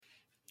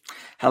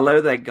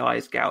Hello there,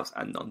 guys, gals,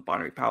 and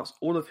non-binary pals,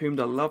 all of whom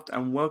are loved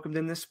and welcomed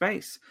in this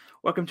space.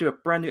 Welcome to a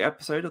brand new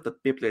episode of the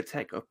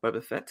Bibliotheque of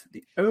Boba Fett,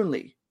 the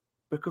only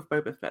Book of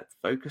Boba Fett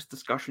focused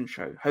discussion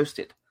show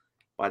hosted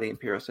by the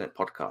Imperial Senate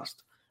podcast.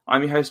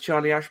 I'm your host,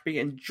 Charlie Ashby,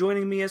 and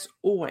joining me as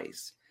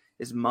always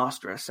is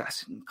Master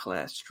Assassin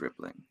Claire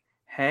Stribling.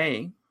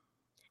 Hey.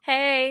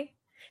 Hey.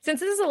 Since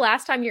this is the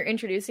last time you're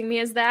introducing me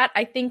as that,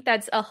 I think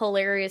that's a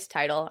hilarious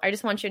title. I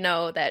just want you to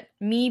know that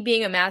me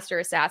being a master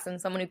assassin,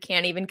 someone who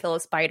can't even kill a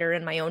spider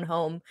in my own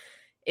home,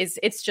 it's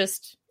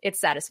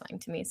satisfying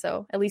to me.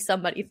 So at least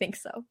somebody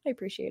thinks so. I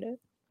appreciate it.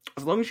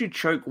 As long as you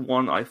choke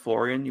one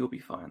Ithorian, you'll be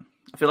fine.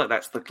 I feel like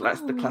that's the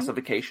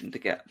classification to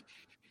get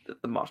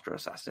the master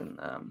assassin.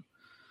 I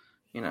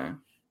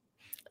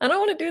don't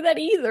want to do that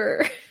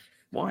either.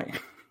 Why?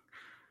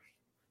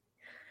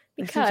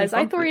 Because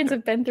Ithorians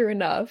have been through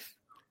enough.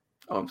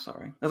 Oh, I'm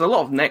sorry. There's a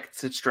lot of neck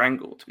to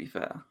strangle, to be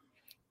fair.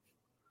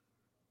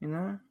 You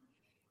know?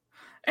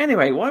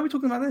 Anyway, why are we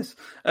talking about this?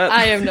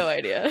 I have no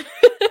idea.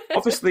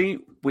 Obviously,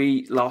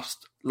 we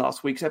lost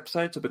last week's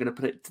episode, so we're going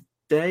to put it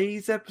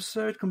today's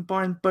episode,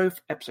 combine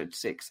both episode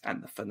 6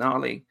 and the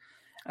finale.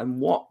 And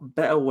what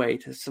better way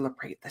to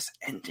celebrate this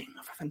ending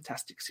of a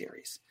fantastic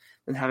series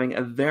than having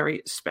a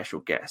very special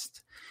guest.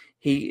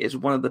 He is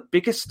one of the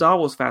biggest Star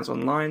Wars fans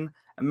online,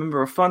 a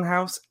member of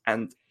Funhouse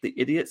and The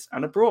Idiots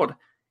and Abroad.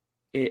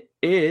 It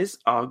is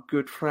our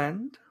good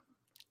friend,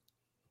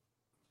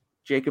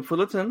 Jacob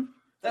Fullerton.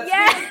 That's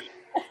yes!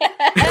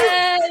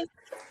 me.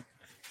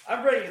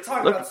 I'm ready to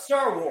talk about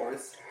Star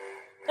Wars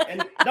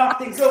and knock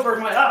things over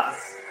my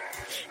ass.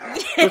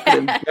 Look at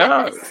him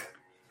go.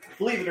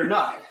 Believe it or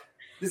not,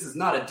 this is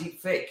not a deep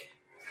fake.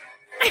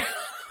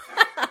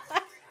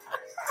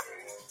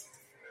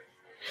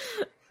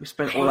 We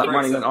spent all that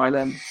money on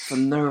ILM for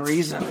no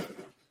reason.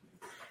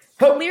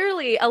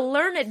 Clearly a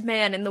learned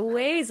man in the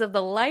ways of the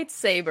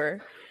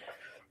lightsaber.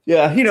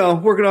 Yeah,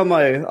 working on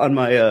my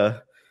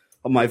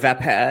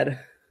Vapad.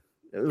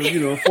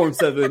 Form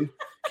 7,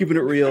 keeping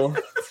it real.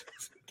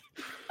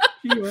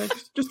 Yeah,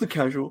 just the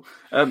casual.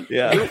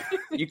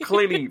 You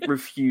clearly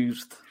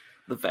refused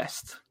the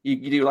vest.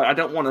 You do I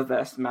don't want a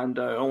vest,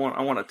 Mando.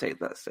 I want to take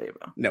that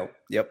saber. No.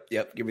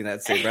 Yep. Give me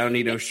that saber. I don't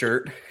need no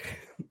shirt.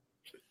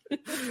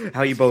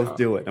 How you both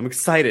do it? I'm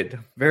excited.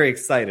 Very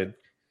excited.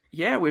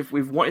 Yeah, we've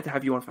wanted to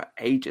have you on for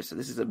ages, so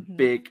this is a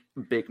big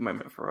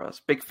moment for us.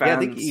 Big fans. Yeah, I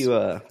think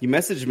you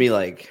messaged me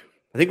I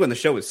think when the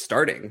show was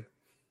starting.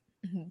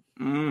 I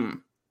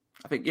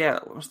think it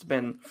must have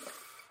been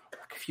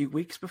a few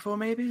weeks before,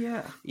 maybe.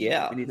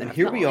 Yeah. And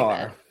here we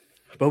are.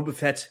 Boba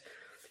Fett,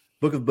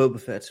 Book of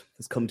Boba Fett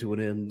has come to an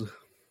end.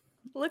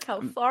 Look how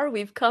far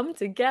we've come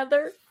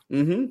together.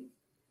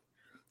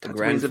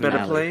 Tatooine's a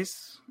better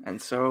place,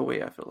 and so are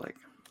we. I feel like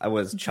I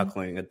was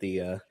chuckling at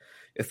the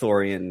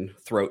Ithorian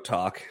throat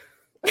talk.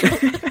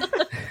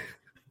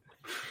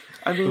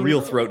 I mean, real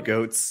throat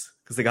goats,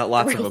 because they got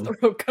lots of them.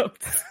 Throat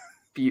goats.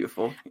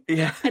 Beautiful.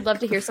 Yeah. I'd love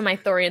to hear some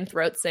Ithorian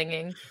throat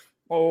singing.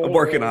 I'm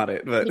working on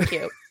it, but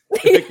cute.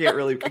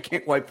 I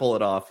can't quite pull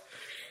it off.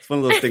 It's one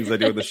of those things I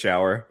do in the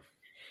shower.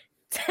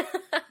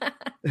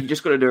 You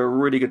just got to do a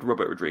really good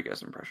Robert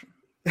Rodriguez impression.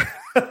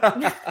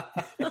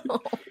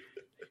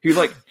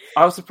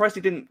 I was surprised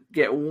he didn't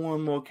get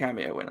one more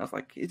cameo in. I was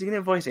like, is he going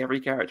to voice every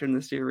character in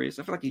the series?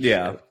 I feel like he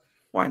should.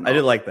 Why not? I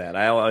did like that.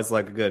 I always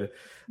like a good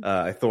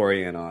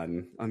Ithorian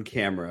on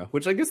camera,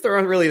 which I guess there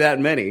aren't really that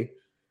many.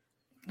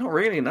 Not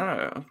really,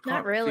 no.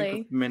 Not really.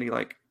 Think of many,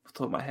 off the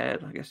top of my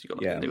head. I guess you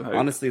got A New Hope.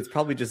 Honestly, it's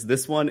probably just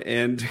this one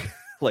and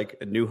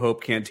A New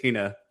Hope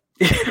Cantina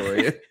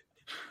Ithorian.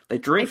 They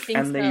drink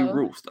and they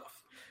rule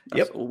stuff.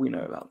 That's all we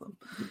know about them.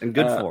 And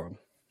good for them.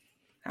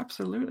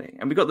 Absolutely.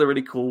 And we got the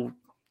really cool,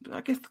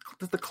 I guess,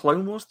 does the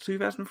Clone Wars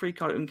 2003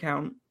 cartoon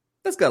count?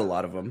 That's got a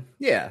lot of them.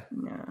 Yeah.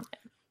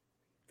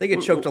 They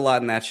get choked a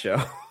lot in that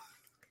show.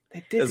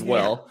 They did as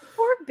well.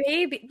 Poor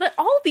baby. But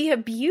all the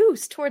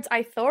abuse towards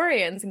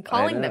Ithorians and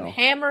calling them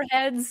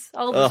hammerheads,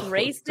 all this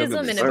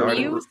racism and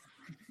abuse.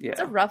 Yeah.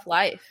 It's a rough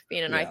life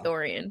being an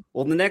Ithorian.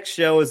 Well, the next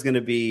show is going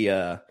to be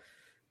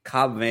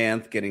Cobb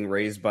Vanth getting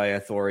raised by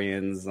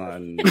Ithorians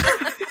on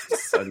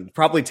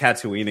probably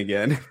Tatooine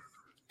again.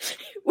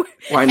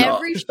 Why not?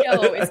 Every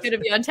show is going to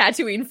be on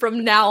Tatooine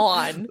from now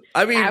on.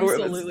 I mean,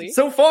 absolutely.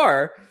 So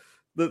far,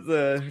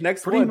 the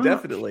next Pretty one much.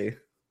 Definitely.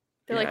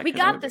 They're like, we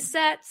got the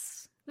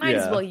sets. Might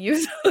as well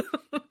use them.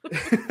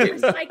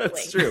 Recycling.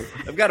 That's true.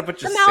 I've got a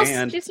bunch of mouse,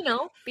 sand. just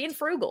being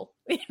frugal.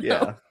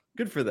 Yeah,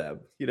 good for them.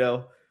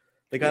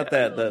 They got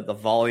the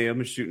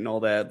volume shooting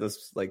all that,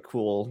 those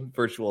cool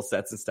virtual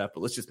sets and stuff.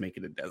 But let's just make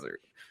it a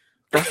desert.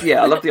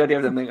 I love the idea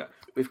of them.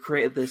 We've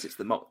created this. It's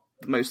the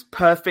most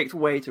perfect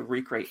way to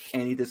recreate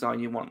any design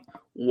you want.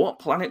 What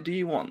planet do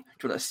you want?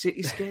 Do you want a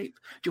cityscape?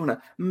 Do you want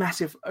a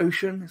massive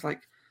ocean? It's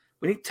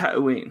we need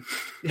Tatooine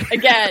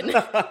again.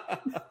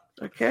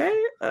 Okay.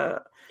 Do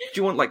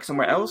you want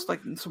somewhere else,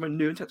 somewhere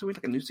new in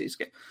Tatooine, a new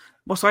cityscape?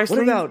 Mos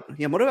Eisley?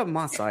 What about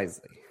Mos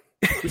Eisley?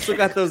 We still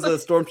got those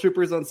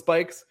stormtroopers on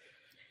spikes.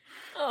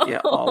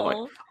 Yeah,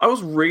 I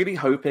was really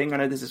hoping. I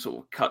know this is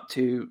sort of cut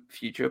to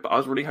future, but I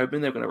was really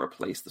hoping they were going to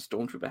replace the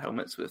stormtrooper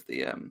helmets with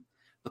the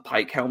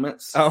Pike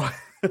helmets. Oh,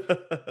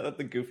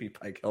 the goofy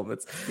Pike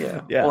helmets.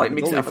 Yeah, Yeah, or like it's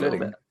mix it only up a little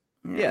fitting.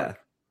 bit. Yeah, like,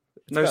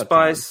 it's no about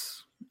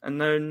spice and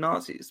no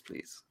Nazis,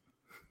 please.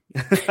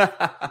 time.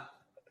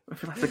 I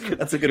feel like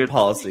That's a good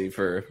policy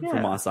for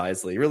Yeah. Mos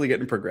Eisley. Really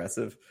getting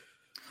progressive.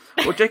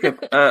 Well,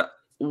 Jacob,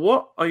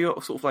 what are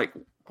your sort of like?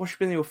 What's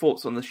been your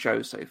thoughts on the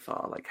show so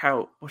far? Like,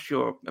 what's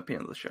your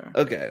opinion of the show?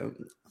 Okay,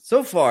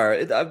 so far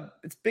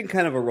it's been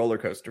kind of a roller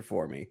coaster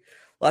for me.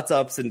 Lots of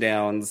ups and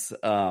downs.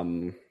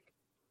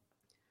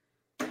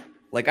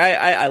 Like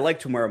I like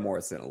Tamara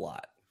Morrison a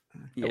lot.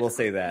 Yeah. I will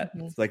say that.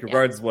 Mhm. Like,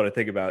 regardless of what I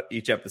think about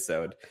each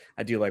episode,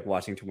 I do like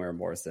watching Tamara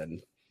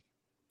Morrison.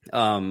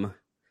 And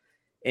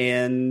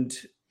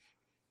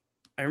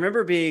I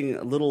remember being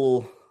a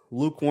little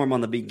lukewarm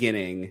on the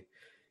beginning,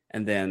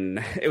 and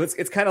then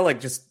it's kind of like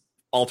just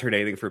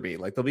alternating for me.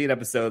 Like, there'll be an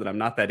episode that I'm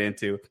not that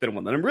into, then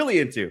one that I'm really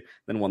into,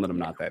 then one that I'm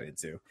not that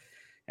into.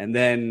 And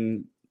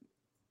then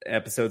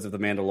episodes of The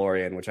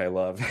Mandalorian, which I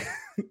love.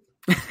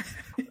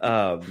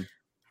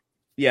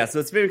 Yeah, so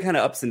it's been kind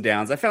of ups and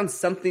downs. I found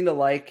something to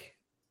like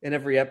in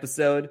every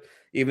episode,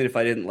 even if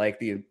I didn't like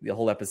the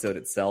whole episode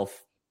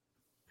itself.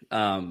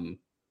 And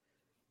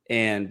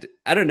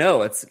I don't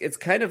know, it's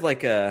kind of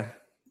like the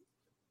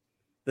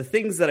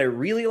things that I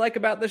really like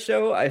about the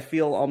show, I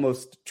feel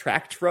almost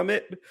tracked from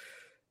it,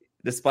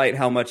 despite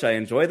how much I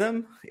enjoy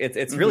them.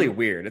 It's really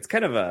weird. It's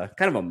kind of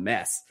a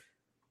mess,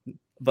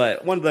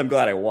 but one of them I'm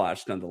glad I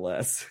watched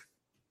nonetheless.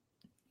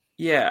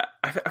 Yeah,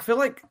 I feel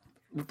like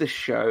with the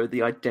show,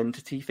 the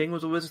identity thing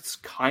was always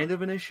kind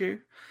of an issue.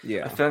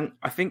 Yeah,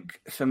 I think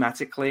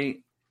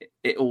thematically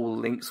it all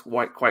links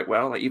quite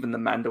well. Like even the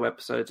Mando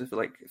episodes, I feel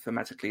like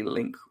thematically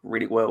link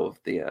really well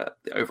with the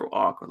overall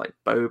arc of like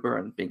Boba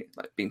and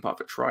being part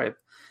of a tribe.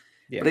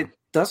 yeah. But it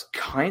does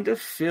kind of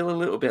feel a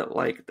little bit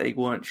like they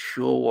weren't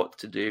sure what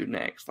to do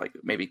next. Like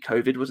maybe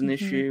COVID was an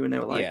issue, and they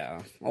were like, yeah,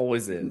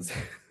 always is.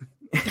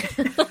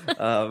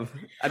 I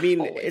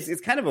mean,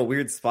 it's kind of a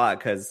weird spot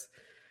because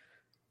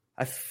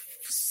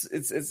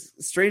it's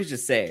strange to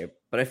say,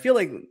 but I feel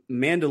like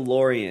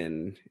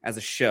Mandalorian as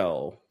a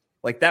show,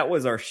 like that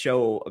was our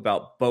show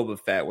about Boba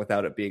Fett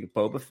without it being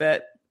Boba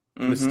Fett,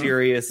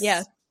 mysterious,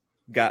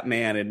 got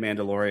man in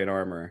Mandalorian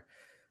armor.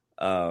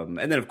 And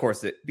then of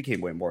course it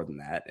became way more than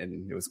that,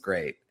 and it was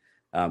great.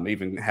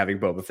 Even having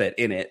Boba Fett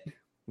in it,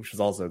 which was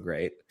also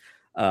great.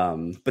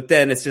 But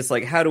then it's just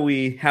like, how do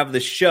we have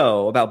this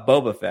show about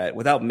Boba Fett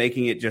without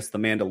making it just the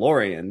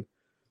Mandalorian?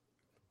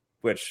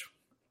 Which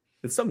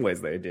in some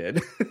ways they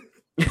did.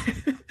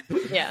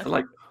 Yeah.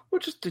 like, we'll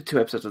just do 2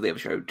 episodes of the other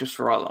show just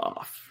for our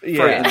laugh.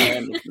 Yeah.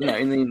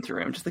 In the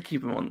interim, just to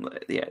keep them on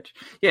the edge.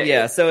 Yeah,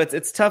 Yeah. So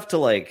it's tough to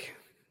like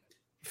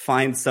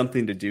find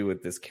something to do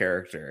with this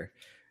character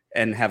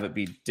and have it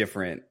be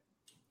different.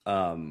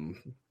 And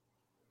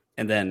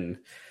then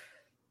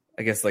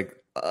I guess like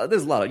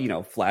there's a lot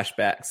of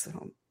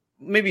flashbacks,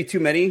 maybe too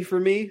many for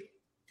me,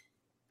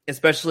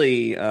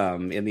 especially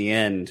in the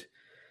end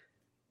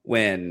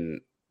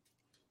when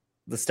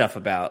the stuff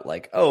about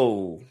like,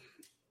 oh,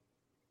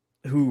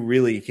 who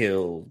really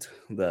killed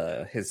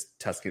his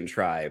Tusken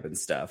tribe and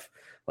stuff.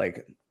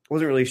 Like,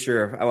 wasn't really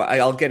sure.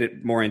 I'll get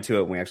it more into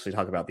it when we actually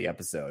talk about the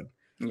episode.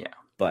 Yeah.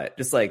 But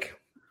just like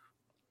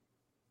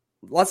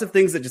lots of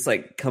things that just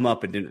like come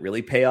up and didn't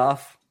really pay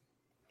off.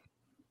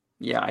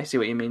 Yeah, I see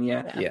what you mean.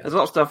 Yeah. Yeah. There's a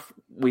lot of stuff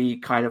we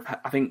kind of,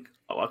 I think,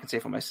 I can say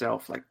for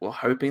myself, like we're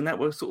hoping that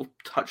we're sort of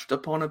touched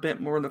upon a bit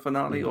more in the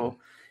finale or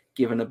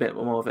given a bit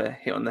more of a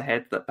hit on the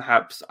head that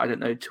perhaps, I don't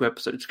know, 2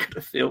 episodes could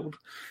have filled.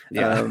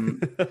 Yeah.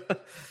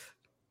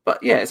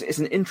 But yeah, it's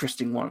an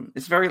interesting one.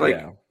 It's very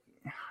like,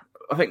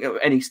 I think of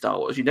any Star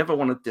Wars, you never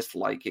want to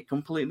dislike it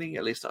completely.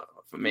 At least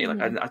for me,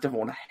 like I never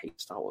want to hate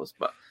Star Wars,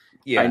 but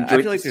I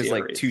feel like there's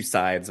like 2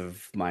 sides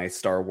of my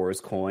Star Wars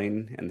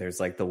coin, and there's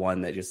like the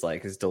one that just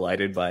like is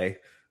delighted by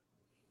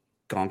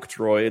gonk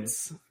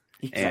droids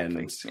and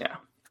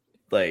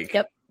like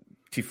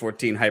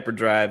T-14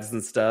 hyperdrives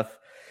and stuff,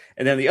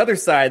 and then the other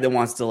side that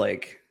wants to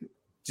like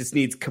just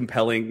needs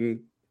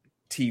compelling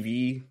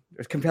TV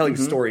or compelling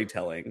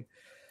storytelling.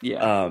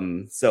 Yeah.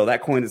 So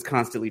that coin is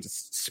constantly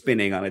just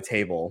spinning on a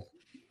table.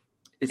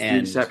 It's the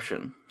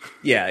Inception.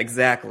 Yeah,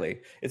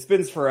 exactly. It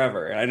spins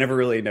forever, and I never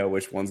really know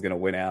which one's going to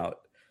win out.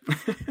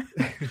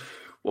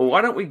 Well, why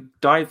don't we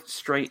dive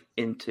straight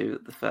into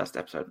the first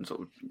episode and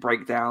sort of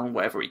break down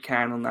whatever we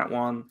can on that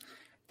one.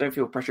 Don't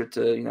feel pressured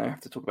to,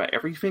 have to talk about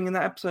everything in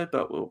that episode,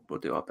 but we'll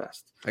do our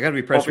best. I got to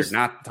be pressured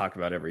not to talk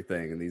about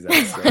everything in these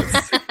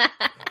episodes.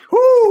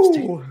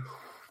 Woo!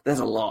 There's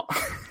a lot.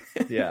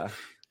 Yeah.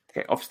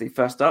 Okay, obviously,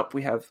 first up,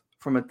 we have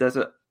from the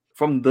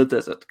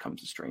desert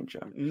comes a stranger.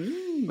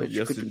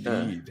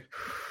 Indeed.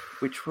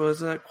 Which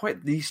was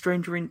quite the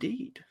stranger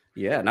indeed.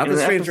 Yeah, not the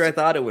stranger I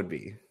thought it would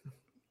be.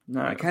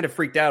 No. I kind of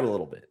freaked out a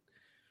little bit.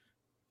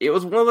 It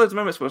was one of those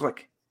moments where I was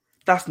like,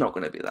 that's not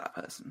going to be that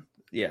person.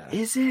 Yeah.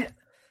 Is it?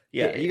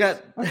 Yeah, you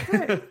got...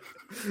 Okay.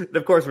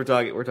 Of course, we're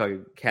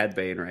talking Cad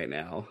Bane right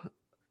now.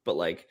 But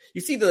like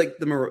you see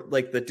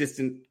the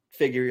distant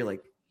figure, you're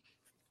like,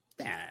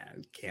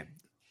 can't.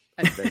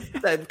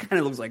 That kind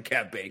of looks like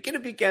Cad Bane. Can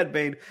it be Cad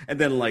Bane? And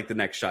then like the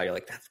next shot, you're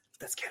like,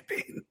 that's Cad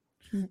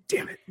Bane.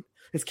 Damn it,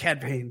 it's Cad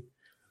Bane.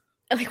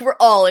 Like we're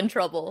all in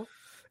trouble.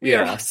 We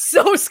are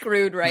so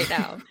screwed right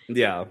now.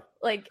 Yeah.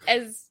 Like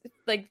as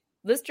like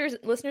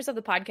listeners of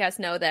the podcast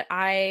know that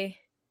I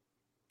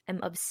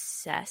am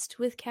obsessed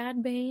with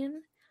Cad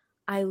Bane.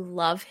 I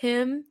love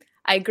him.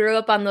 I grew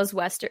up on those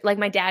Western, like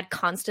my dad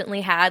constantly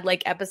had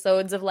like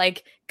episodes of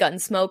like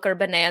Gunsmoke or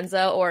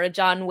Bonanza or a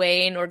John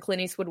Wayne or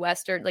Clint Eastwood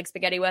Western, like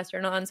spaghetti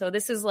Western on. So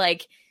this is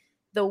like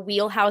the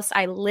wheelhouse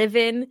I live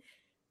in,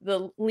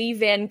 the Lee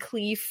Van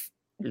Cleef,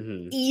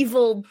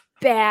 evil,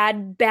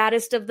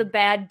 baddest of the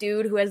bad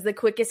dude who has the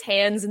quickest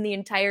hands in the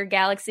entire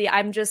galaxy.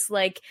 I'm just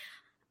like,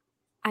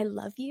 I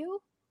love you.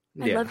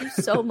 I love you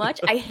so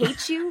much. I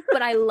hate you,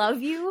 but I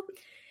love you.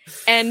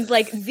 And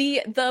like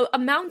the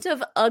amount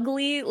of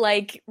ugly,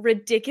 like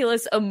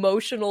ridiculous,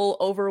 emotional,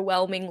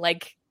 overwhelming,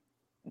 like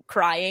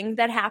crying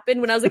that happened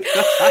when I was like,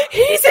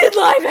 he's in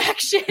live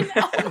action.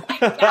 Oh my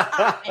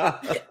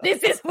god,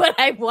 this is what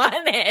I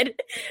wanted.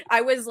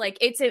 I was like,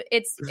 it's on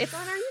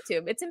our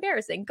YouTube. It's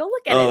embarrassing. Go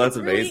look at it. Oh, that's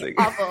it's really amazing.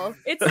 awful.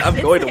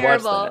 I'm going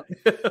terrible. to watch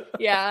that.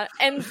 Yeah,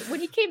 and when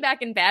he came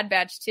back in Bad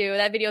Batch 2,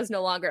 that video is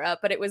no longer up,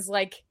 but it was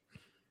like,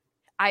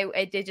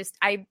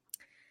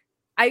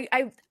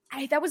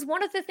 that was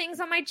one of the things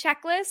on my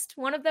checklist.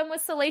 One of them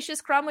was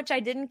Salacious Crumb, which I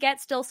didn't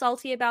get. Still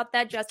salty about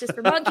that. Justice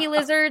for monkey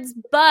lizards.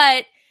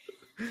 But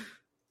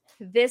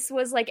this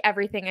was like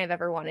everything I've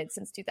ever wanted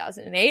since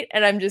 2008.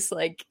 And I'm just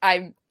like,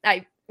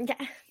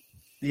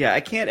 Yeah, I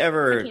can't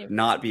ever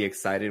not be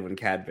excited when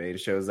Cad Bane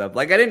shows up.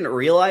 Like, I didn't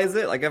realize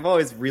it. Like, I've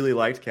always really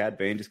liked Cad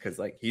Bane just because,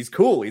 like, he's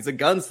cool. He's a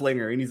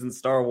gunslinger and he's in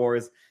Star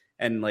Wars.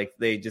 And, like,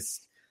 they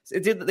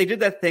did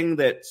that thing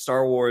that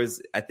Star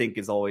Wars, I think,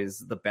 is always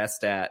the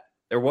best at.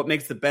 Or what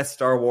makes the best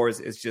Star Wars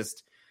is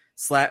just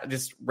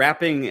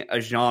wrapping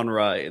a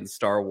genre in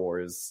Star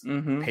Wars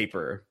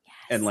paper. Yes.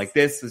 And like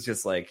this is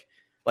just like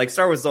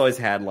Star Wars has always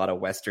had a lot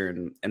of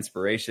Western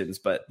inspirations,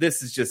 but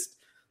this is just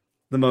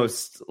the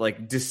most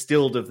like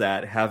distilled of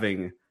that,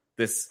 having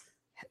this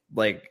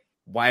like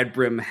wide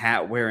brim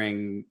hat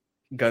wearing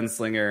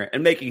gunslinger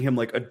and making him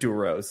like a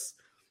Duros.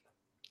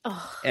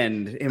 Oh,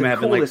 and him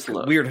having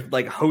like weird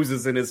like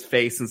hoses in his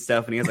face and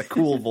stuff, and he has a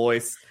cool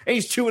voice and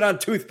he's chewing on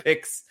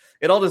toothpicks.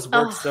 It all just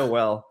works so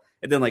well.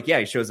 And then, like,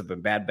 he shows up in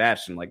Bad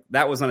Batch. And, like,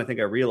 that was when I think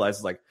I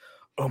realized, like,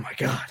 oh, my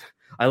God,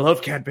 I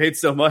love Cad Bane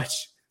so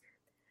much.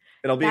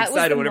 And I'll be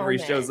excited whenever he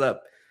shows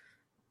up.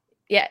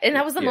 Yeah, and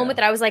that was the moment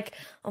that I was like,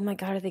 oh, my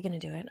God, are they going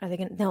to do it? Are they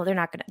going to? No, they're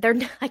not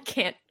going to. I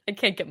can't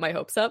get my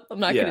hopes up. I'm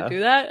not going to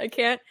do that. I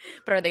can't.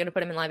 But are they going to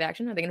put him in live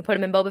action? Are they going to put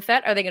him in Boba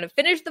Fett? Are they going to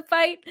finish the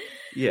fight?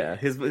 Yeah,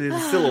 his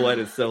silhouette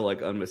is so,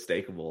 like,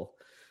 unmistakable.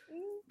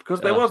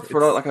 Because there was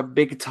for like a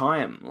big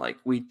time, like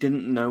we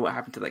didn't know what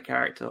happened to that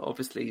character.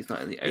 Obviously, he's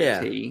not in the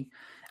OT,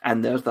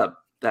 and there's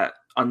that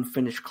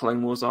unfinished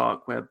Clone Wars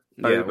arc where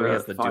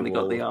Boba finally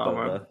got the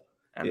armor,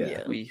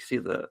 and we see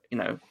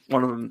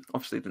one of them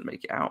obviously didn't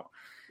make it out,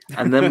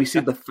 and then we see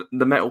the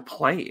metal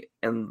plate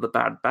in the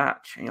Bad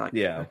Batch, and you're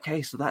like,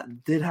 okay, so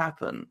that did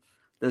happen.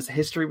 There's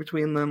history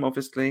between them,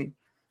 obviously,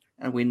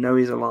 and we know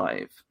he's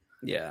alive.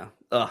 Yeah,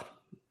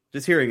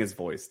 just hearing his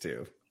voice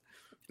too.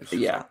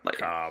 Yeah, like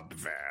Cobb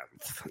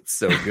Vanth. It's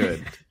so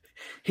good.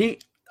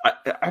 I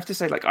have to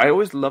say, like, I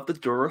always loved the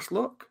Duros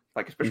look,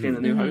 like especially in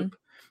The New Hope,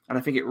 and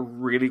I think it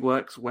really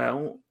works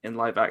well in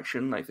live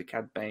action. Like the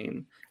Cad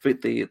Bane,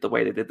 the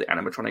way they did the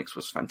animatronics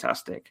was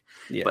fantastic.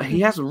 Yeah. But he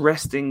has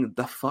resting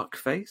the fuck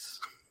face.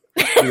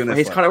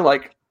 He's kind of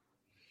like,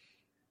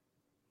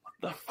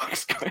 what the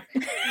fuck's going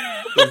on?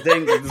 Those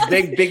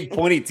dang big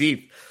pointy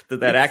teeth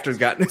that actor's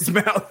got in his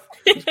mouth.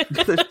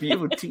 Those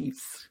beautiful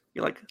teeth.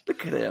 You're like,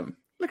 look at him.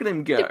 Look at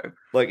him go.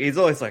 Like, he's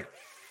always like,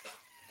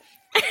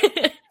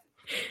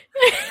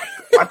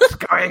 what's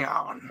going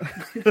on?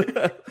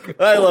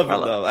 I love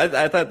him, though.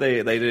 I thought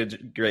they did a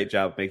great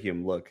job making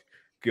him look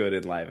good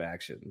in live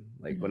action.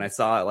 Like, when I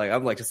saw it, like,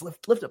 I'm like, just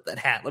lift up that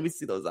hat. Let me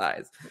see those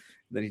eyes. And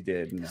then he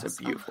did. And so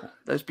beautiful.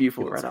 Those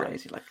beautiful red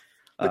eyes. You're like,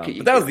 look at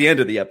you. But that was the end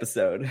of the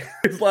episode.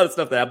 There's a lot of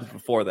stuff that happened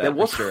before that. There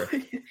was, for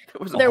sure.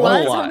 There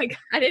was? Oh my God.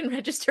 I didn't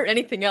register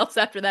anything else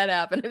after that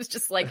happened. It was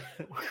just like,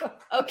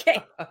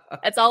 okay.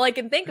 That's all I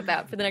can think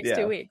about for the next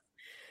 2 weeks.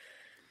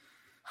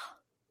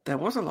 There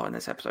was a lot in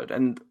this episode,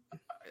 and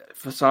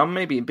for some,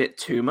 maybe a bit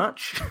too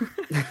much.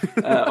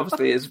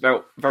 Obviously, it's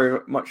very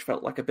much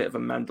felt like a bit of a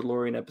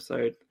Mandalorian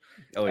episode.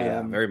 Oh,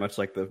 yeah. Very much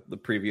like the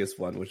previous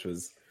one, which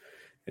was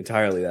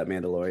entirely that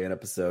Mandalorian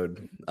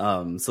episode.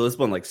 So this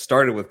one, like,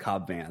 started with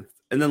Cobb Vanth.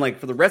 And then, like,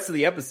 for the rest of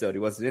the episode, he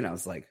wasn't in. I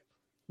was like,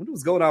 what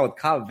was going on with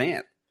Cobb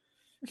Vanth?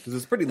 Because it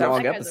was a pretty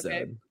long episode.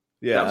 Okay.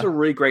 Yeah, that was a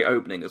really great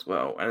opening as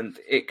well, and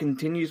it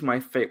continues my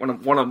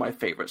one of my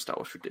favorite Star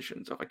Wars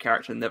traditions of a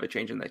character never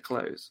changing their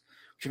clothes,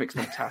 which makes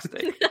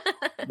fantastic.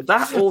 But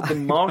that or the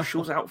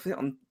Marshal's outfit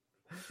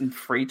in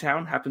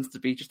Freetown happens to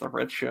be just a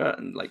red shirt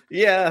and like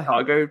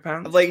cargo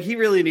pants. Like he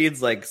really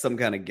needs like some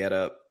kind of get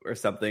up or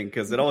something,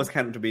 because it always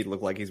kind of to me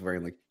looked like he's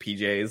wearing like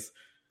PJs.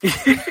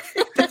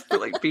 That's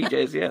like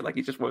PJs, yeah, like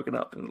he's just woken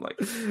up and like,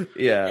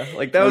 yeah,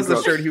 like that was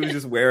the shirt he was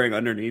just wearing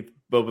underneath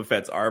Boba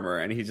Fett's armor,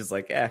 and he's just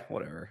like,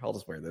 whatever, I'll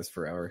just wear this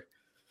forever.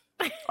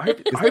 I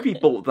hope he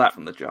bought that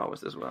from the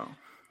Jawas as well.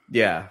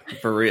 Yeah,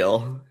 for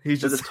real.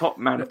 He's just the top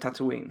man of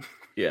Tatooine.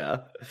 Yeah,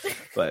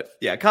 but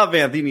yeah, Cobb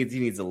Vanth, he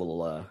needs a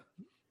little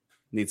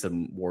needs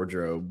some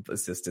wardrobe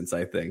assistance.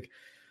 I think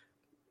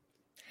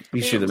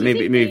he should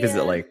maybe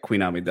visit like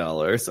Queen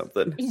Amidala or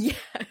something. Yeah,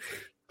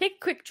 take a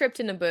quick trip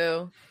to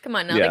Naboo. Come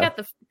on now,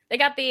 they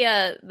got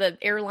the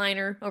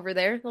airliner over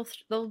there.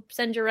 They'll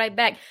send you right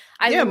back.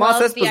 I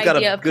love the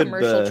idea of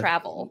commercial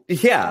travel.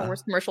 Yeah, or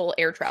commercial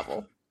air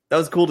travel. That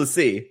was cool to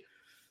see.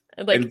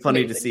 Like, and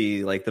funny to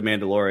see like the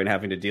Mandalorian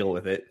having to deal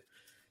with it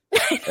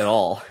at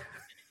all.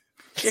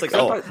 It's like,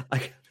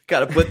 I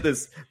gotta put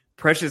this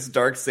precious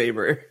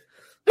Darksaber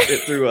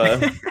through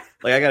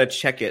like I gotta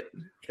check it.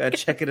 Gotta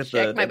check it at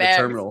the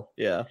terminal.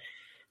 Yeah.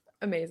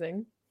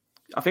 Amazing.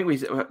 I think we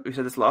said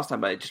this last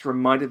time, but it just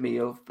reminded me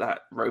of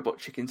that Robot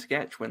Chicken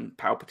sketch when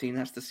Palpatine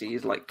has to see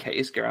his like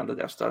case go around the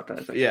Death Star. And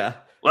it's like, yeah.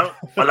 Well,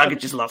 my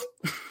luggage is lost.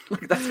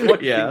 Like that's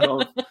what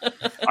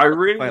I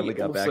really finally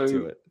got back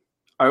to it.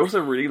 I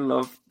also really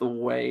love the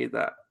way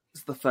that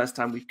it's the first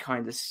time we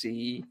kind of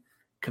see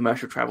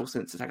commercial travel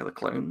since Attack of the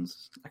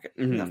Clones. Like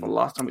that's the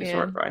last time we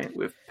saw it, right?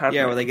 With Padme.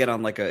 Yeah, where they get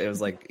on like it was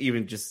like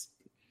even just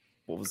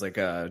what was like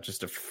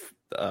just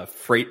a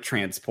freight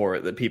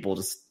transport that people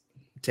just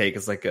take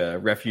as like a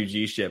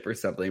refugee ship or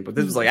something. But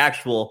this was like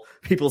actual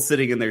people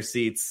sitting in their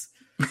seats,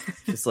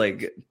 just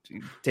like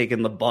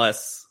taking the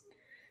bus.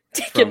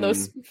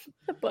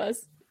 The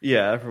bus.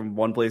 Yeah, from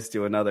one place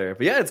to another.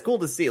 But yeah, it's cool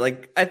to see.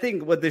 Like, I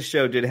think what this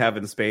show did have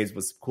in spades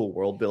was cool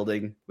world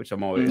building, which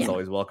I'm always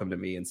welcome to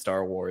me in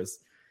Star Wars.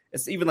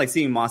 It's even like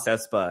seeing Mos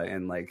Espa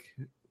in like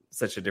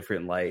such a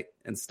different light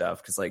and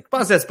stuff. Because like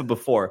Mos Espa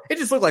before, it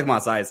just looked like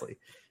Mos Eisley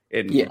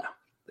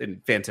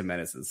in Phantom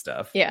Menace and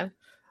stuff. Yeah.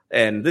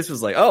 And this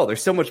was like, oh,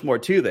 there's so much more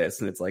to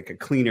this, and it's like a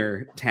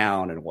cleaner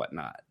town and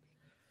whatnot,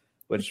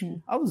 which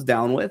I was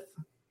down with.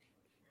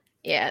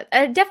 Yeah,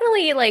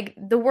 definitely. Like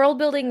the world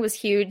building was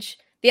huge.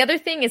 The other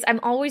thing is I'm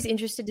always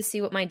interested to see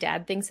what my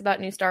dad thinks about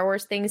new Star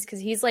Wars things because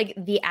he's like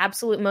the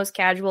absolute most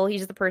casual.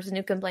 He's the person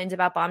who complains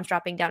about bombs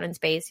dropping down in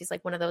space. He's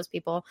like one of those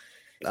people.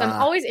 So I'm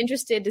always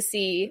interested to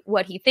see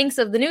what he thinks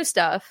of the new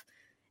stuff.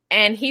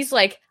 And he's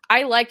like,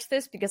 I liked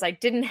this because I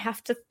didn't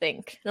have to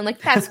think. And I'm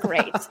like, that's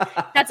great.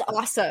 That's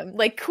awesome.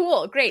 Like,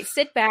 cool, great.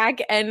 Sit back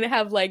and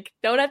have like,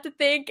 don't have to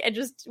think and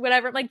just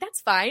whatever. I'm like, that's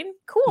fine.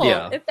 Cool.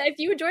 Yeah. If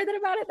you enjoyed that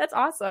about it, that's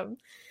awesome.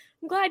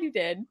 I'm glad you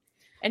did.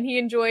 And he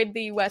enjoyed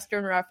the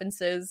Western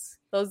references.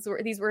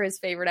 These were his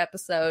favorite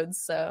episodes.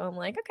 So I'm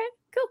like, okay,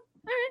 cool.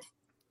 All right.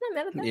 Not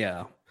mad at that.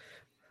 Yeah.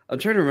 I'm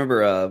trying to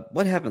remember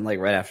what happened like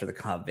right after the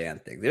Cobb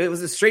Vanth thing. It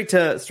was straight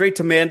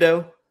to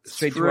Mando,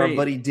 straight to our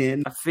buddy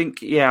Din. I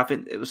think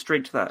it was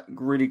straight to that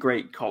really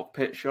great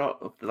cockpit shot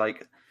of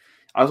like.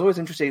 I was always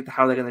interested in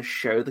how they're going to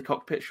show the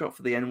cockpit shot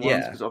for the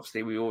N1s because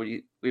obviously we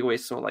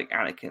always saw like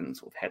Anakin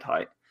sort of head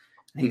height.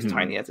 He's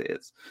tiny as it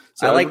is.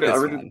 So I like this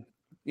one.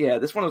 Yeah,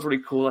 this one was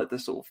really cool. Like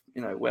this sort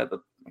of, where the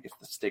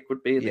stick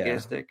would be, the gear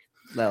stick.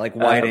 That like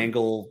wide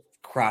angle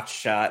crotch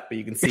shot, but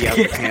you can see out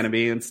the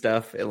canopy and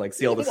stuff, and like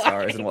see all the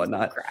stars and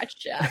whatnot. Crotch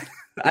shot.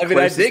 I mean,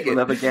 I dig it. We'll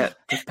never get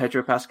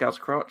Pedro Pascal's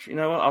crotch. You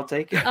know what? I'll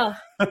take it. Oh,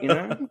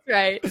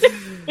 right.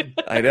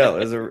 I know.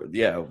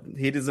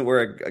 He doesn't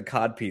wear a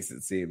cod piece.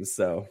 It seams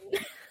so.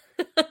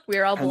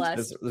 We're all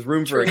blessed. There's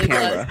room for a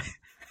camera.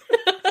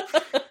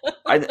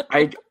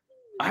 I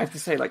have to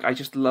say, like, I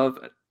just love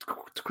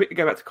to quickly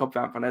go back to Cobb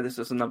Vanth. I know this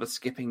is another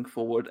skipping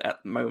forward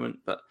at the moment,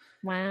 but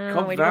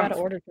wow, way to go out of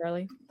order,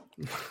 Charlie.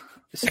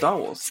 It's Star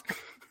Wars.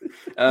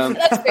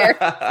 That's fair.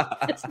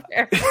 That's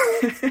fair.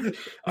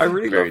 I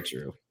really very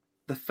true.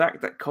 The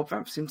fact that Cobb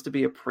Vanth seems to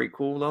be a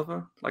prequel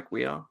lover, like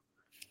we are.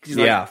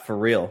 Yeah, for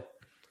real.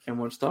 And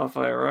one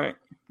Starfire, right?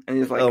 And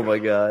he's like, oh my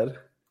god,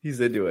 he's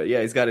into it. Yeah,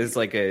 he's got his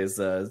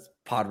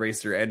pod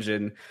racer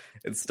engine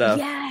and stuff.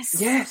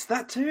 Yes,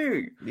 that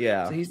too.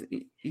 Yeah, so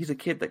he's a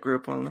kid that grew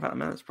up on the Phantom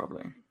Menace,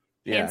 probably.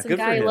 Yeah, handsome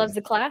guy who loves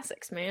the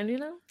classics, man.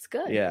 It's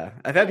good. Yeah,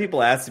 I've had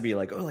people ask me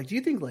like, "Oh, like, do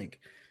you think like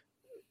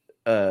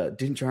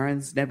Din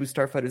Djarin's Naboo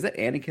Starfighter is that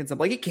Anakin's?" I'm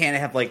like, you can't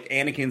have like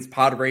Anakin's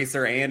pod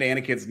racer and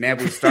Anakin's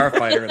Naboo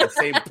Starfighter in the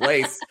same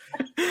place.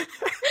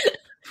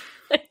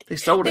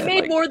 They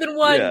made more than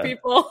one,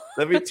 people.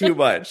 That'd be too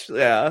much.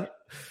 Yeah.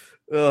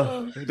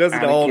 Ugh, it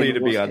doesn't all need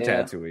to be on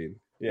Tatooine.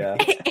 Yeah.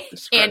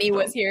 Annie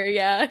was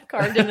here,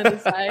 carved into the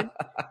side.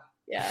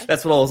 Yeah.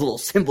 That's what all those little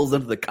symbols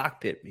under the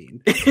cockpit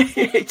mean.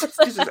 It's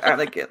just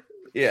Anakin.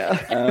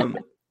 Yeah.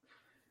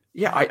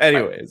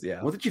 Anyways,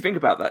 what did you think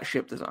about that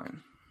ship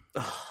design?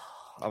 Oh,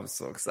 I was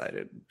so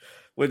excited.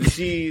 When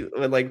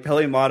like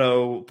Peli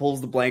Motto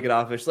pulls the blanket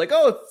off, she's like,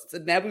 "Oh, it's a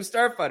Naboo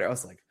Starfighter." I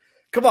was like,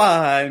 "Come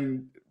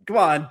on,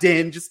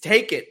 Din, just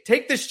take it.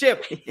 Take the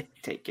ship.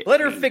 Take it.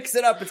 Let her fix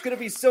it up. It's gonna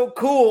be so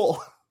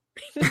cool."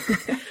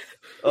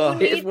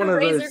 It's one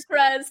of those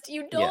crest.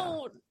 You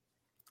don't.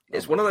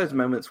 It's one of those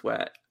moments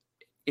where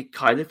it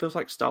kind of feels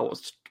like Star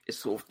Wars is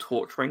sort of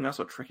torturing us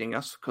or tricking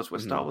us because we're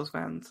Star Wars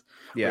fans.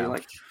 Yeah,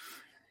 like,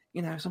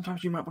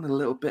 sometimes you might want a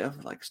little bit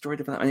of like story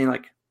development. And you're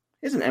like,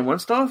 "Isn't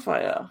M1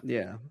 Starfire?"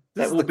 Yeah,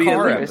 That this will is the be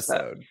car a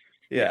episode.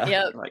 Yeah,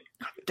 Yep. Like,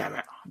 God damn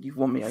it, you've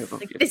won me over.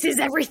 Like, this is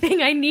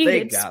everything I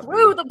needed. got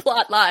Screw me. the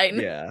plot line.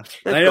 yeah.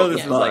 They've And I know got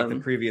this me was like the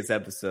button. previous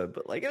episode,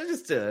 but like it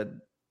was just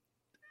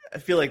I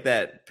feel like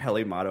that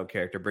Peli Motto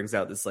character brings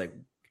out this like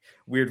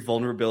weird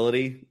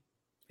vulnerability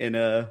in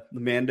the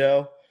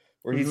Mando,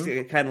 where he's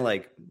kind of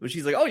like when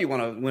she's like, "Oh, you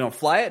want to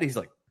fly it?" And he's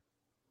like,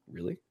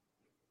 "Really?"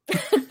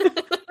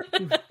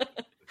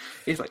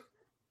 He's like,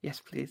 "Yes,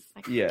 please.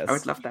 Yes, I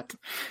would love that."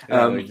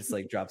 He just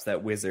like drops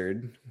that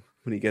wizard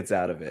when he gets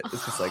out of it.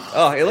 It's just like,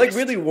 oh, it like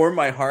really warmed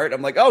my heart.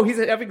 I'm like, oh, he's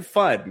having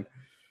fun,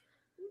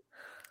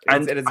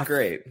 and it's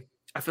great.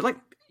 I feel like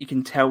you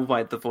can tell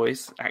by the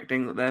voice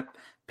acting that they're.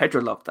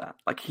 Pedro loved that.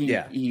 Like he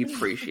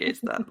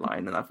appreciates that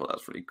line, and I thought that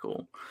was really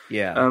cool.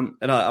 Yeah,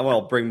 and I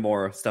will bring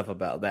more stuff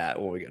about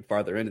that when we get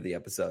farther into the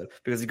episode,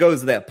 because he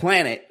goes to that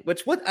planet,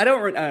 which I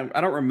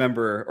don't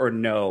remember or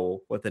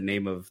know what the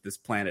name of this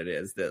planet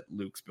is that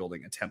Luke's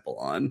building a temple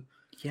on.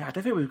 Yeah, I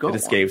don't think we've got.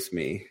 It escapes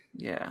me.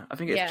 Yeah, I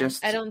think it's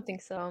just. I don't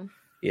think so.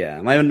 Yeah,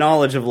 my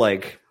knowledge of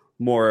like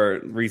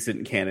more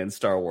recent canon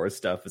Star Wars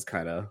stuff is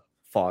kind of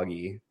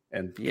foggy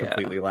and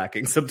completely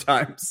lacking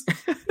sometimes.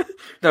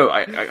 No,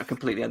 I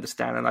completely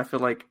understand, and I feel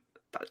like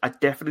I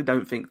definitely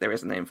don't think there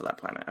is a name for that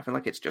planet. I feel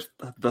like it's just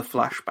the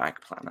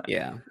flashback planet.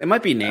 Yeah, it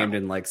might be named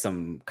in like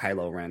some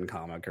Kylo Ren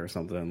comic or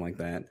something like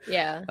that.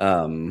 Yeah.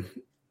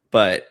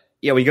 But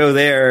yeah, we go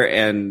there,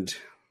 and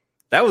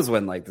that was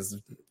when like this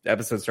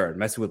episode started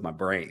messing with my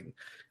brain,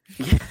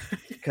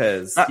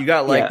 because you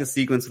got like the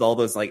sequence with all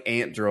those like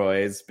ant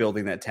droids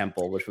building that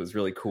temple, which was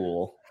really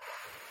cool.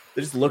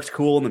 It just looked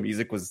cool, and the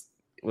music was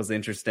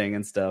interesting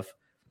and stuff.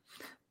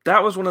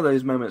 That was one of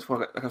those moments where,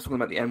 like I was talking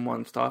about the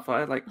M1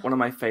 Starfire, like one of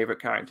my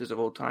favorite characters of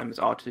all time is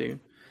R2.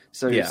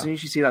 So as soon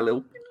as you see that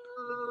little,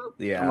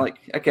 I'm like,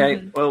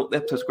 okay, well, the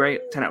episode's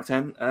great, 10 out of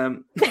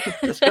 10.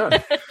 Let's go.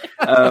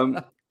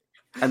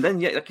 And then,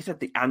 like you said,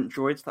 the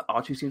androids that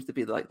R2 seems to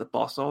be like the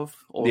boss of,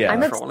 or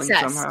controlling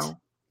somehow.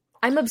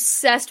 I'm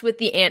obsessed with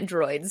the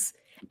androids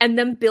and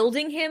them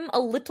building him a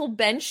little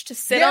bench to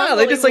sit on. Yeah,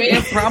 they just like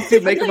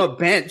impromptu make him a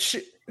bench.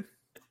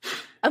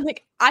 I'm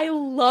like, I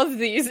love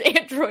these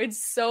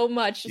androids so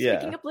much. Just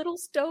picking up little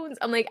stones.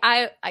 I'm like,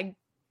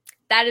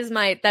 that is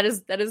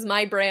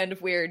my brand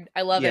of weird.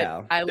 I love it.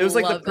 It was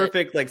like the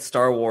perfect like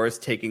Star Wars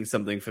taking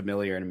something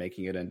familiar and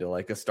making it into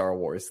like a Star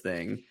Wars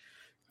thing.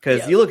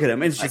 Because you look at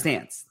them, and it's just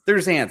ants. They're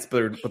just ants,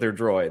 but they're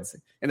droids,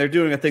 and they're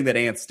doing a thing that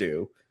ants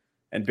do,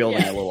 and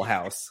building a little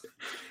house.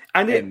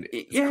 and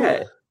it's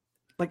cool.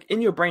 Like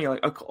in your brain, you're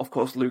like, of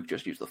course, Luke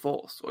just used the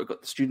Force, or he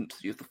got the students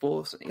to use the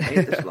Force, and he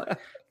hated this.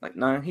 like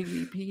no, he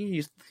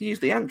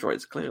used the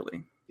androids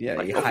clearly. Yeah,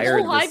 like, he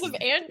hired this of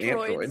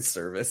android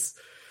service.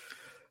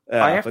 Go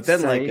ahead. I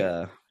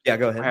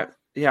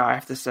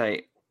have to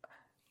say,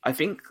 I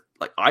think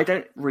like I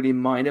don't really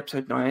mind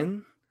Episode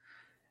 9,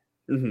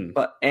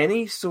 but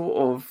any sort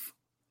of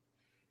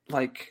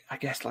like I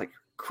guess like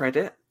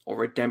credit or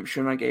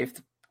redemption I gave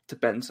to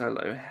Ben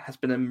Solo has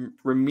been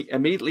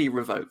immediately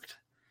revoked.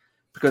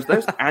 Because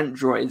those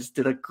androids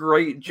did a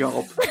great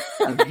job.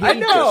 And he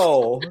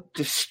just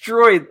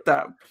destroyed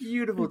that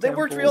beautiful temple. They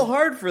worked real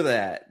hard for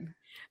that.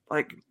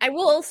 Like, I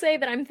will say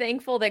that I'm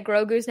thankful that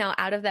Grogu's now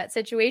out of that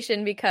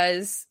situation,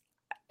 because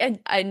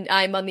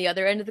I'm on the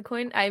other end of the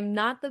coin. I'm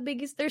not the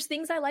biggest. There's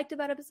things I liked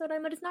about Episode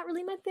 9, but it's not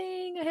really my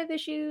thing. I have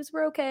issues.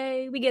 We're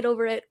okay. We get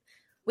over it.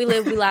 We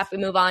live, we laugh, we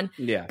move on.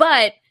 Yeah.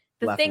 But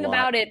the thing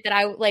about it that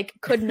I like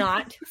could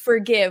not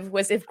forgive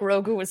was if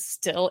Grogu was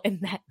still in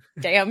that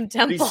damn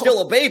temple. He's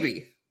still a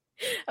baby.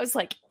 I was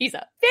like, he's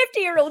a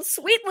 50-year-old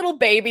sweet little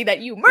baby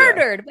that you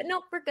murdered. Yeah. But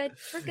no, we're good.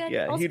 We're good.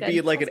 Yeah, All's he'd good.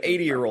 be like All's an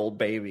 80-year-old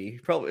baby.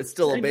 Probably, it's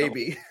still a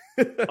baby.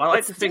 I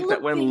like to think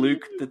that when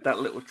Luke did that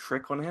little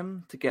trick on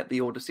him to get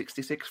the Order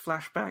 66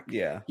 flashback,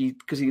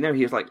 because he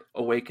was like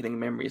awakening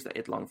memories that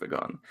he'd long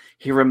forgotten.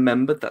 He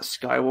remembered that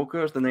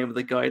Skywalker is the name of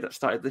the guy that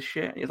started this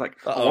shit. And he's like,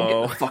 I want to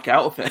get the fuck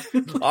out of it.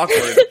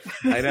 Awkward.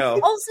 I know.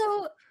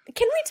 Also,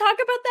 can we talk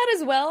about that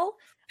as well?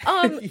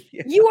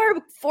 You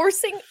are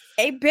forcing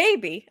a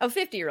baby, a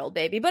 50-year-old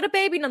baby, but a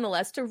baby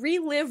nonetheless, to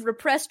relive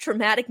repressed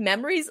traumatic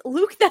memories.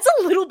 Luke, that's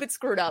a little bit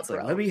screwed up,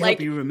 bro. Let me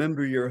help you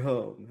remember your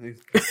home.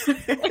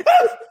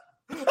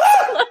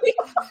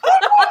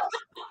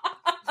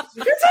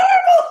 You're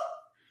terrible.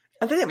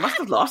 And then it must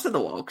have lasted a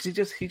while because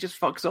he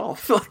just fucks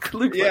off. Like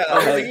Luke, he's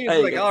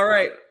like, all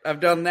right, I've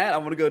done that.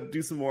 I'm gonna go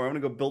do some more. I'm gonna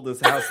go build this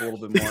house a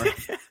little bit more.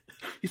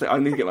 He's like, I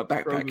need to get my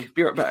backpack.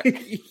 Be right back.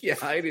 Yeah,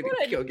 I need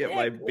to go get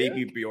my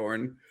baby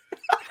Bjorn.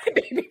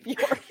 Baby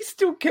Bjorn. He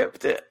still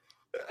kept it.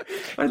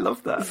 I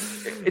love that.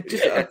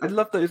 I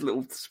love those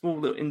small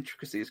little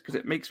intricacies because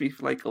it makes me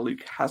feel like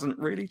Luke hasn't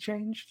really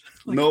changed.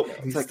 Like, nope,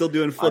 he's still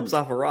doing flips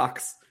off of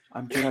rocks.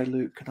 I'm Jedi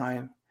Luke,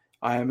 and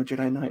I am a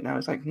Jedi Knight now.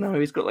 It's like, no,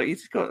 he's got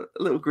a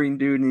little green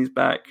dude in his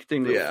back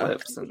doing little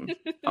flips and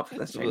up for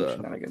this change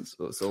shenanigans.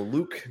 So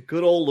Luke,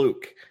 good old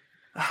Luke.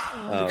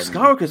 Luke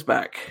Skywalker's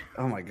back.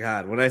 Oh my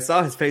god! When I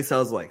saw his face, I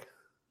was like,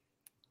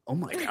 oh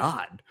my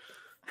god,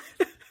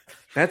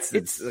 it's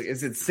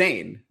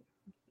insane.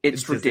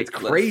 It's ridiculous.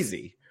 It's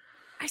crazy.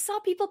 I saw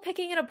people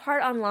picking it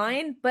apart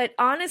online, but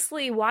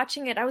honestly,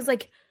 watching it, I was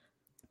like,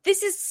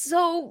 this is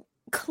so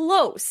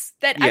close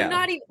that I'm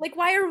not even like,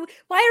 why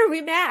are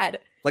we mad?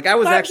 Like, I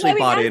was actually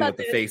bought in with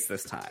this? the face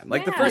this time.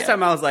 Like, the first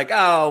time I was like,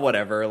 oh,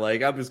 whatever.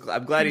 Like,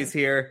 I'm glad he's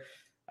here.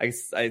 I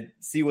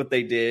see what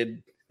they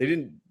did. They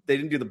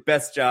didn't do the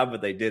best job,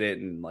 but they did it,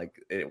 and like,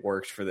 it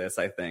worked for this,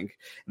 I think.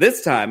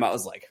 This time I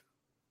was like,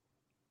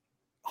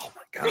 oh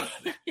my god.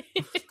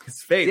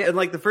 His face. And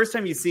like, the first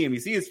time you see him, you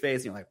see his face,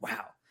 and you're like,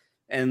 wow.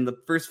 And the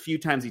first few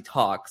times he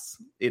talks,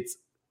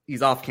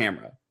 he's off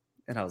camera.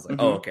 And I was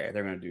like, oh, okay,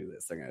 they're gonna do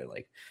this. They're gonna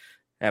like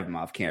have him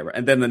off camera.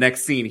 And then the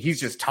next scene, he's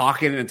just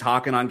talking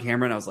on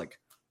camera. And I was like,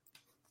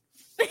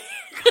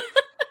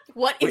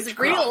 what is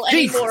real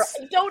anymore?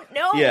 I don't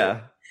know.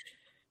 Yeah.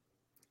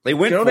 They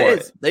went for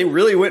it. They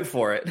really went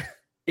for it.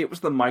 It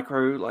was the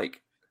micro,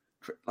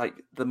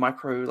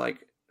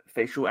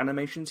 facial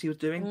animations he was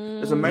doing.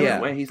 There's a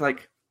moment where he's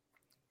like,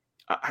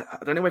 I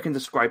don't know if I can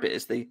describe it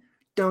as the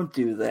don't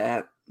do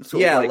that.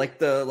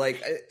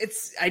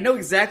 I know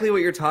exactly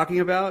what you're talking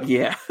about.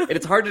 Yeah. And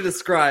it's hard to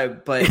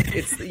describe, but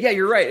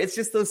you're right. It's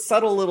just those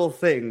subtle little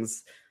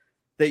things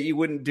that you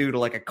wouldn't do to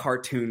like a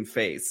cartoon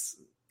face.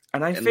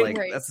 And I think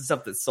that's the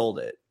stuff that sold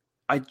it.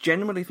 I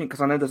genuinely think,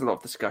 because I know there's a lot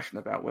of discussion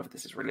about whether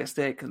this is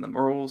realistic and the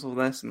morals of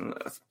this, and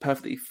that's a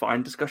perfectly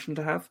fine discussion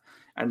to have,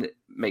 and it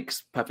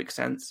makes perfect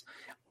sense.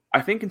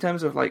 I think in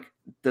terms of like,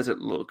 does it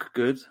look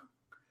good?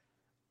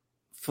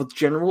 For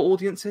general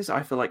audiences,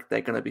 I feel like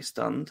they're going to be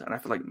stunned, and I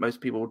feel like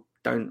most people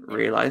don't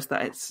realize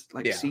that it's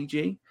like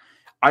CG.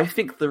 I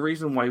think the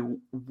reason why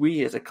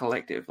we as a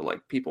collective, or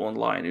like people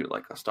online who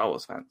like are Star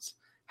Wars fans,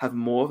 have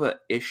more of an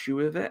issue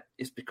with it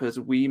is because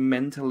we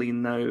mentally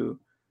know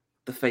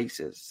the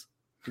faces.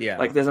 Yeah,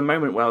 like there's a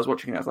moment where I was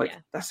watching it, I was like,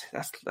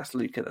 that's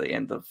Luke at the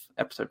end of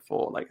episode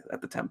 4, like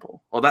at the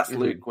temple, or that's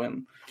Luke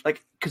when,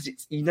 like, because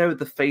it's, you know,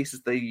 the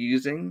faces they're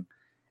using,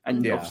 and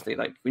obviously,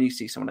 like when you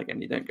see someone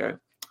again, you don't go,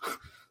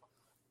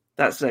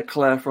 that's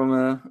Claire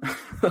from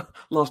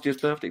last year's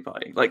birthday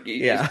party. Like,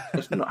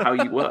 it's not how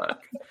you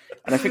work.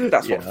 And I think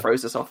that's what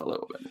throws us off a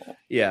little bit more.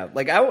 Yeah,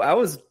 like I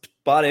was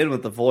bought in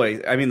with the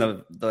voice. I mean,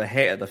 the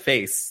hair, the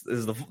face.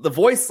 Is the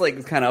voice like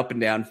is kind of up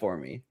and down for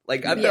me.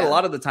 Like I bet a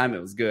lot of the time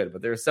it was good,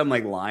 but there were some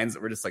like lines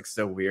that were just like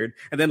so weird.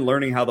 And then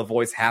learning how the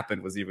voice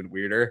happened was even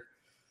weirder.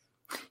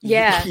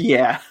 Yeah,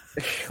 yeah.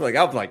 Like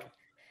I was like,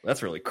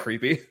 that's really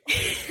creepy.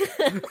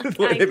 I don't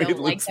like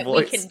that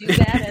we can do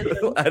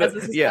that as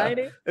a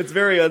society. Yeah, it's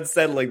very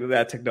unsettling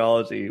that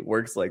technology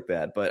works like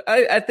that. But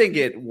I think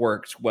it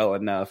worked well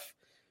enough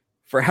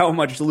for how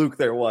much Luke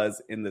there was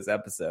in this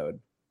episode.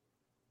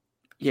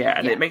 Yeah,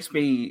 and it makes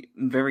me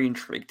very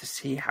intrigued to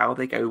see how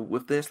they go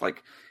with this.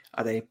 Like,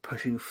 are they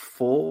pushing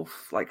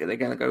forth? Like, are they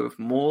going to go with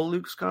more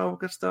Luke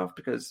Skywalker stuff?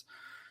 Because,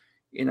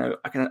 you know,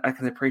 I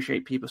can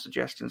appreciate people's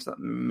suggestions that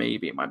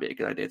maybe it might be a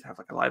good idea to have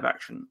like a live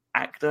action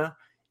actor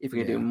if we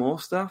can do more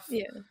stuff.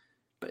 Yeah.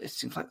 But it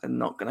seems like they're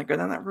not going to go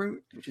down that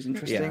route, which is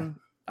interesting. Yeah.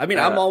 I mean,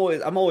 I'm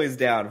always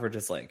down for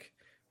just like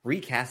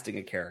recasting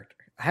a character,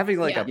 having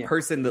like a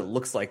person that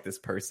looks like this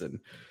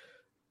person,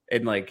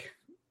 and like,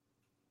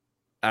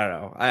 I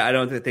don't know. I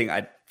don't think,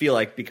 I feel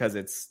like because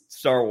it's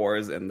Star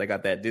Wars and they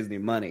got that Disney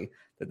money,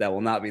 that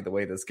will not be the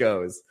way this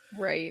goes.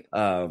 Right.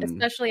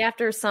 Especially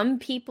after some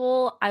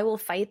people, I will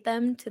fight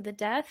them to the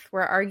death.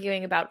 We're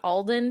arguing about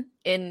Alden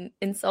in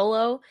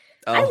Solo.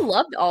 Oh. I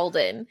loved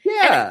Alden.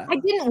 Yeah. And I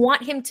didn't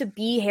want him to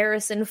be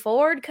Harrison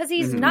Ford because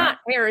he's not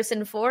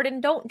Harrison Ford,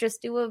 and don't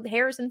just do a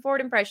Harrison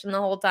Ford impression the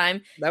whole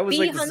time. That was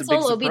be like Han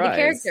Solo, be the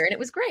character, and it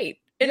was great.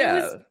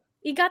 And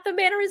he got the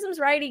mannerisms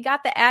right. He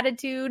got the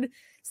attitude,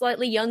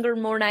 slightly younger,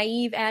 more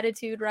naive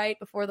attitude right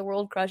before the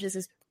world crushes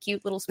his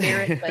cute little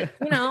spirit. But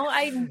you know,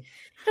 it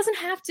doesn't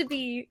have to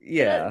be.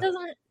 Yeah, it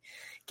doesn't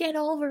get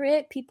over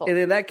it, people. And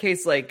in that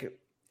case, like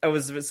I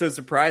was so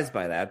surprised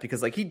by that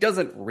because like he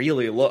doesn't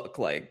really look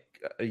like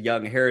a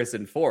young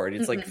Harrison Ford.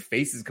 It's like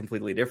face is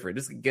completely different.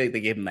 Just they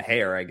gave him the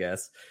hair, I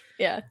guess.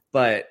 Yeah,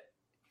 but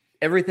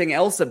everything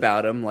else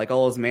about him, like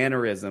all his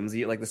mannerisms,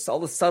 like all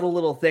the subtle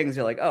little things,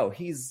 you're like, oh,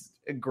 he's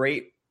a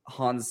great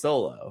Han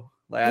Solo.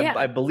 Like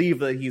I believe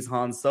that he's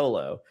Han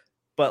Solo,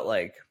 but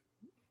like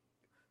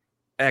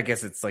I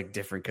guess it's like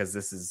different because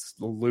this is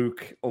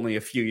Luke only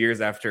a few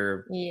years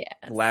after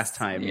last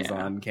time he's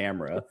on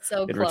camera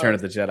in Return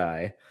of the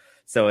Jedi.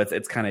 So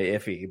it's kind of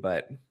iffy,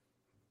 but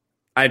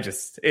I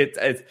just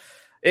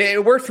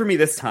it worked for me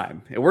this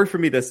time. It worked for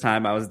me this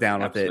time. I was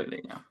down with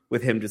it,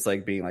 with him just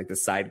like being like the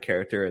side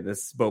character in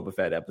this Boba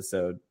Fett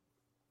episode.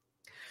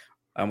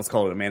 I almost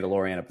called it a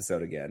Mandalorian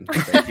episode again.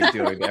 I keep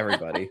doing to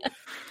everybody.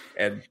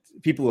 And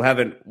people who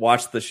haven't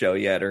watched the show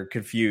yet are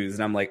confused.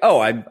 And I'm like, oh,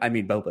 I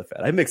mean Boba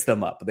Fett. I mixed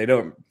them up. But they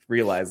don't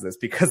realize this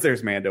because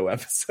there's Mando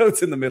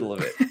episodes in the middle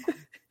of it.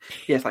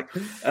 Yeah, it's like,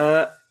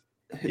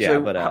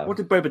 what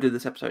did Boba do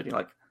this episode? You're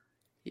like,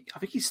 I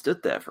think he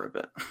stood there for a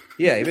bit.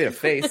 Yeah, he made a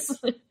face.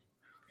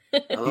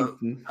 Hello.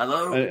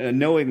 A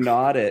knowing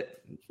nod at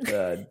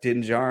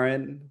Din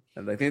Djarin.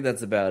 And I think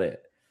that's about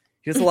it.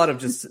 He has a lot of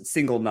just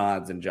single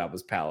nods in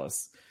Jabba's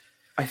palace.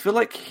 I feel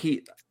like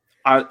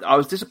I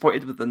was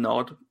disappointed with the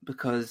nod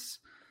because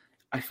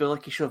I feel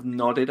like he should have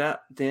nodded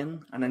at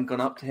Din and then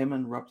gone up to him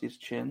and rubbed his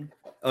chin.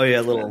 Oh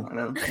yeah, little.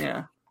 And then,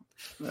 yeah.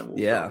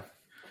 Yeah.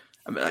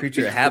 I mean, like,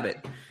 Creature of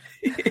habit.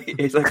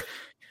 He's like,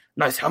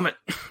 nice helmet.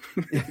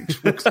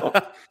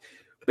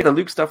 But the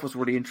Luke stuff was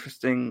really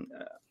interesting.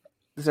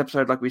 This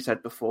episode, like we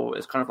said before,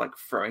 is kind of like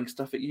throwing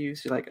stuff at you.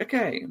 So you're like,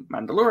 okay,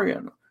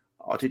 Mandalorian,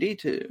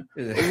 R2-D2,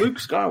 Luke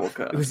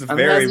Skywalker. It was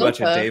very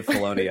much a Dave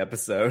Filoni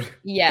episode.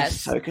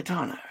 Yes. Ahsoka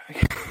Tano.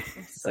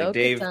 It's like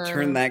Dave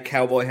turned that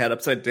cowboy hat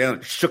upside down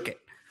and shook it.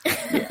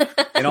 Yeah.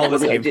 And all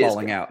this came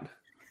falling out.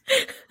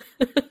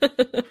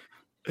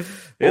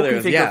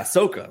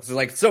 Ahsoka. There's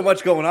like so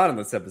much going on in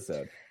this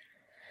episode.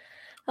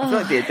 I feel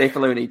like Dave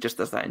Filoni just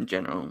does that in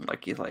general.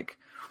 Like he's like,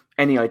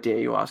 any idea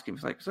you ask him,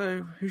 he's like,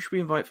 so who should we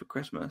invite for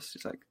Christmas?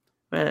 He's like,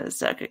 well,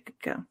 Ahsoka could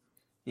come.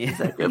 Yeah.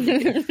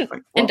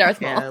 Like, and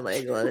Darth Maul. Yeah,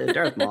 like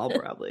Darth Maul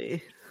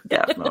probably.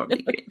 Darth Maul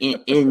would be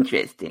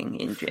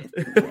interesting.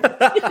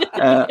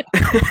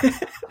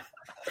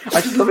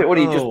 I just love it when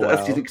he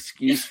that's his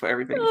excuse for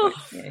everything. Like,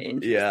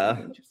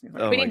 interesting.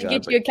 Like, we need to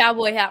get you a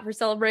cowboy hat for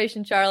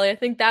celebration, Charlie. I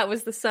think that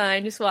was the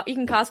sign. Just you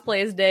can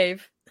cosplay as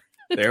Dave.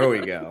 There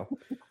we go.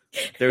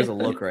 There's a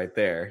look right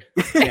there.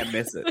 Can't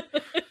miss it.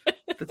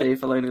 The Dave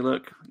Filoni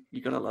look.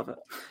 You gotta love it.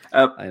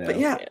 I know. But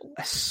yeah,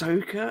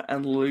 Ahsoka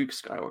and Luke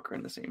Skywalker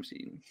in the same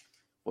scene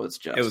was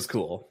just... It was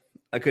cool.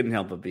 I couldn't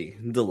help but be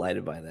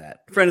delighted by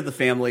that. Friend of the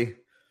family.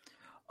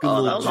 Good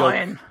little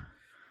joke.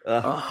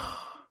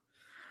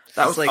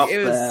 That was like,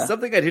 it was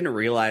something I didn't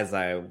realize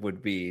I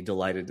would be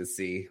delighted to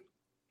see.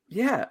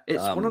 Yeah,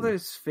 it's one of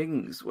those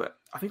things where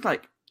I think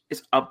like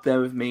it's up there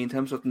with me in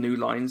terms of new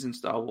lines in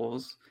Star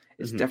Wars.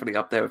 It's definitely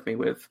up there with me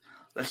with,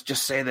 let's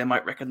just say they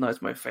might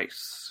recognize my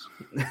face.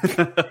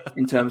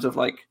 In terms of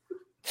like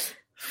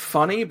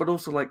funny, but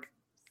also like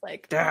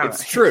damn,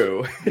 it's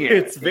true. Yeah,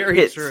 it's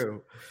very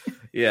true.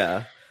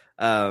 Yeah.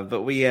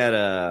 But we had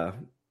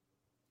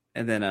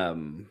and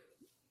then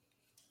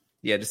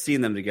just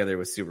seeing them together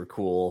was super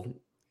cool.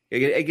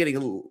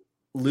 Getting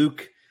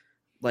Luke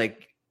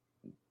like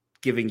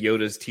giving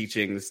Yoda's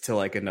teachings to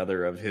like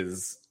another of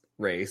his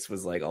race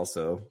was like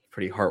also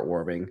pretty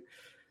heartwarming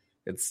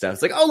and stuff.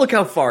 It's like, oh, look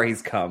how far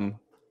he's come.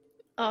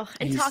 Oh,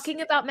 and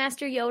talking about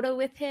Master Yoda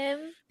with him.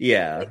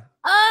 Yeah.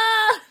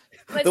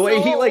 Like, the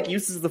way he like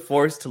uses the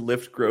Force to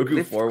lift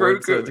Grogu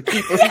forward so to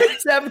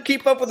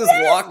keep up with his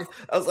walk.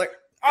 I was like,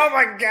 oh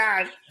my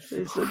god,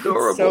 it's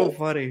adorable, so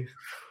funny.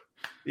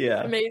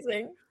 Yeah,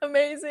 amazing.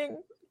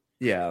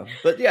 Yeah,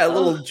 but yeah, a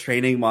little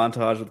training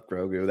montage with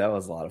Grogu. That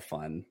was a lot of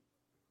fun.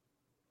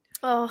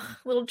 Oh,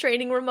 little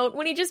training remote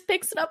when he just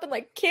picks it up and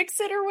like kicks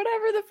it or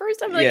whatever the first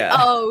time. Like,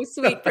 oh,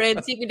 sweet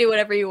prince, you can do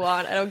whatever you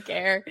want. I don't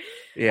care.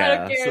 Yeah, I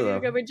don't care if you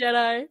become a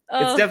Jedi.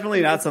 It's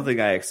definitely not something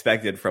I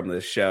expected from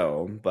this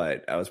show,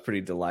 but I was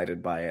pretty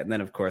delighted by it. And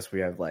then, of course,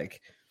 we have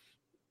like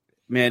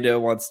Mando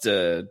wants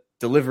to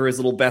deliver his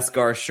little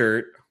Beskar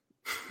shirt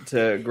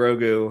to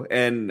Grogu,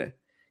 and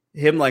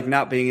him like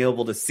not being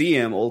able to see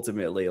him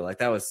ultimately, like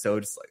that was so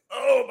just like,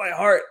 oh my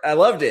heart. I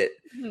loved it.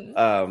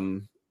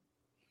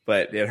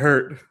 But it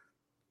hurt.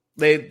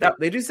 They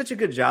do such a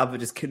good job of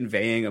just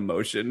conveying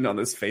emotion on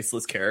this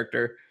faceless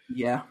character.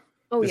 Yeah.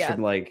 Oh, just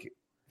from like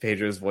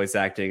Pedro's voice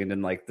acting and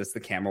then like this the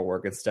camera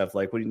work and stuff.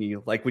 Like when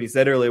you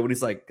said earlier when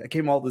he's like, I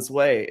came all this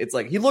way, it's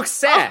like he looks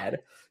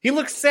sad. He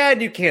looks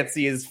sad. You can't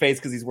see his face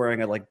because he's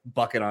wearing a like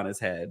bucket on his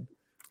head.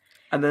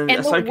 And then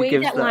the way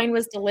that line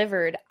was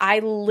delivered, I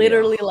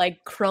literally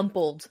like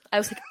crumpled. I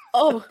was like,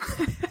 oh,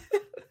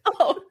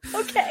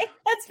 okay,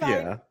 that's fine.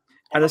 Yeah.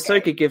 And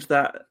Ahsoka gives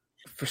that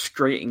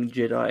frustrating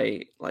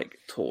Jedi like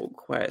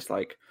talk where it's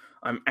like,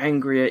 I'm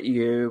angry at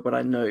you, but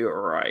I know you're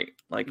right.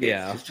 Like,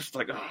 it's just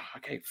like, oh,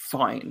 okay,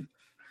 fine.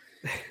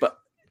 But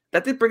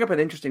that did bring up an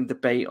interesting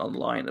debate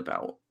online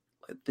about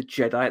like, the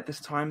Jedi at this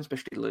time,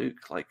 especially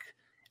Luke, like,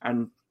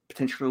 and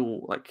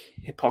potential like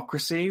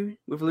hypocrisy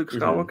with Luke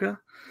Skywalker,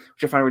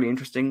 which I find really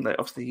interesting. Like,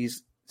 obviously,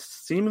 he's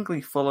seemingly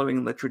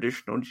following the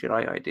traditional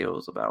Jedi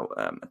ideals about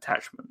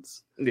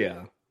attachments.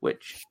 Yeah,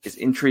 which is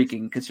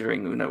intriguing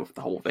considering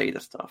the whole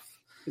Vader stuff.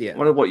 Yeah, I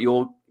wonder what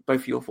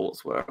both your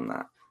thoughts were on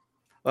that.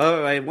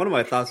 Well, one of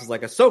my thoughts was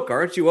like, Ahsoka,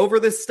 aren't you over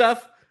this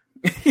stuff?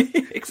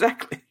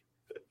 Exactly.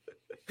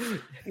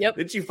 Yep.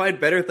 Didn't you find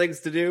better things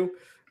to do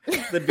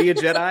than be a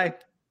Jedi?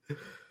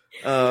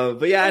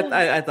 But yeah,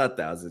 I thought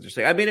that was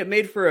interesting. I mean, it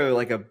made for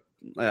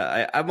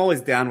I'm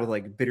always down with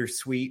like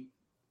bittersweet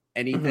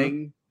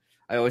anything.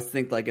 I always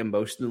think like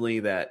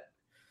emotionally that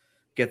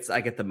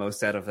I get the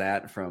most out of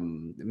that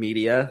from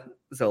media.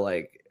 So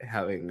like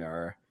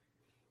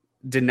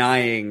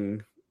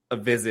denying a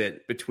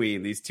visit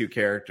between these two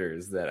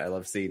characters that I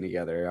love seeing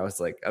together. I was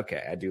like,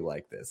 okay, I do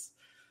like this.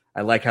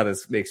 I like how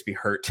this makes me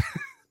hurt.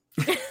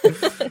 It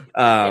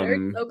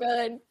hurts so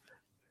good.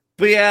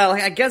 But yeah,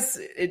 like I guess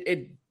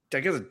it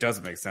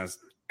does make sense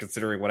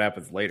considering what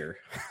happens later.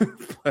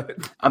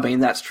 But, I mean,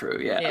 that's true.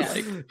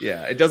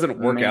 Yeah. It doesn't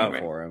work out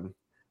for him.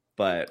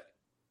 But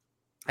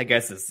I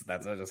guess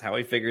that's just how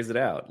he figures it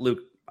out. Luke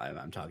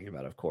I'm talking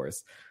about, of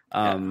course.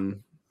 But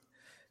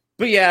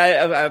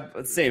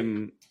yeah,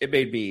 same. It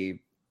made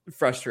me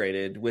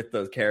frustrated with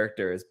those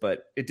characters,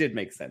 but it did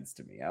make sense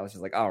to me. I was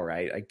just like, all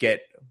right, I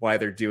get why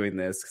they're doing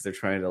this, because they're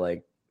trying to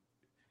like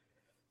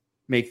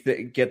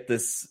get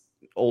this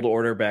old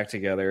order back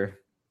together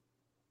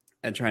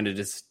and trying to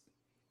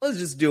let's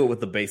just do it with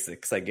the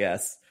basics, I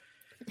guess.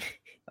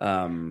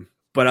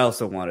 But I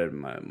also wanted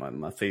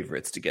my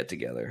favorites to get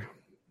together.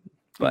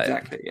 But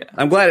exactly, yeah.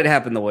 I'm glad it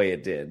happened the way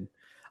it did,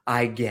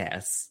 I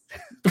guess.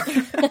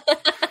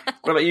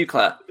 What about you,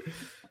 Claire?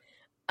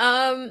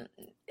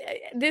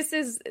 This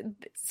is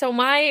so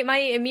my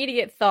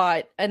immediate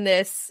thought on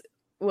this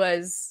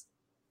was,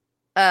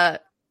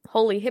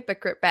 holy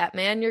hypocrite,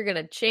 Batman, you're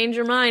gonna change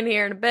your mind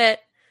here in a bit.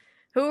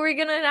 Who are we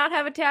gonna not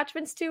have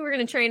attachments to? We're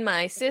gonna train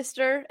my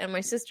sister and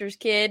my sister's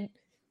kid,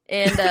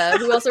 and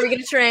who else are we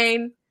gonna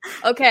train?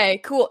 Okay,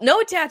 cool.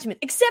 No attachment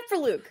except for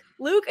Luke.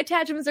 Luke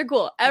attachments are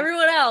cool.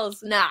 Everyone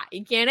else, nah,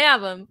 you can't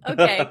have them.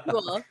 Okay,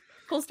 cool.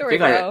 Cool story,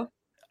 bro.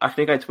 I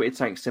think I tweeted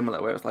something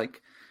similar where it was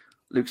like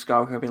Luke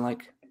Skywalker being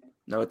like,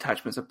 no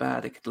attachments are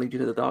bad, it could lead you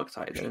to the dark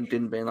side. And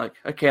Din being like,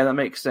 okay, that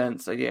makes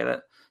sense, I get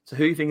it. So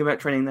who are you thinking about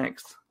training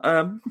next?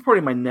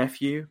 Probably my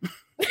nephew.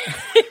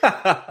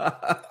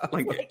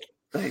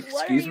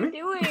 Excuse me?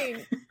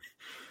 Doing?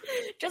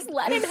 Just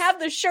let him have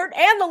the shirt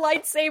and the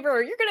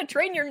lightsaber. You're going to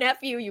train your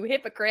nephew, you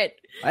hypocrite.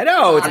 I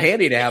know, it's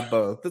handy to have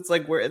both. It's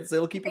like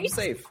it'll keep him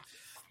safe.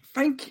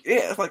 Thank you.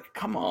 Yeah, it's like,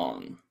 come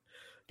on.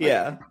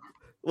 Yeah.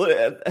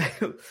 Well,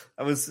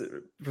 I was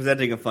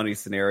presenting a funny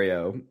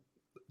scenario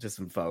to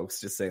some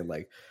folks, just saying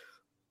like,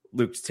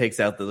 Luke takes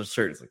out the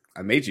shirt. He's like,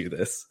 I made you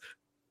this.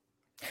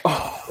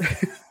 Oh.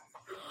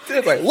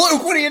 It's like,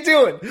 Luke, what are you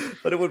doing?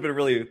 But it would have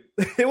been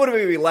it would have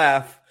made me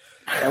laugh.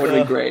 That would have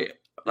been great.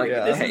 Like,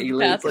 this is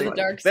path to the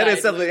dark side. That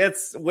is something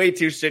that's way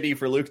too shitty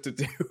for Luke to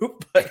do.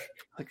 But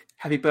like,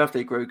 happy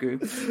birthday, Grogu.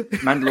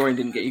 Mandalorian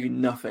didn't get you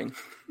nothing.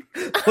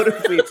 What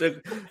if we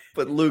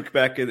put Luke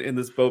back in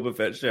this Boba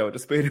Fett show and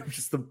just made him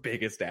just the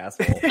biggest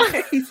asshole?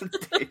 He's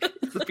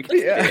the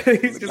biggest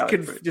dick. He's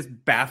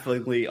just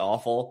bafflingly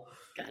awful.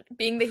 God,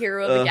 being the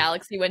hero of the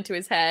galaxy went to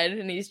his head,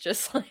 and he's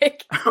just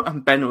like,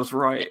 and Ben was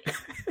right.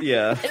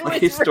 Yeah,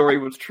 like his story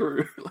was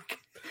true. Like,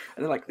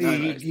 and they're like, no,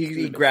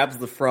 he grabs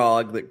the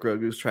frog that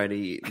Grogu's trying to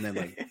eat, and then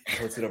like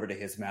puts it over to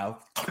his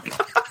mouth.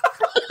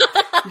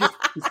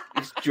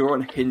 His jaw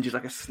unhinges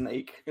like a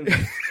snake, and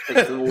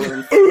takes the water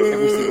in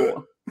every single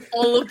one.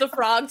 All of the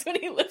frogs when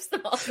he lifts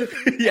them up.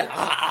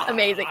 Yeah,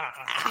 amazing.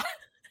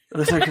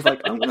 The circus like,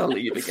 I'm gonna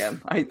leave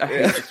again. I hate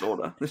this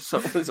order.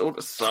 This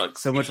order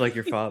sucks. So much like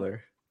your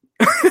father.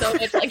 So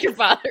much like your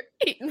father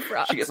eating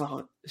frogs. She gets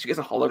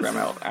a hologram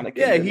out. Anakin,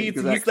 yeah,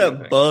 he's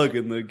that bug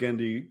in the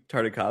Gendy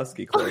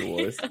Tartakovsky Clone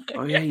Wars.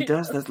 Oh yeah, he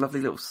does. Those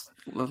lovely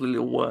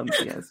little worms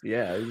he has.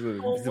 Yeah,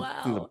 he's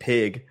a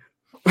pig.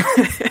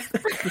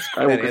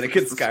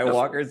 Anakin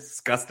Skywalker is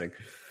disgusting.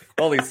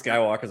 All these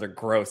Skywalkers are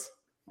gross.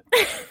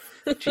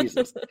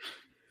 Jesus.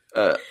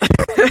 But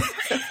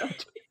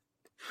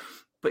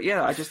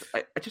yeah, I just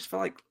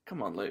felt like,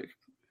 come on, Luke,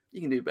 you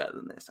can do better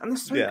than this. And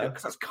that's so good,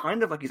 because that's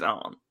kind of like his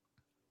aunt.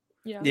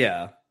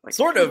 Yeah. Like,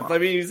 sort of. I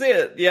mean, you see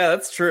it. Yeah,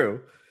 that's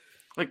true.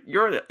 Like,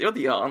 you're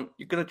the aunt.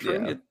 You're gonna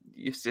train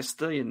your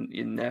sister,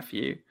 your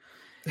nephew.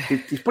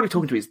 He's probably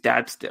talking to his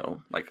dad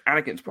still. Like,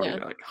 Anakin's probably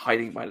like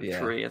hiding by the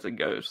tree as a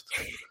ghost.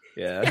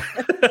 Yeah.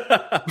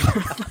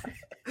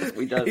 That's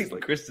what he does. He's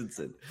like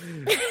Christensen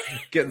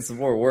getting some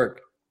more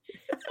work.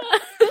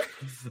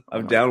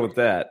 I'm down with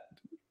that.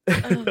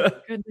 Oh my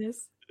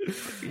goodness.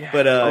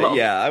 But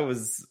I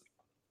was,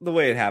 the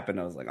way it happened,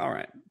 I was like, all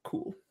right,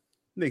 cool.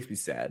 Makes me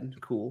sad.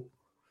 Cool.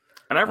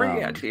 And I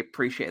really actually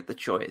appreciate the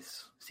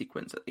choice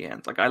sequence at the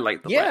end. Like, I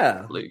like the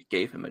way Luke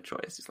gave him a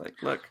choice. He's like,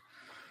 look,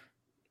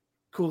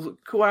 cool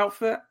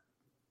outfit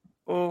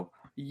or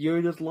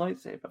Yoda's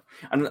lightsaber.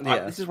 And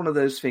this is one of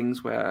those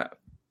things where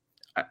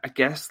I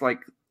guess like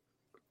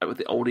with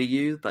the older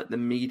you, like the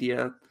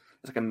media,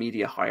 there's like a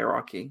media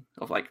hierarchy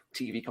of like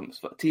TV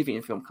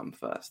and film come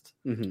first,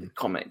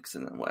 comics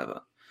and then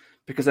whatever.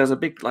 Because there's a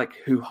big like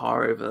hoo-ha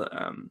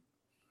over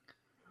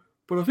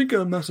but I think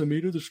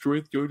Masamune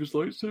destroyed Yoda's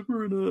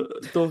lightsaber in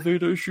Darth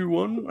Vader issue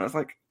 1. And I was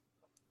like,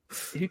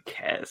 who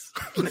cares?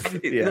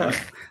 Nobody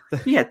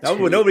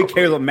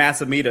cares what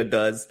Masamune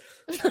does.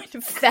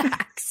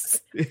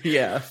 Facts.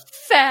 Yeah.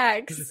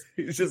 Facts.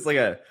 He's just like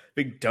a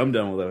big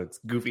dum-dum with a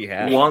goofy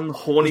hat. One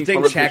horny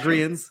politician.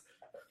 Chagrians.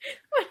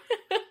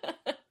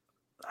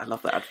 I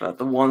love that advert.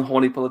 The one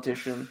horny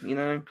politician, you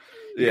know?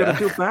 You gotta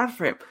feel bad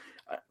for him.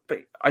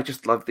 But I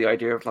just love the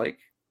idea of like,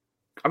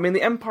 I mean,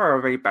 the Empire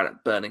are very bad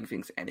at burning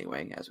things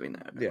anyway, as we know.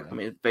 Yeah. I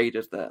mean,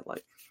 Vader's there,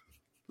 like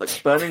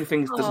burning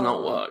things does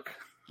not work.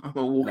 I'm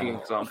a walking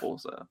example,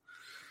 so.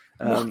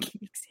 Walking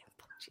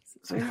example, Jesus.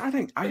 So yeah, I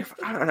think I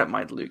don't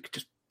mind Luke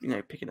just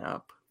picking it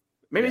up.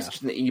 Maybe it's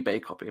just an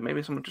eBay copy.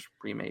 Maybe someone just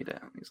remade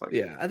it. He's like,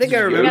 I think I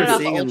remember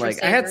seeing him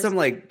like I had some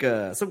like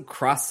some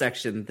cross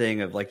section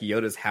thing of like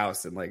Yoda's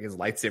house and like his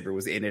lightsaber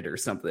was in it or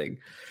something.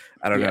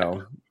 I don't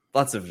know.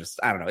 Lots of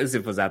I don't know. This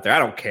info's out there. I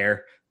don't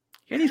care.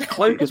 He needs a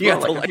cloak as well.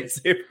 Like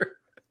lightsaber.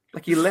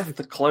 Like he left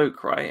the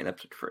cloak right in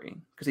episode 3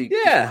 because he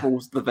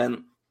crawls the vent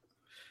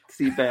to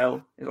see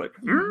Bail. He's like,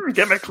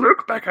 "Get my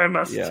cloak back, I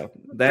must." Yeah,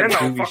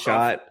 that movie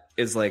shot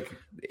is like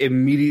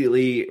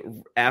immediately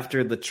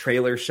after the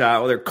trailer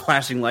shot where they're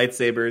clashing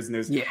lightsabers and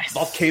there's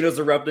volcanoes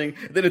erupting.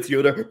 And then it's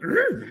Yoda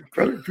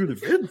crawling through the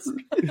vents.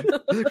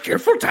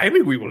 Careful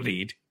timing we will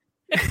need.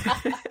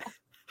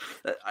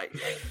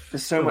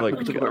 There's so much we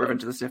could talk about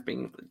Revenge of the Sith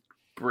being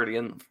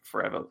brilliant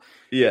forever.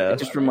 Yeah, it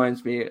just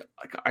reminds me.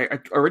 I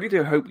really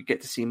do hope we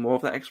get to see more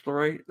of that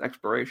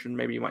exploration.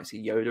 Maybe you might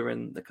see Yoda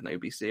in the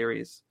Kenobi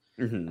series.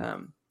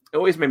 Mm-hmm. It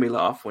always made me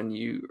laugh when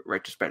you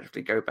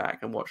retrospectively go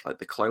back and watch like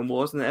the Clone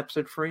Wars in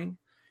episode 3,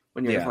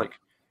 when you're like,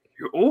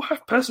 you all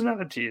have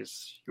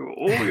personalities, you're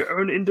all your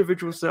own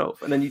individual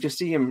self, and then you just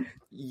see him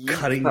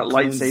cutting that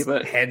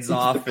lightsaber heads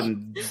off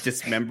and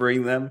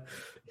dismembering them.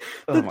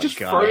 Oh my just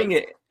god! Throwing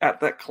it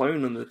at that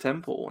clone in the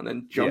temple and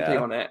then jumping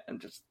on it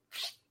and just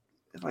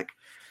like,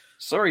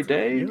 sorry,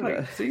 Dave.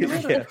 Like, see you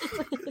later.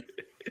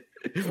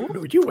 Oh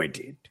no, you I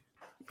did.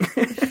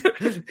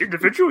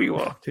 Individual you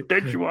are.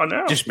 Dead you are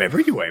now.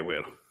 Dismember you I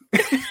will.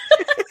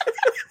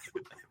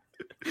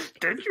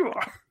 Dead you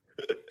are.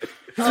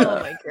 Oh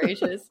my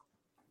gracious.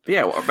 But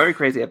yeah, a very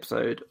crazy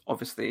episode.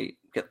 Obviously,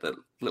 get the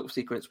little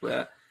sequence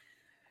where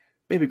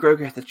Baby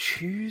Grogu has to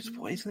choose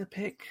what he's going to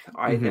pick.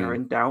 Either are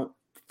in doubt.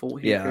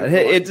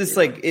 It's just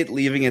like it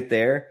leaving it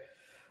there.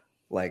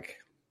 Like,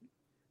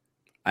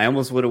 I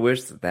almost would have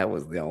wished that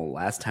was the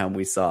last time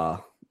we saw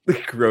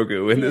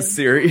Grogu in this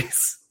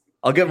series.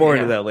 I'll get more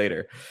into that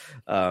later.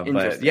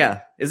 But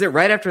yeah, is it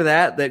right after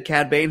that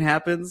Cad Bane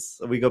happens?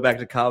 We go back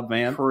to Cobb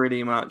Man?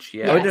 Pretty much,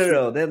 yeah. Oh,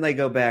 no. Then they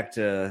go back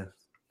to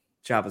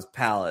Jabba's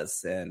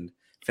palace and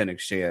Fennec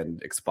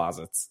Shand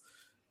exposits.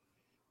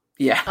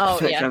 Yeah. Oh,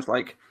 Fennec Shand's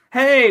like,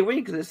 hey, we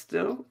exist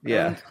still.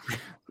 Yeah.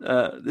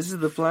 And, this is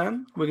the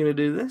plan. We're going to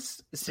do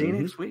this. See you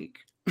next week.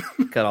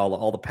 Got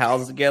all the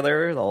pals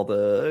together, all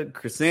the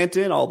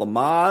chrysanthemum, all the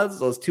mods,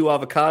 those 2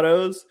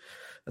 avocados.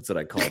 That's what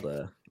I call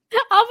the...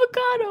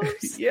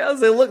 Avocados. Yes,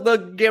 they look, the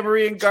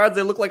Gamorrean guards,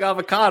 they look like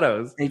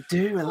avocados. They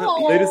do.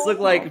 They just look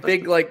like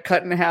big, like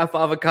cut in half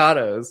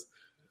avocados.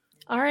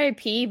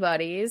 R.I.P.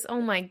 buddies. Oh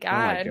my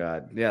god. Oh my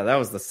god. Yeah, that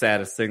was the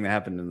saddest thing that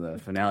happened in the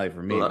finale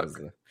for me. Look,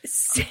 was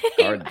Same.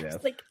 guard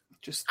death.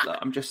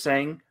 I'm just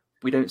saying,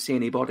 we don't see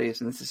any bodies,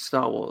 and this is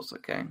Star Wars,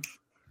 okay?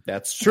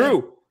 That's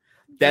true.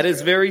 That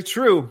is very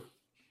true.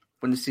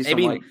 When you see some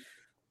like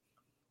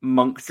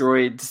monk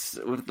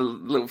droids with the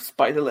little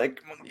spider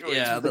leg monk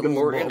droids, the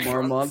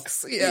more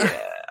monks. Yeah.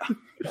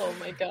 Oh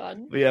my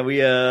god. Yeah,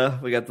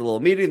 we got the little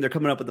meeting. They're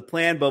coming up with a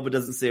plan. Boba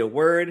doesn't say a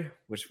word,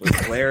 which was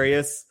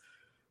hilarious.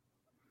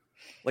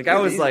 Like I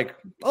was like,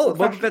 "Oh,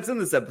 Boba Fett's in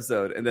this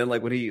episode," and then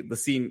like when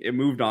it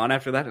moved on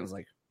after that, it was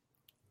like,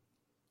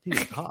 he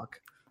didn't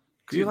talk.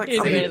 Because you're like,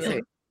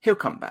 he'll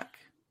come back.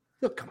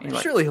 He'll come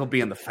back. Surely he'll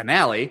be in the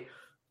finale.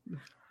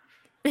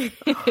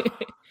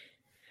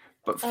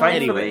 But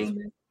thankfully,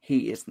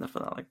 he is in the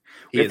finale.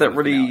 We have that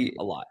really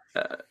a lot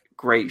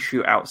great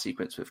shootout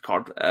sequence with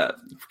Cad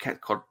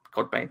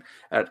Bane.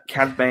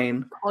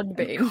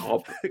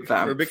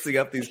 We're mixing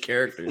up these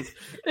characters.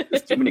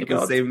 There's too many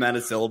the same amount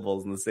of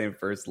syllables in the same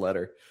first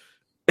letter.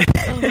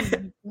 Oh, we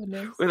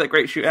have that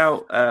great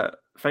shootout.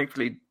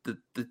 Thankfully, the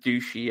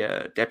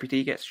douchey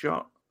deputy gets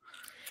shot.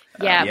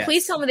 Yeah,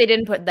 please tell me they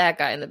didn't put that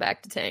guy in the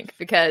back to tank,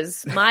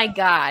 because my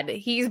god,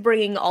 he's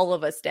bringing all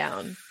of us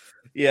down.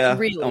 Yeah,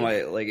 really. Oh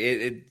my! Like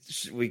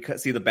we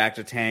see the back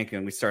to tank,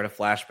 and we start a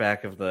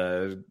flashback of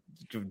the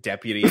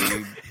deputy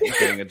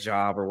getting a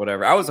job or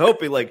whatever. I was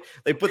hoping like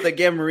they put the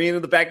Gamorrean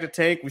in the back to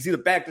tank. We see the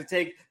back to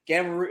tank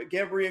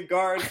Gamorrean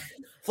guard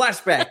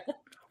flashback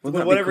with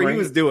whatever he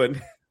was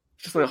doing.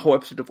 Just like a whole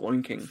episode of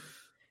Oinking.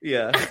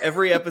 Yeah,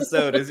 every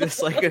episode is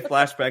just like a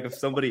flashback of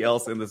somebody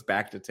else in this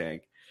back to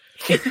tank.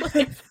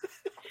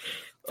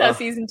 That's how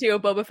season 2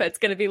 of Boba Fett's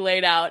going to be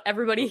laid out.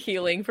 Everybody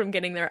healing from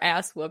getting their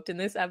ass whooped in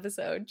this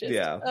episode.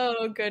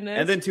 Oh, goodness.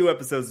 And then 2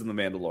 episodes in The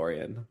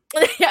Mandalorian.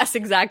 Yes,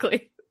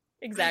 exactly.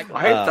 Exactly.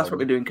 I hope that's what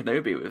we do in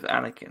Kenobi with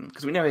Anakin,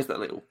 because we know he's that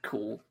little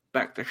cool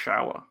back to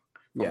shower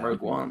from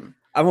Rogue One.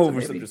 I'm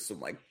hoping for some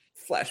like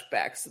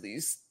flashbacks of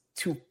these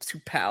two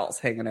pals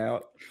hanging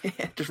out.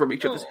 Just rub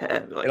each other's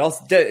hair. Like, and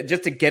also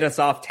just to get us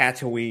off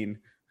Tatooine.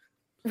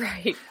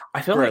 Right.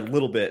 I feel for like a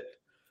little bit.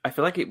 I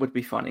feel like it would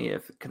be funny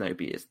if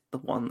Kenobi is the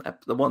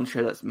one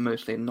show that's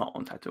mostly not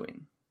on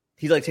Tatooine.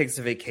 He like takes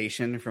a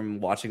vacation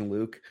from watching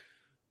Luke.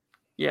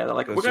 Yeah, they're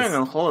like, we're going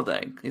on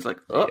holiday. He's like,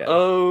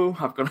 uh-oh,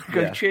 I've got to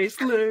go chase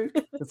Luke.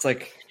 It's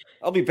like,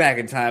 I'll be back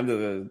in time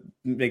to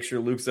make sure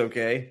Luke's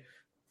okay.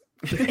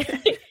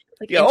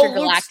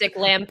 Intergalactic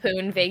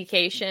Lampoon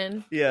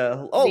vacation.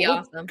 Yeah. Oh, Luke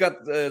awesome.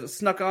 Got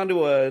snuck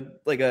onto a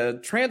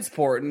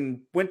transport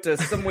and went to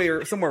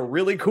somewhere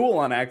really cool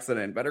on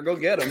accident. Better go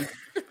get him.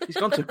 He's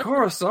gone to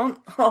Coruscant.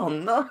 Oh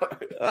no.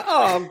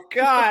 Oh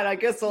God. I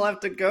guess I'll have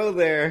to go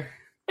there.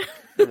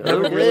 A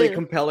really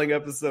compelling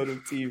episode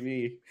of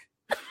TV.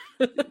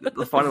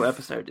 The final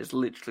episode is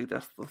literally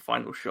just the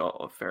final shot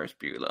of Ferris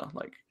Bueller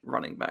like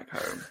running back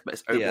home, but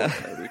it's Obi-Wan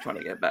Kenobi trying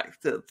to get back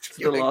to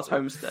the last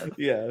homestead.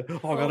 Yeah, I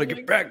gotta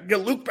get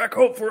Luke back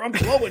home for I'm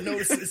blowing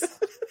notices.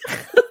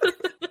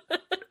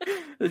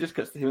 It just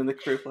cuts to him and the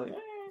crew like.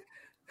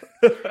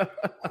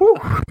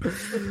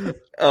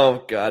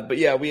 Oh God! But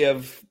yeah, we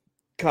have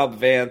Cobb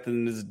Vanth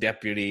and his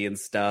deputy and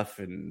stuff,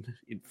 and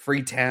in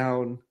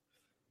Freetown.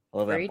 I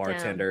love that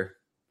bartender.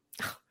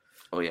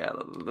 Oh yeah,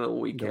 the little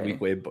weekend.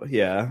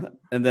 Yeah,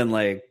 and then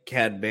like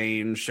Cad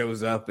Bane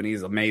shows up and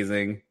he's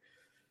amazing.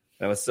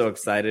 I was so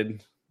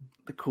excited.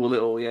 The cool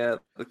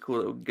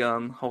little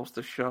gun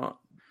holster shot.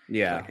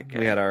 Yeah, like, okay.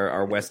 We had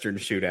our Western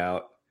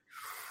shootout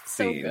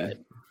scene. So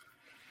good.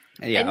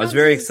 And yeah, I was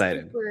very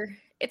excited.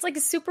 It's like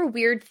a super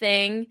weird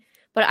thing,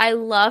 but I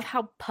love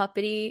how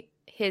puppety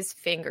his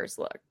fingers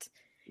looked.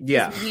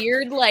 Yeah, his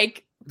weird,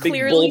 like big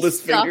clearly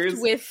stuffed fingers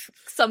with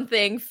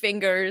something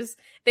fingers.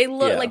 They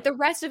look like the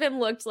rest of him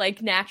looked like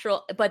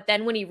natural, but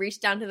then when he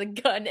reached down to the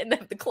gun and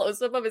the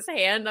close up of his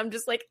hand, I'm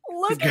just like,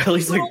 look at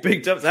he's like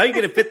big jumps. How are you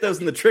gonna fit those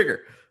in the trigger?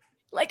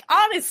 Like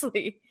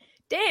honestly,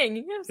 dang,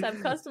 you have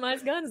some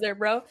customized guns there,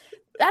 bro.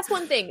 That's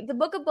one thing. The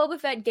Book of Boba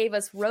Fett gave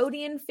us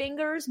Rodian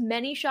fingers,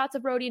 many shots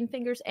of Rodian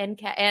fingers, and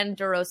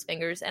Duros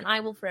fingers, and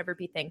I will forever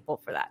be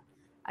thankful for that.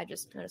 I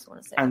just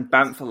want to say. And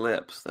Bantha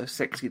lips, those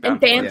sexy Bantha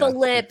and Bantha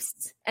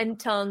lips and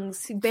tongues,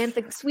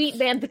 sweet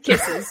Bantha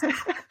kisses.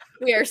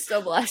 We are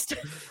so blessed,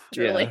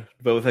 truly. Yeah.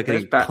 Boba Fett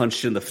getting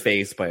punched in the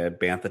face by a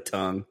Bantha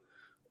tongue.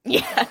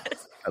 Yeah,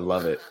 I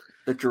love it.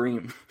 The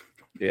dream.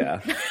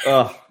 Yeah.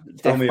 Oh,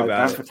 tell me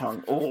about it.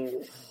 Tongue.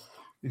 Oh.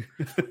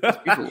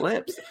 Beautiful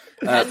lips.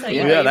 That's the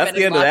end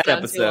of that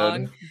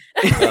episode.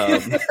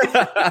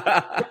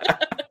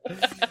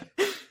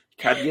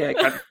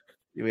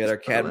 We had our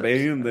Cad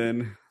Bane,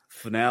 then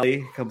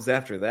finale comes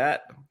after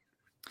that.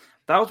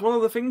 That was one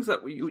of the things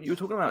that you were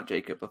talking about,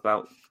 Jacob,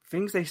 about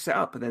things they set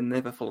up and then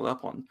never followed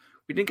up on.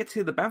 We didn't get to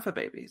see the Bantha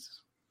babies.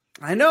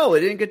 I know, they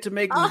didn't get to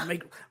make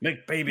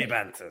baby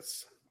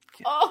Banthas.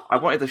 Oh. I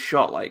wanted a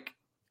shot like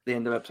the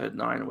end of episode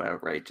 9 where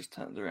Rey just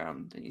turns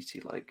around and you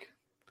see like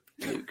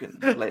Luke and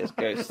Leia's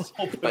ghosts.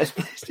 But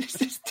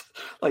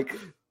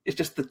it's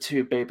just the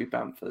two baby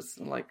Banthas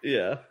and like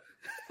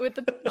with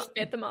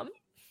the mom.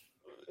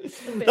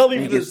 They'll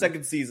be for the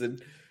second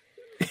season.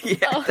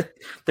 Yeah,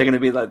 they're going to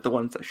be like the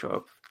ones that show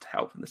up to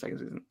help in the second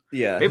season.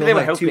 Yeah, maybe they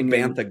were helping two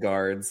Bantha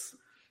guards.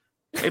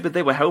 Maybe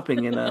they were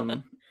helping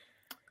in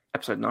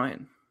episode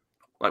 9.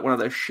 Like one of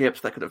those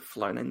ships that could have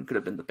flown in could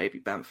have been the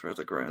baby Bantha as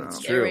a grown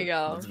up. There we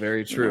go. It's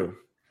very true.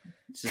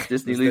 It's just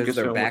Disney Lucas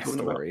their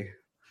backstory.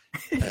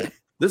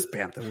 This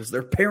Bantha was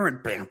their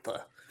parent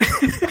Bantha.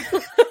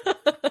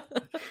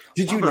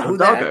 Did you know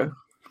that?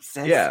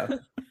 Yeah,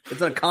 it's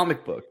a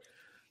comic book.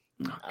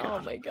 Oh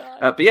my god!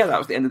 But yeah, that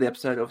was the end of the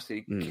episode.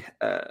 Obviously,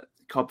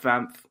 Cobb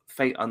Vanth,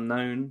 fate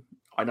unknown.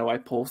 I know I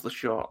paused the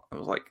shot. I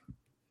was like,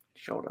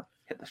 shoulder,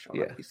 hit the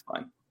shoulder. Yeah. He's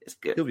fine. It's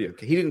good. He'll be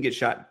okay. He didn't get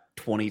shot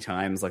 20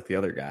 times like the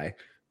other guy.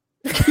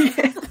 He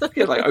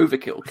was like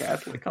overkill,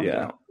 Cad. Like, calm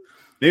down.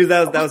 Maybe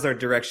that was our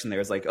direction there.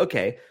 It's like,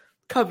 okay,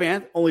 Cobb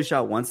Vanth only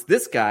shot once.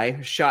 This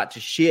guy shot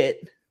to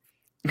shit.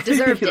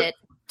 Deserved it.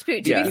 To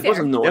be fair. It was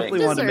annoying.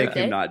 Definitely wanted to make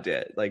him not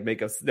dead. Like,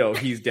 make us know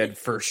he's dead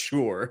for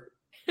sure.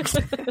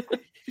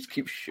 Just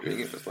keep shooting.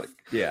 It was like,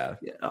 yeah.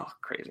 Oh,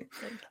 crazy.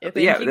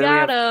 You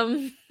got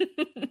him.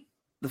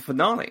 The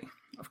finale,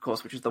 of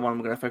course, which is the one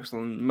we're going to focus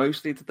on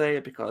mostly today,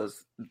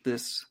 because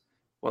this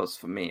was,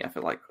 for me, I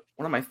feel like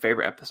one of my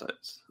favorite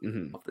episodes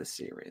of this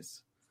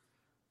series.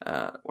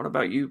 What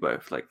about you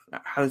both? Like,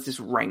 how does this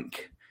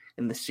rank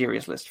in the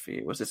series list for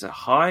you? Was this a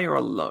high or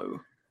a low?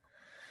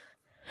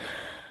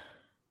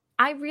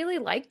 I really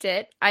liked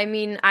it. I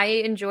mean, I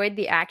enjoyed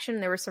the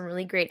action. There were some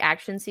really great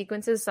action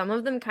sequences. Some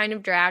of them kind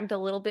of dragged a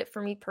little bit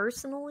for me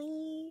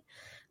personally.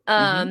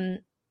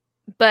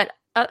 But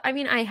I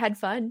mean, I had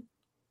fun.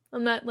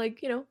 I'm not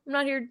like, I'm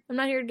not here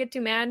to get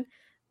too mad.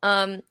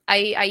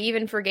 I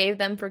even forgave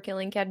them for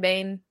killing Cad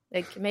Bane.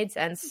 Like, it made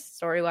sense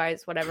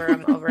story-wise, whatever.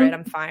 I'm over it.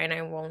 I'm fine.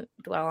 I won't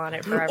dwell on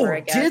it forever,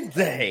 I guess. Did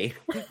they?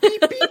 Beep,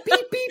 beep, beep,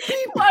 beep, beep.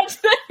 Watch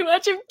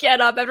him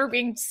get up after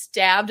being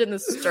stabbed in the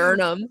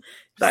sternum.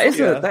 That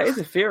is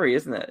a theory,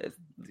 isn't it?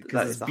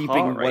 Because it's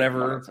beeping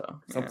whatever,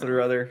 something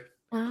or other.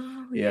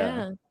 Oh,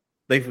 yeah.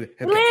 We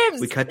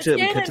cut to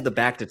the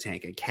Bacta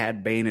tank, and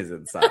Cad Bane is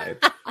inside.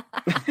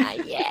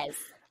 Yes.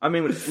 I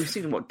mean, we've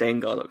seen what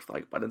Dengar looks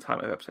like by the time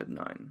of episode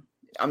 9.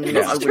 I mean,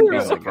 I wouldn't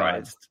be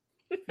surprised.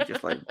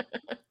 Just like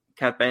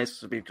Cad Bane is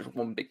supposed to be just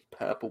one big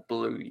purple,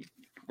 blue,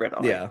 red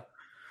eye. Yeah.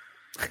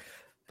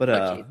 But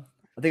I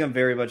think I'm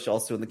very much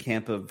also in the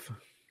camp of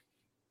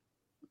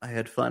I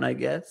had fun, I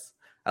guess.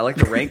 I like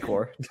the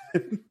Rancor.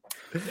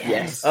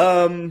 Yes.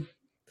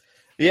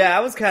 Yeah, I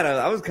was kind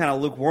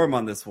of lukewarm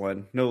on this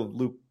one. No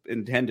loop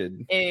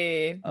intended.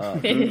 Like,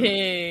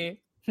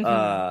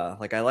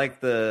 I like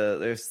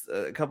there's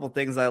a couple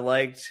things I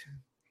liked.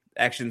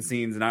 Action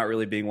scenes not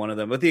really being one of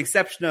them, with the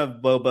exception of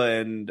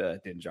Boba and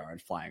Din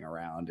Djarin flying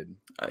around and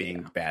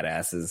being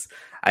badasses.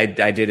 I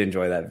did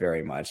enjoy that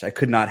very much. I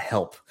could not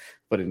help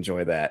but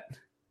enjoy that.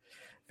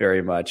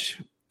 very much.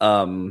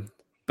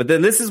 But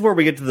then this is where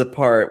we get to the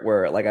part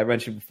where, like I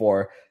mentioned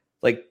before,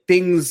 like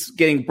things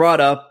getting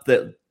brought up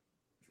that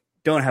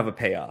don't have a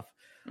payoff.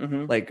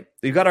 Mm-hmm. Like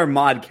we've got our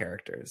mod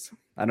characters.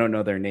 I don't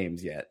know their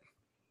names yet.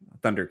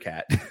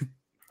 Thundercat.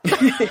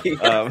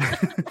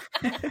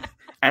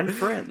 And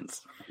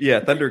friends.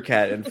 Yeah,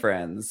 Thundercat and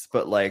friends.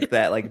 But like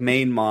that like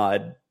main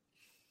mod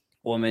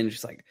woman,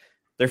 just like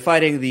they're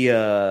fighting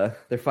the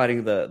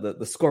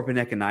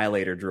Scorpionic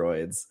Annihilator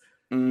droids.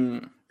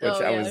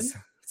 Which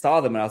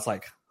saw them and I was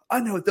like, I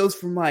know those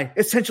from my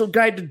Essential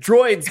Guide to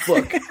Droids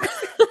book.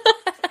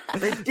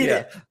 They did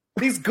it.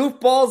 These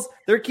goofballs,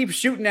 they keep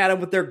shooting at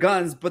them with their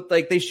guns, but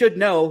like they should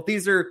know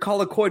these are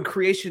Colicoid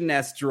Creation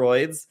Nest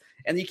droids,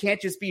 and you can't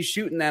just be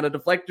shooting at a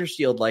deflector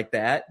shield like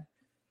that.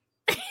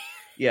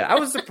 Yeah, I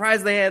was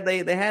surprised they had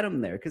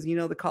them there because the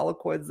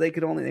Colicoids they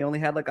only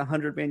had like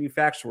 100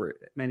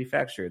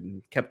 manufactured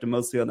and kept them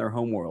mostly on their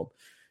home world.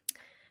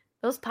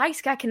 Those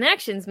Pikes got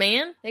connections,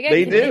 man.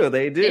 They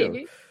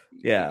do.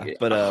 Yeah,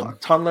 but a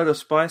ton load of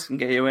spice can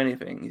get you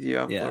anything if you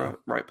have the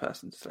right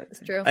person to say. It's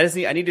true.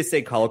 I need to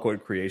say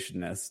Colicoid Creation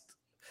Nest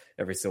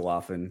every so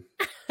often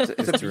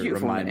just to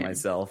remind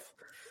myself.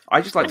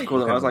 I just like to call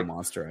them. I was like,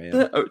 monster. I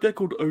am. They're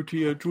called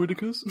OT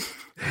droidicas.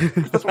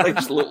 That's what they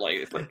just look like.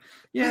 It's like,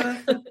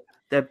 yeah,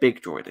 they're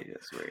big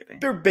droidicas, really.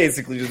 They're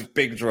basically just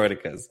big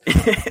droidicas.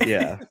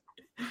 Yeah,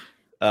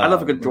 I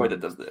love a good droid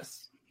that does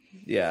this.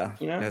 Yeah,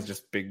 it has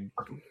just big,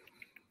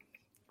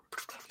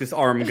 just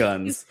arm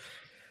guns.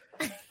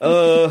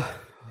 Well,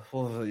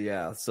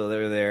 yeah. So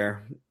they're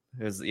there.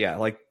 There's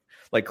like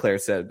Claire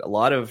said, a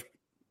lot of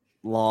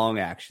long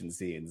action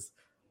scenes,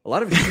 a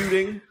lot of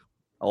shooting,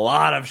 a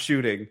lot of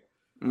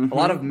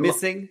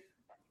missing,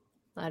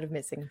 a lot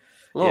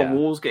of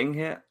walls getting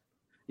hit.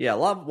 Yeah, a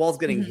lot of walls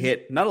getting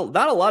hit. Not a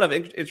lot of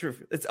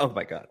it's oh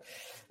my god.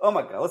 Let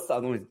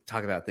me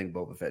talk about a thing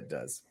Boba Fett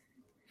does.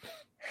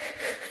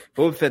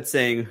 Boba Fett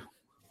saying,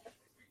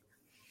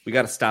 "We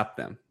got to stop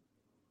them.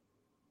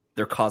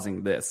 They're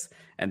causing this,"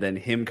 and then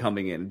him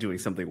coming in and doing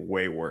something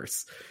way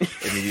worse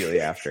immediately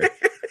after.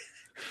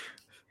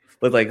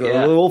 But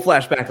we'll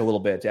flash back a little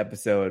bit to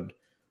episode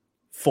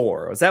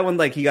 4. Was that when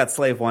he got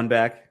Slave 1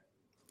 back?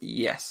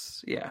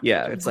 Yes. Yeah.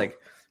 Yeah. It's like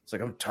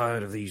I'm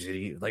tired of these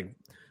idiots,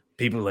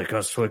 people like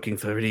us working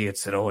for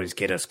idiots that always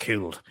get us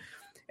killed.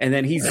 And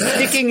then he's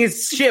sticking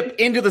his ship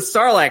into the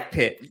Sarlacc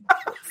pit,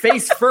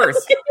 face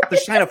first, to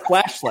shine a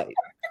flashlight.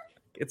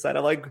 Inside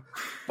of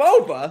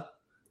Boba.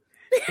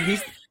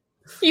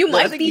 You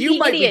might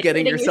be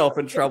getting yourself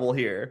in trouble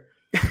here.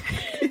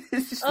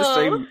 This is the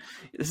same.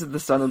 This is the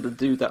son of the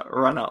dude that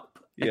ran up.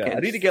 Yeah, I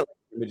need to get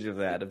an image of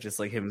that, of just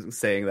him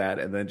saying that,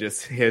 and then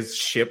just his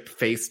ship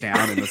face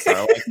down in the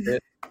Sarlacc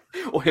pit,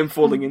 or him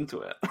falling into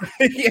it.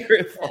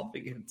 Yeah,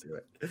 falling into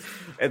it.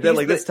 And then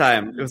this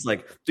time it was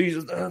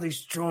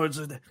these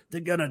droids,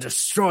 they're gonna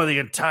destroy the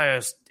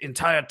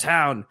entire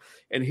town,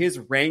 and his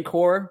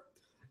Rancor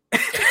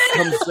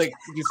comes just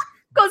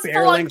goes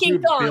barreling through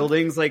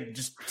buildings,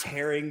 just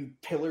tearing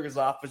pillars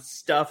off of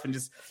stuff and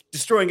just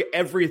destroying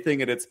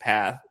everything in its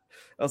path.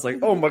 I was like,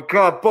 oh my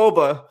god,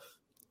 Boba.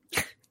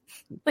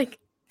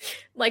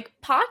 Like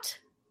pot,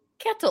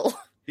 kettle.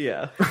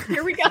 Yeah.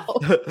 Here we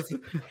go.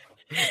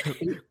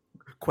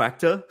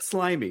 Quacta,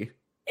 slimy.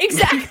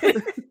 Exactly.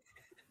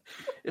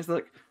 It's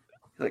like,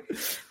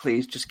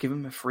 please just give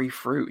him a free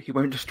fruit. He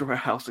won't destroy a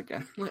house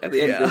again. At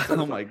the end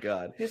oh my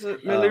god. Here's a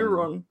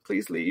Meluron.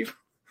 Please leave.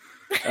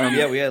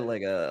 Yeah, we had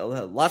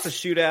lots of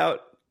shootout,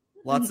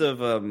 lots of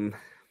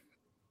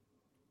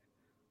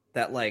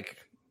that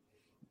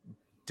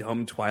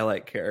dumb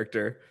Twilight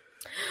character.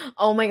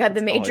 Oh my god,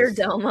 the Major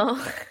Domo.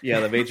 Yeah,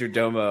 the Major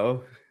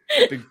Domo.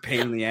 Big pain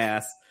in the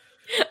ass.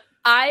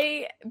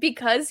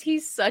 Because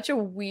he's such a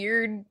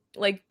weird,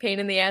 pain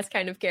in the ass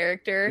kind of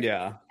character.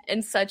 Yeah.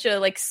 And such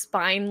a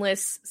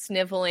spineless,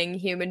 sniveling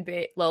human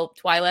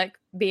Twi'lek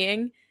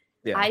being.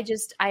 Yeah.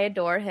 I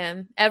adore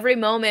him. Every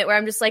moment where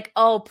I'm just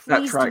oh,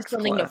 please do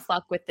something to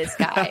fuck with this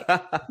guy.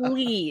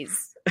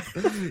 Please.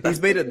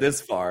 He's made it this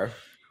far.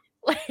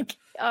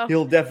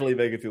 He'll definitely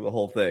make it through the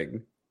whole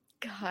thing.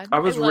 God. I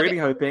was really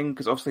hoping,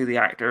 because obviously the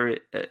actor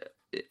it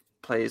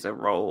plays a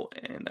role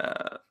in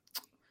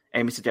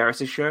Amy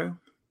Sedaris' show.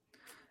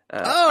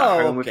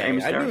 Okay.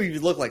 I knew he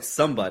looked like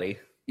somebody.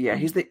 Yeah,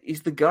 he's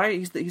the guy.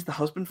 He's the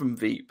husband from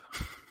Veep.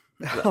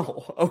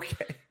 Oh,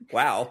 okay.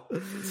 Wow.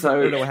 So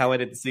I don't know how I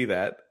didn't see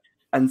that.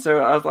 And so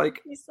I was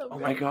like, so oh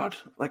my god,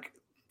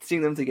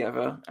 seeing them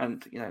together,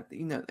 and they're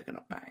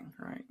gonna bang,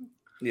 right?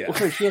 Yeah.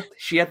 Also,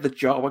 she had the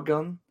Jawa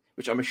gun,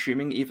 which I'm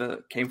assuming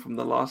either came from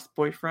the last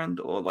boyfriend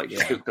or she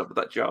hooked up with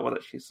that Jawa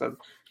that she said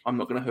I'm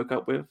not gonna hook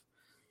up with.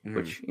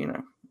 Which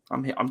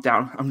I'm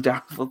down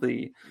for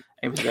the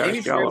Amy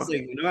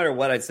Jawa. No matter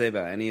what I'd say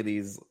about any of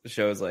these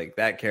shows,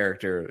 that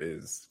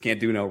character can't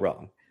do no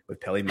wrong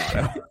with Peli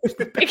Motto.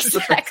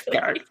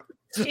 Exactly.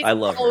 She's I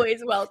love her.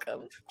 Always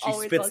welcome. She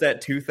spits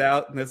that tooth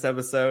out in this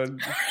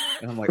episode,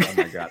 and I'm like, oh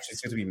my god,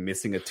 she's going to be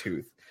missing a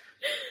tooth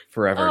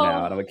forever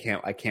now,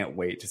 and I can't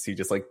wait to see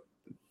just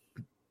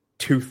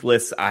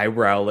toothless,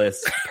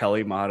 eyebrowless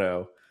Peli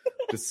Motto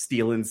just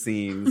stealing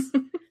scenes,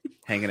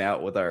 hanging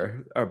out with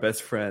our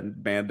best friend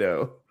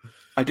Mando.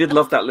 I did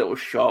love that little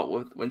shot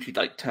when she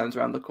like turns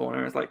around the corner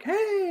and it's like,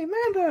 "Hey,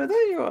 Mando,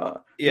 there you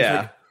are."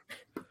 Yeah.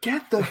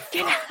 Get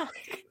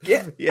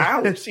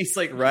out. She's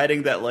like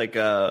riding that like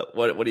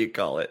what do you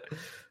call it?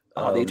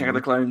 The Attack of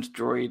the Clones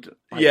droid.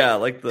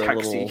 Like the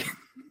taxi.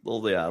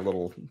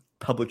 little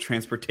public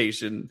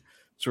transportation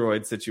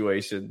droid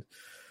situation.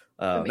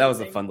 That was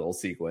a fun little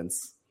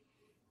sequence.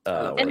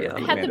 And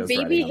had the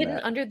baby hidden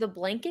under the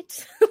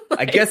blanket?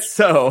 I guess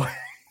so.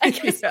 I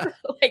guess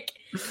like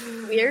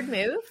weird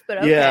move, but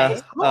okay. Yeah.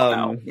 It's hot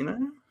out, you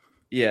know?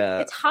 Yeah.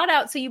 It's hot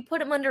out, so you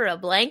put him under a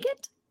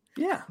blanket?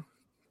 Yeah.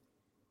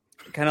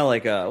 Kind of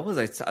like what was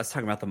I was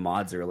talking about the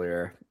mods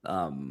earlier.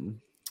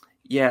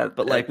 Yeah,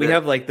 but like we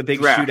have like the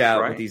big draft, shootout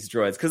right? with these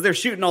droids because they're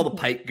shooting all the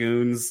pike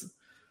goons,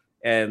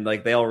 and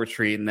like they all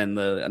retreat, and then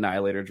the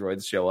Annihilator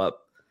droids show up,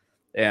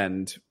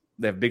 and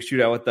they have a big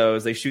shootout with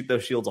those. They shoot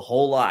those shields a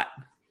whole lot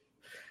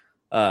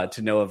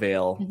to no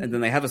avail, and then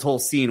they have this whole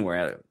scene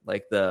where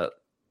like the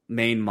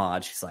main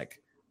mod, she's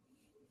like,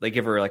 they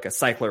give her like a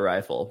cycler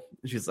rifle,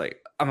 and she's like,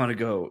 I'm gonna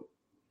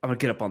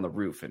get up on the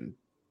roof and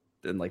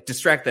like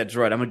distract that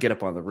droid. I'm gonna get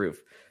up on the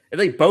roof, and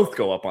they both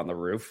go up on the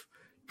roof.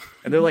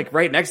 And they're like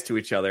right next to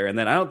each other, and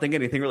then I don't think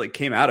anything really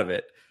came out of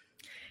it.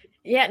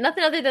 Yeah,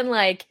 nothing other than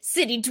like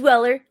city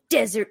dweller,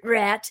 desert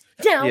rat.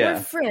 Now we're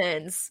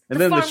friends. And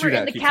the then the farmer and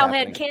shootout the keeps cowhead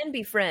happening. can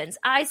be friends.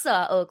 I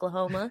saw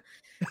Oklahoma.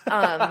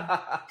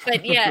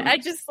 But yeah, I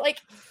just like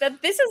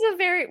that. This is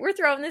we're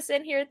throwing this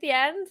in here at the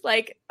end.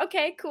 Like,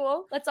 okay,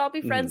 cool. Let's all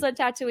be friends on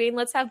Tatooine.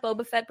 Let's have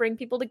Boba Fett bring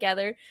people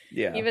together.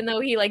 Yeah. Even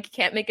though he like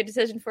can't make a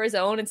decision for his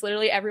own, it's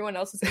literally everyone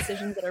else's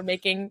decisions that are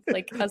making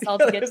like us all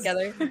to get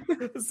together.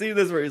 See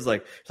this where he's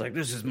like,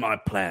 this is my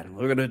plan.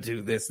 We're gonna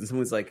do this, and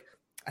someone's like,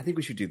 I think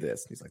we should do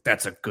this. And he's like,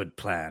 that's a good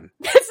plan.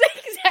 That's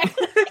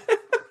exactly.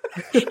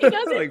 He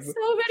does it Like,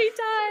 so many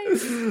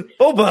times.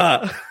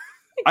 Boba.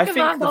 I Come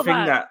think on, the Boba.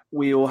 thing that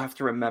we all have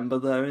to remember,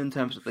 though, in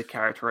terms of the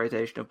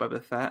characterization of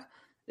Boba Fett,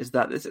 is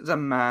that this is a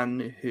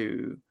man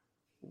who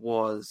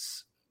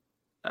was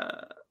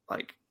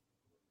like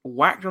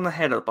whacked on the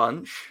head a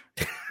bunch.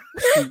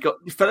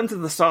 He fell into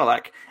the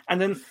Sarlacc,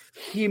 and then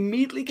he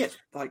immediately gets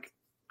like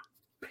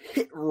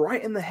hit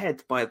right in the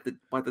head by the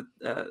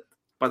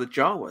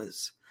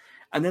Jawas,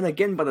 and then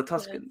again by the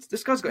Tuskens.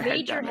 This guy's got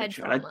Major head damage,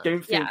 head and I trauma.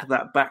 don't think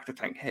that Bacta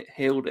tank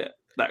healed it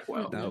that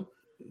well. No.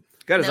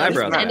 Got his No, he's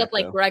eyebrows gonna end back, up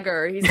like though.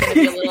 Gregor. He's gonna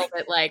be a little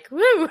bit like,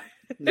 woo.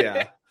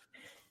 Yeah.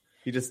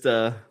 He just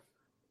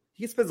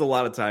he spends a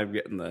lot of time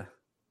getting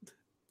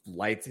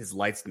his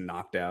lights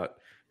knocked out.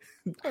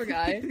 Poor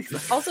guy.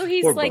 Also,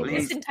 he's Poor like Boba.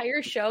 this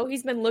entire show,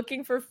 he's been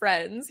looking for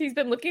friends. He's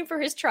been looking for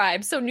his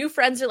tribe. So new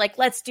friends are like,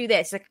 let's do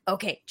this. Like,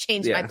 okay,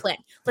 change my plan.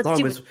 Let's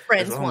do what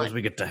friends as long want. as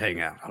we get to hang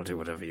out, I'll do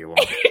whatever you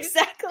want.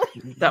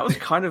 Exactly. That was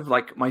kind of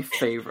like my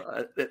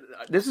favorite.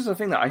 This is a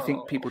thing that I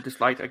think people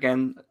disliked.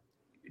 Again,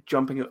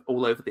 jumping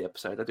all over the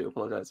episode. I do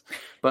apologize,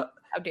 but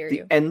How dare the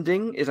you?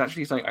 ending is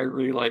actually something I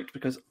really liked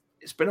because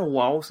it's been a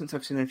while since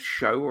I've seen a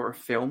show or a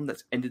film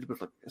that's ended with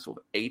like a sort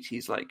of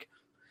 80s like,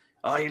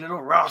 oh, you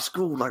little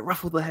rascal, like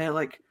ruffle the hair,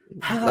 like.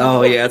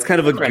 Oh yeah, it's kind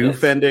of a Credits.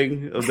 goof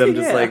ending of them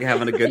just Yeah. like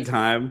having a good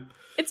time.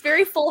 It's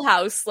very Full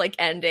House like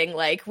ending.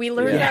 Like, we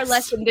learned our Yes.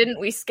 lesson, didn't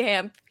we,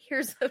 Scamp?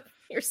 Here's some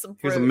fruit.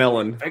 Here's a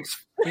melon.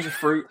 Thanks, here's a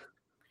fruit.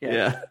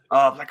 Yeah.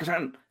 Oh, Black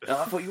Tank.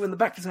 I thought you were in the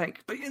back to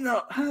tank, but you're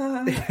not.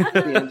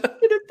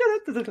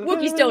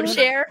 Wookiees don't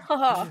share.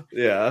 Haha.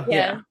 Yeah.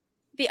 Yeah.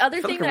 The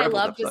other Felt thing like a that I Rebels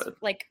loved was episode.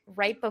 like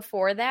right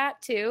before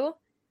that too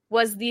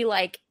was the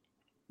like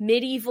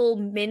medieval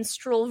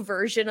minstrel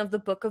version of the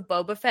Book of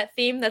Boba Fett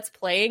theme that's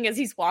playing as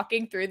he's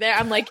walking through there.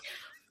 I'm like,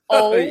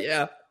 oh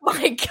yeah.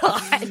 my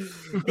god,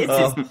 this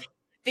is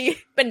the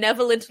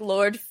benevolent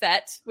Lord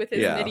Fett with his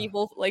Yeah.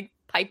 medieval like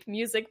pipe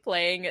music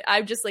playing.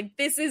 I'm just like,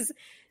 this is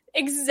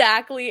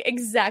exactly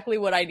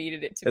what I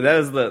needed it to And be. that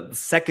is the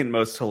second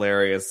most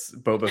hilarious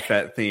Boba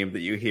Fett theme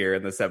that you hear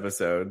in this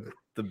episode.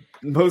 The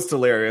most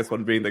hilarious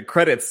one being the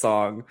credits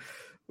song,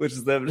 which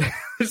is them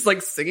just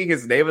like singing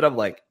his name, and I'm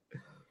like,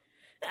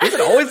 is it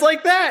always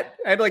like that?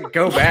 I had to like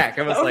go back.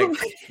 I was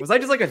like, was I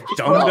just like a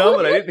dum-dum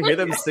and I didn't hear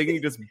them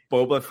singing just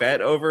Boba Fett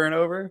over and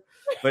over?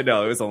 But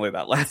no, it was only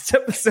that last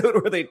episode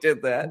where they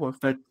did that.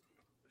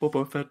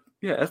 Boba Fett.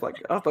 Yeah, it's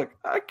like I was like,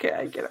 okay,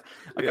 I get it.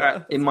 Okay,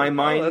 Yeah. in my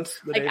mind,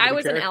 that's the Like, name of I the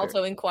was an character.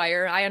 alto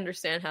inquirer. I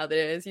understand how that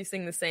is. You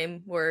sing the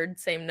same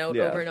word, same note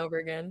Yeah. over and over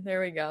again. There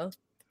we go.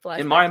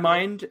 in my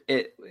mind,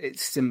 it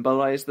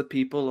symbolized the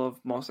people of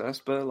Mos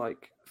Espa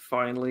like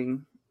finally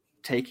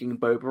taking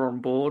Boba on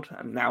board,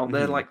 and now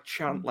they're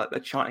Mhm. they're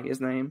chanting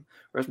his name.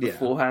 Whereas Yeah.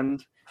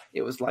 beforehand,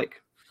 it was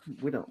like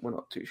we're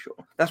not too sure.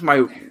 That's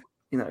my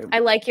I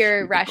like your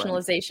stupid brain.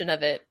 rationalization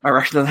of it. My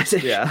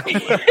rationalization. Yeah.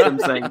 I'm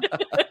saying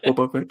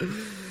Boba Fett.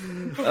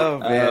 Oh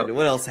man,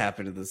 what else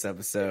happened in this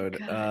episode?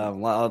 Yeah, the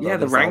all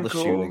Rancor.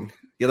 shooting.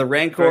 Yeah, the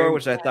Rancor, Very-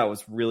 which I thought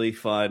was really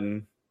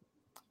fun.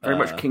 Very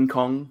much King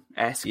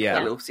Kong-esque. yeah.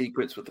 That little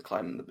sequence with the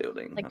climbing the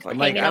building. Like, I was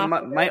Like hanging off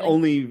my, the my building.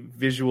 only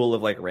visual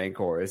of like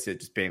Rancor is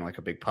it just being like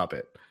a big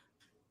puppet.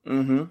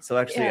 mm-hmm. So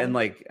actually, Yeah. and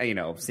like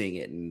seeing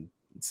it in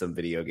some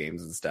video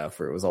games and stuff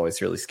where it was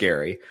always really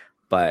scary.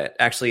 But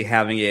actually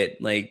having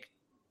it like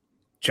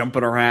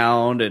jumping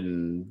around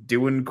and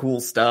doing cool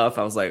stuff,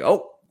 I was like,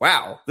 oh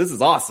wow, this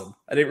is awesome.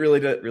 I didn't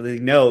really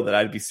know that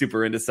I'd be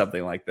super into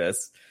something like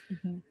this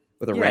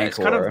with a Rancor. It's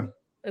kind of,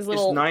 his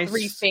little nice.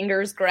 3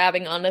 fingers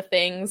grabbing onto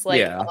things.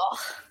 Like, oh.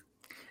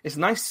 It's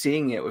nice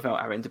seeing it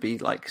without having to be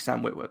like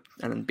Sam Witwer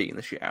and then beating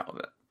the shit out of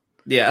it.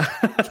 Yeah.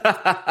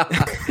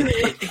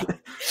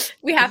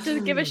 We have to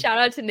give a shout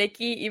out to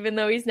Nikki, even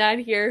though he's not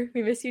here.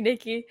 We miss you,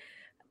 Nikki.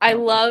 I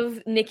love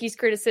Nikki's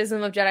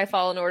criticism of Jedi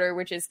Fallen Order,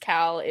 which is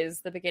Cal is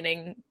the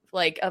beginning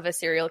like of a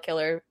serial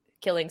killer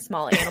killing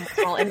small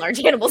and large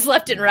animals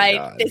left and right.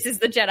 God. This is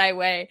the Jedi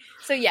way.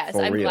 So yes,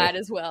 I'm glad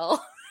as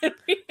well.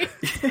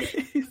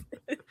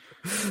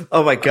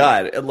 Oh my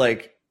God. And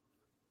like,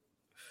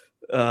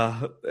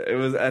 I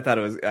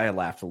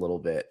laughed a little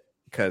bit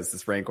because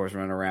this Rancor's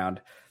running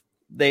around.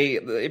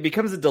 It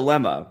becomes a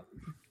dilemma.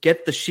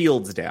 Get the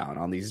shields down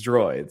on these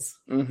droids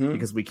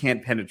because we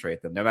can't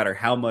penetrate them no matter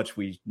how much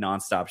we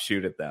nonstop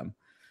shoot at them.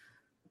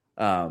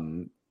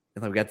 And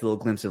then we got the little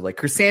glimpse of like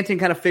Chrysanthemum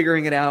kind of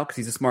figuring it out because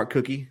he's a smart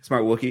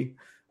Wookiee.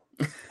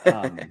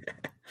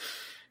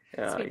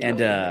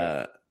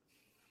 And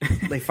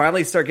they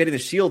finally start getting the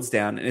shields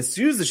down, and as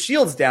soon as the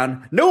shields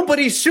down,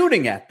 nobody's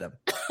shooting at them.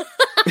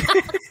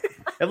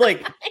 And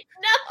like,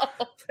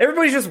 no,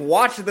 everybody's just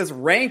watching this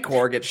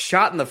Rancor get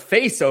shot in the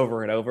face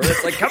over and over.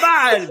 It's like, come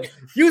on,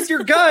 use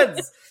your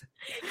guns.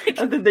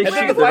 And then the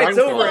fight's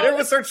over, and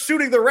everyone starts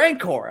shooting the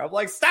Rancor. I'm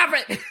like, stop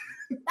it!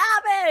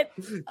 Stop it!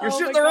 You're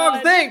shooting the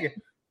wrong thing.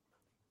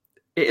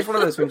 It is one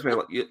of those things where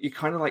like, you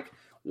kind of like,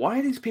 why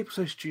are these people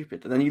so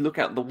stupid? And then you look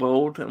at the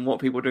world and what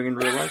people are doing in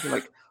real life, you're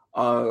like,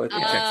 oh,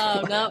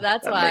 no,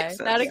 that's that why.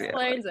 That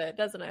explains it,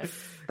 doesn't it?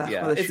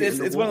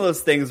 It's one of those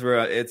things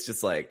where it's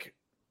just like,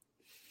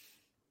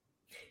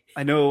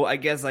 I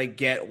guess I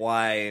get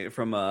why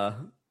from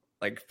a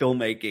like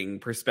filmmaking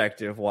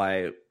perspective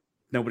why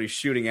nobody's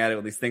shooting at it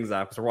with these things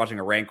off because we're watching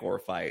a Rancor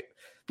fight,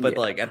 but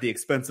like at the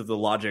expense of the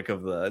logic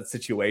of the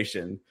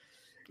situation.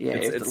 Yeah,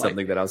 it's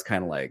something that I was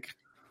kind of like,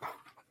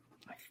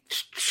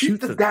 shoot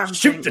the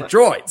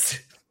droids.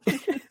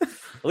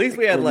 At least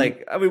we had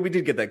we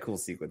did get that cool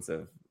sequence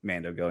of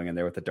Mando going in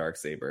there with the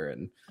Darksaber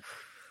and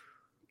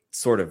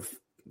sort of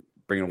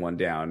bringing one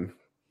down.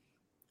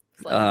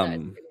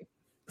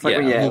 It's like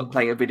when you're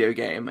playing a video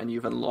game and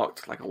you've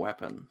unlocked like a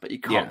weapon, but you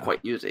can't quite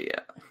use it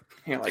yet.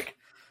 You're like,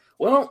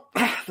 well,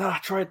 I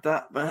tried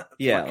that, but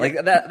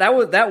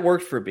that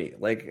worked for me.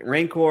 Like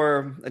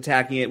Rancor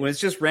attacking it when it's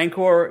just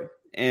Rancor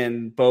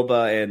and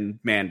Boba and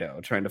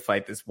Mando trying to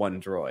fight this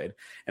one droid,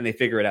 and they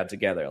figure it out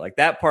together. Like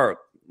that part,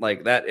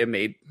 like that, it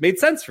made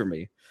sense for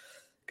me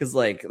because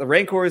like the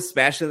Rancor is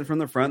smashing it from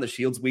the front, the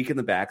shield's weak in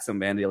the back, so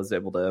Mando is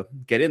able to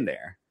get in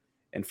there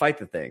and fight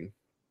the thing.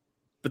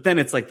 But then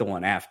it's like the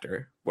one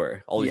after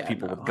where all these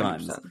people with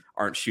guns 100%.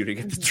 Aren't shooting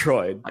at the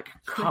droid. Like,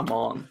 come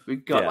on, we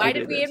got. Why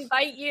did we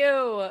invite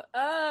you?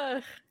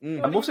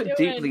 I'm also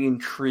deeply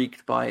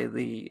intrigued by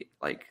the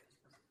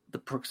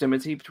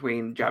proximity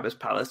between Jabba's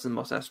palace and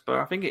Mos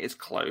Espa. I think it is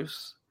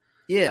close,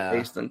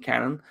 based on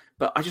canon.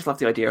 But I just love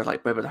the idea of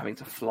like Boba having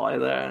to fly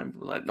there and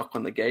like knock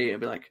on the gate and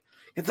be like,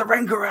 "Get the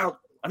Rancor out!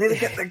 I need to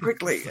get there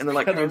quickly!" And they're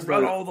like,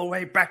 "Run all the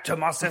way back to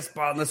Mos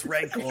Espa on this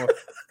Rancor."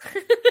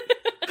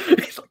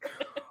 He's like,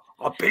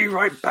 I'll be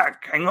right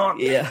back. Hang on.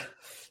 Yeah.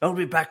 I'll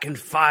be back in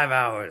 5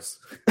 hours.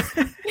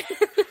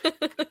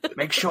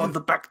 Make sure the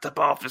back to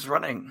bath is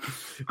running.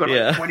 We've got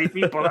like 20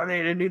 people out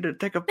there who need to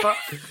take a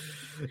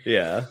bath.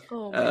 Yeah.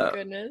 Oh my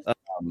goodness.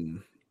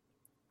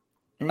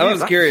 I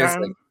was curious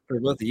for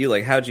both of you,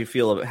 like, how'd you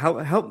feel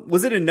about how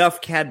was it enough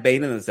Cad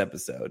Bane in this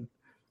episode?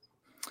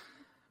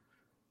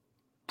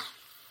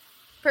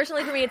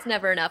 Personally, for me, it's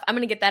never enough. I'm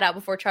going to get that out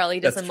before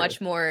Charlie does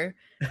much more.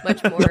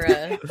 That's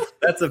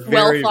a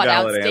very well thought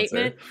out answer.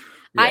 statement.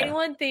 Yeah.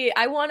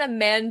 I want a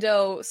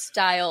Mando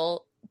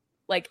style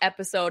like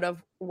episode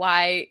of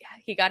why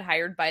he got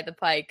hired by the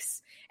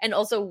Pikes, and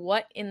also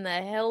what in the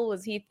hell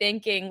was he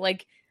thinking?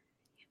 Like,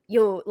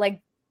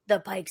 like the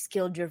Pikes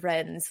killed your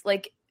friends.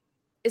 Like,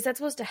 is that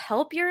supposed to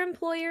help your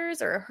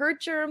employers or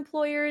hurt your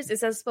employers?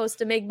 Is that supposed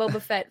to make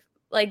Boba Fett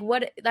like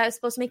what? That was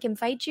supposed to make him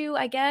fight you,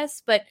 I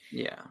guess. But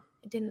it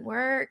didn't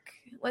work.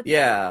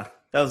 That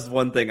was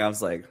one thing I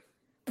was like,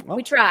 well,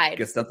 we tried.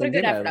 Guess nothing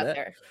good good out effort of out that.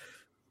 there.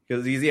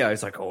 Because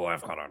he's like, oh,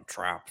 I've got a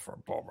trap for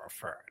Boba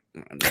Fett.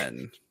 And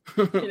then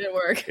it didn't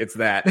work. It's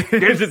that.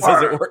 It just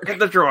doesn't work. Get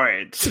the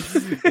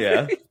droids.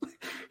 Yeah.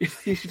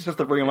 You just have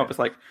to bring him up. It's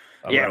like,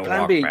 I'm going to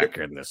walk back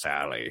in this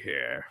alley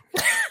here.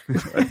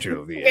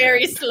 Until the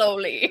Very end.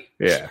 slowly.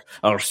 Yeah.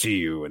 I'll see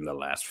you in the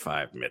last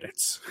 5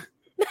 minutes.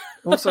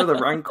 Also, the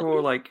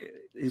Rancor, like,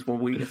 his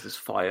one weakness is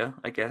fire,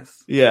 I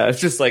guess. Yeah,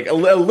 it's just like a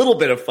little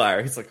bit of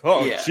fire. He's like,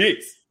 oh,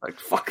 jeez. Like,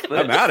 fuck this.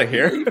 I'm out of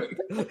here.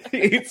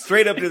 He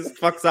straight up just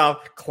fucks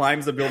off,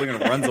 climbs the building,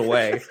 and runs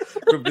away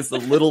from just a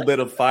little bit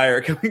of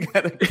fire coming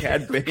out of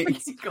Cad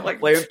Bane's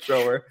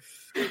flamethrower.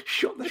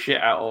 Shot the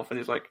shit out of, and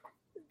he's like,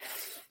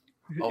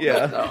 oh,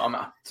 yeah. No, I'm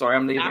out. Sorry,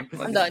 I'm leaving.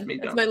 I'm done.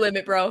 That's my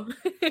limit, bro.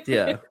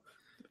 Yeah.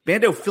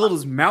 Mando filled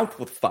his mouth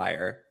with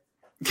fire.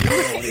 He didn't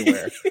go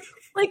anywhere.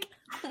 Like,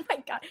 oh my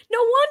god. No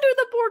wonder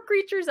the poor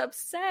creature's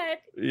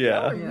upset.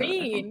 Yeah. They were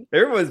mean.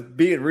 Everyone's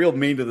being real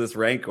mean to this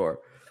Rancor.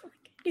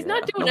 He's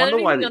not doing No wonder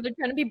anything why other than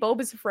trying to be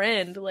Boba's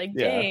friend. Like,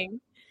 dang.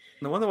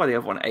 No wonder why the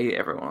other one ate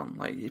everyone.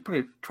 Like, he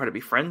probably tried to be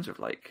friends with,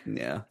 like,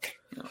 Yeah.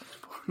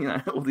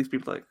 All these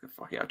people. Like,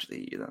 fuck it, I'll just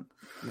eat you then.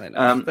 I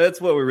know.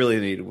 That's what we really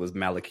needed was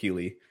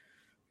Malakili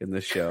in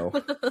this show.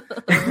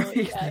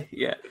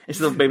 Yeah.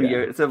 Instead of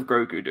instead of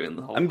Grogu doing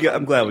the whole. I'm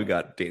glad we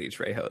got Danny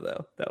Trejo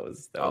though. That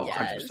was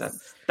 100%.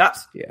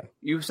 That's yeah.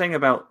 You were saying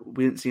about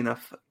we didn't see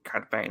enough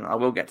Cad Bane. I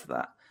will get to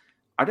that.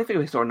 I don't think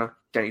we saw enough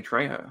Danny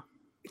Trejo.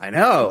 I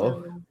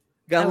know.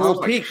 Got a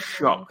little peek.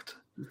 Shocked.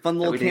 Fun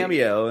little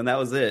cameo, and that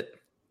was it.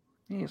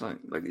 Yeah, he's like,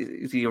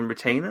 is he on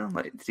retainer?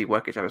 Like, did he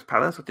work at Jabba's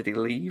palace, or did he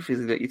leave?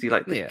 Is he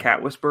like the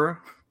cat whisperer?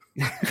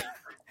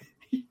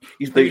 He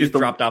just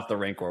dropped off the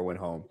Rancor, went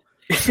home.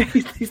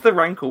 He's the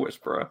Rancor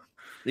whisperer.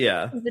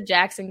 Yeah, he's the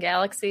Jackson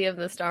Galaxy of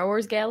the Star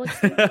Wars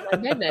galaxy. My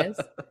goodness.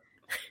 Do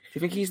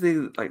you think he's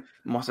the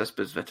Mos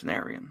Espa's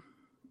veterinarian?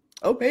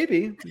 Oh,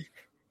 maybe.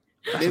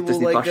 That's maybe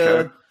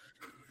we'll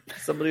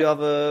somebody off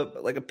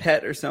a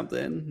pet or something,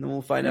 and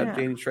we'll find out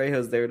Danny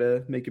Trejo's there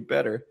to make it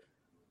better.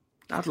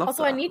 I'd love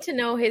also, that. I need to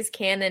know his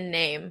canon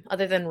name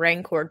other than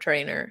Rancor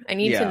Trainer. I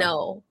need to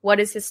know what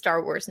is his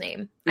Star Wars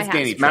name. It's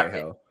Danny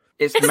Trejo.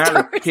 It's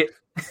Malakili.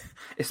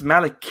 It's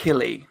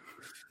Malakili.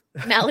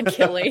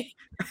 Malakili.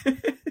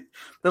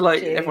 They're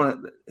like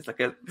everyone. It's like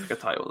a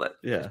title that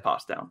is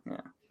passed down.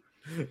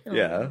 Yeah.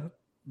 Yeah.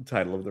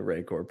 Title of the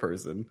Rancor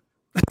person.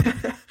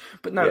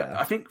 But no,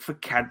 I think for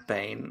Cad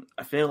Bane,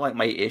 I feel like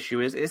my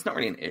issue is it's not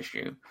really an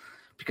issue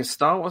because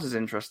Star Wars is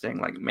interesting,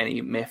 like many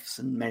myths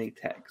and many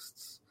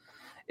texts.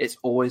 It's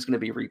always going to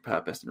be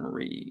repurposed and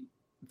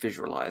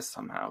re-visualized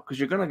somehow because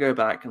you're going to go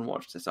back and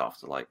watch this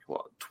after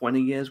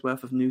 20 years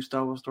worth of new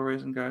Star Wars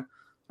stories and go,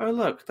 oh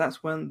look,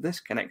 that's when this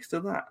connects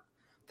to that.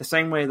 The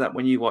same way that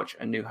when you watch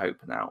A New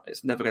Hope now,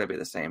 it's never going to be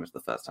the same as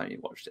the first time you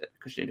watched it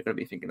because you're going to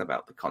be thinking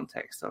about the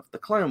context of the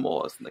Clone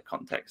Wars and the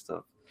context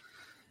of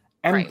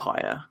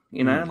Empire.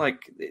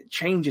 It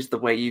changes the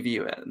way you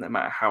view it no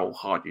matter how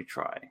hard you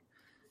try.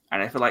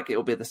 And I feel like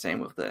it'll be the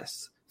same with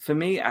this. For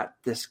me, at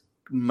this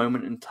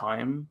moment in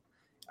time,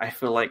 I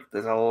feel like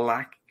there's a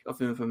lack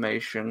of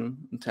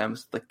information in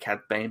terms of the Cad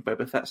Bane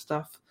Boba Fett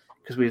stuff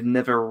because we've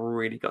never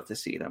really got to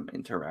see them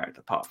interact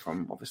apart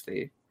from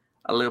obviously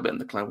a little bit in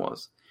the Clone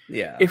Wars.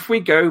 Yeah. If we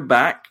go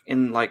back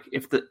in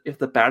if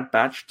the Bad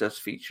Batch does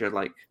feature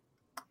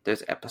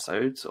those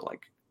episodes or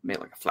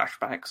maybe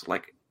flashbacks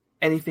or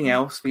anything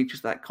else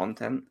features that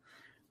content,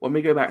 when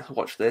we go back to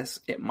watch this,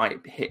 it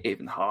might hit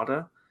even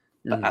harder.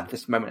 But at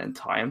this moment in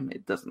time,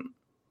 it doesn't.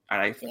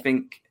 And I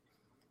think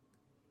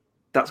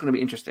that's going to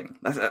be interesting.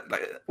 That's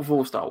with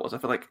all Star Wars. I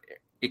feel like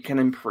it can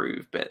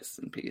improve bits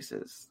and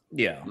pieces.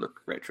 Yeah,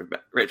 look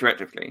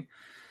retroactively,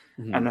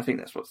 and I think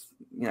that's what's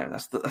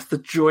that's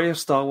the joy of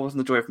Star Wars and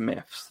the joy of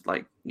myths.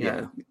 I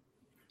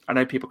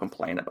know people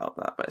complain about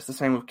that, but it's the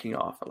same with King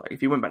Arthur.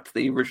 If you went back to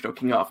the original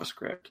King Arthur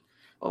script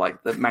or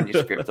the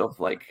manuscript of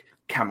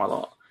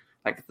Camelot,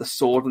 the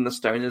sword and the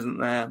stone isn't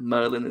there,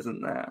 Merlin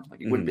isn't there.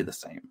 It wouldn't be the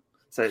same.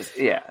 So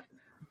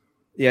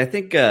I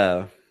think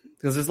because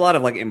there's a lot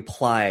of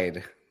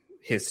implied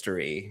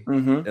history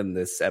in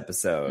this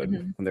episode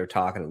when they're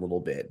talking a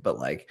little bit, but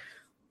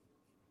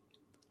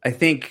I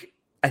think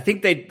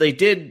they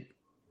did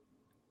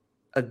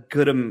a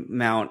good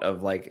amount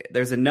of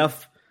there's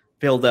enough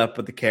build up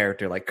with the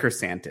character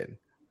Chrysanthemum.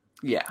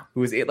 Yeah,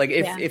 who was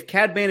if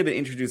Cad Bane had been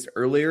introduced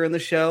earlier in the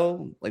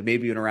show,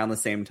 maybe even around the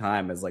same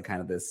time as kind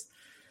of this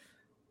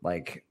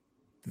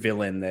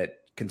villain that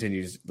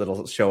continues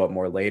that'll show up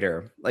more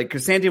later.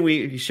 Chrysanthemum,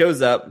 he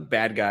shows up,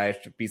 bad guy,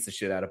 beats the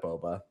shit out of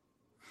Boba.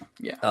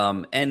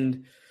 Yeah.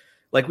 And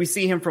we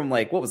see him from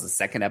what was the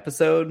second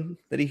episode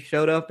that he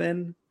showed up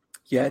in?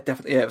 Yeah,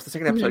 definitely. Yeah, it was the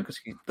second episode because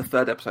the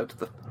third episode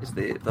is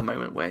the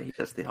moment where he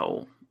does the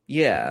whole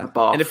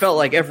and it felt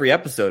like every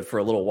episode for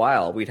a little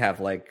while we'd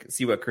have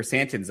see what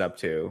Chrysanthemum's up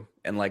to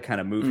and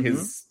kind of move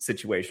his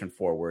situation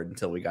forward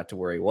until we got to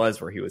where he was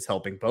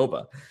helping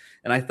Boba.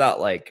 And I thought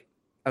I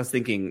was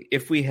thinking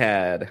if we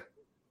had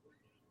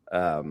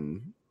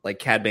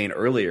Cad Bane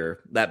earlier,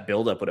 that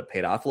buildup would have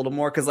paid off a little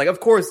more. Because of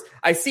course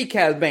I see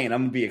Cad Bane,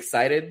 I'm gonna be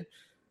excited.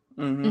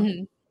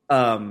 But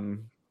I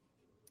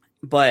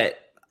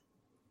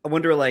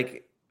wonder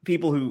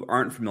people who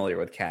aren't familiar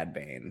with Cad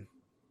Bane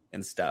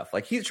and stuff,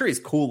 he's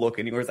cool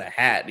looking, he wears a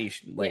hat, he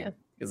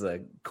is a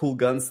cool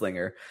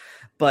gunslinger,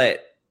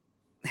 but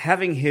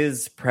having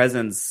his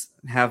presence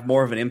have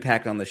more of an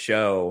impact on the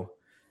show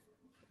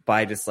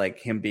by just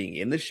him being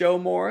in the show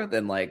more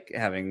than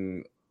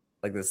having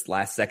this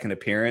last second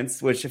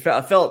appearance, which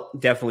I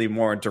felt definitely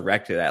more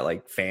directed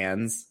at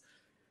fans.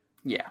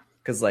 Yeah.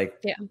 Cause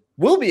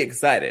we'll be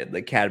excited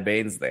that Cad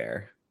Bane's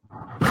there.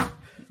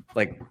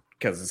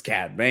 Cause it's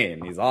Cad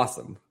Bane. He's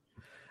awesome.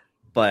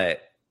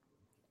 But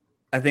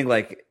I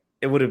think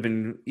it would have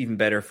been even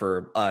better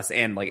for us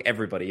and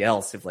everybody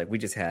else if we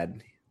just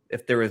had,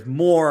 if there was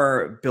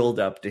more build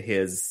up to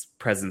his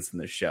presence in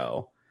the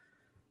show.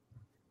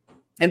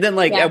 And then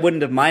I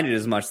wouldn't have minded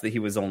as much that he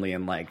was only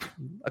in like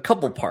a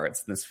couple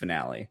parts in this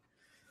finale,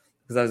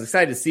 because I was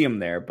excited to see him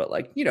there. But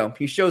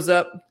he shows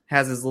up,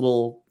 has his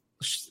little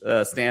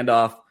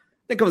standoff,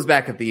 then comes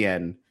back at the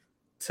end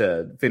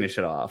to finish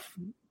it off.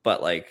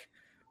 But I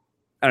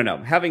don't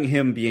know, having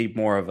him be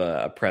more of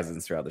a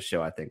presence throughout the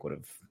show, I think would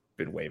have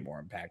been way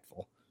more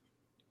impactful.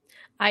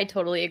 I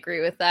totally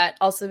agree with that.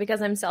 Also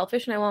because I'm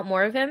selfish and I want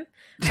more of him,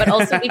 but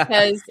also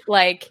because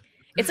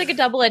it's like a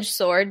double-edged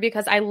sword,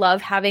 because I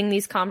love having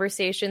these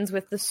conversations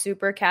with the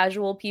super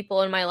casual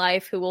people in my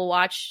life who will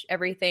watch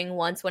everything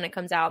once when it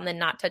comes out and then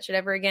not touch it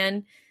ever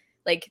again.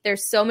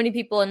 There's so many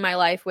people in my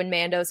life when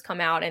Mando's come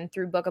out and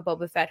through Book of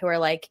Boba Fett who are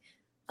like,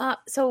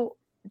 so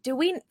do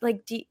we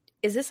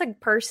is this a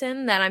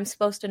person that I'm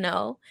supposed to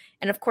know?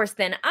 And of course,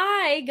 then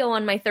I go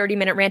on my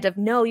 30-minute rant of,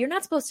 no, you're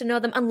not supposed to know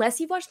them unless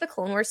you've watched the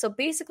Clone Wars. So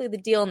basically the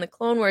deal in the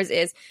Clone Wars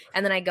is,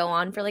 and then I go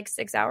on for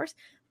 6 hours.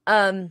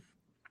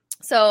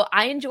 So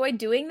I enjoy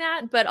doing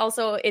that, but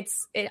also it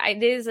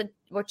is a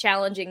more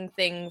challenging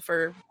thing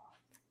for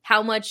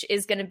how much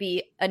is going to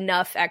be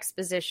enough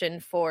exposition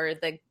for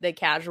the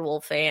casual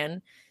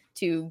fan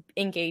to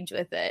engage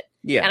with it.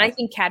 Yeah. And I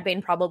think Cad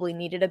Bane probably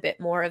needed a bit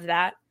more of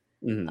that.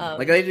 Mm-hmm.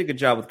 They did a good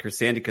job with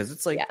Chrysanthi, because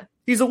it's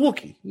he's a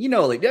Wookiee.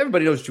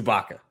 Everybody knows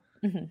Chewbacca.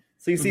 Mm-hmm.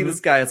 So you see this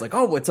guy, it's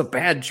oh, it's a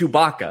bad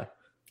Chewbacca.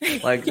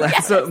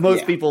 So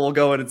most people will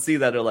go in and see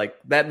that. They're like,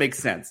 that makes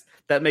sense.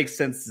 That makes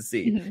sense to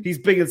see. Mm-hmm. He's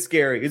big and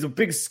scary. He's a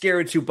big,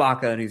 scary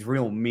Chewbacca, and he's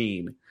real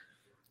mean.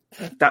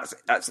 That's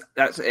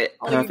it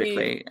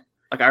perfectly.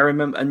 I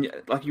remember, and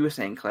like you were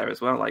saying, Claire,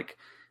 as well. I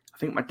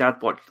think my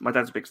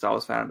dad's a big Star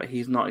Wars fan, but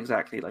he's not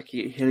exactly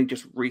he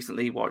just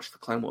recently watched the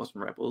Clone Wars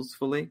and Rebels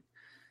fully,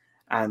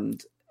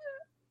 and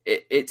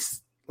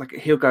it's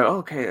he'll go, oh,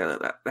 okay,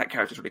 that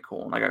character's really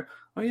cool, and I go,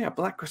 oh yeah,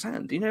 Black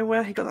Chrysanthemum. Do you know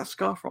where he got that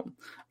scar from?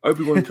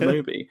 Obi-Wan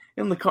Kenobi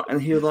in the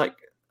and he'll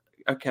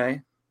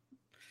okay,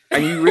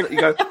 and you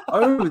go,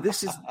 oh,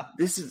 this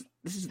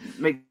is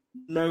make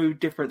no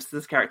difference to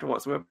this character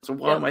whatsoever. So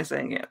why am I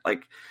saying it?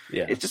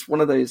 It's just one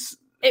of those.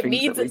 It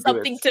means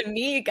something to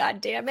me. God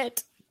damn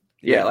it.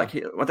 Yeah,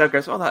 my dad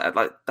goes, oh,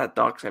 that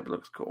dark saber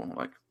looks cool. I'm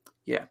like,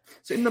 yeah.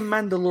 So in the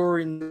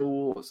Mandalorian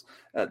Wars,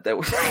 there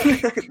was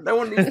no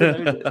one needs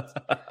to know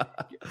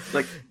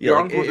this. Your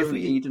uncle doesn't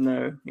need to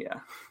know.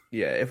 Yeah.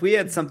 Yeah, if we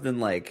had something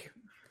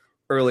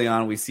early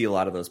on, we see a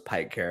lot of those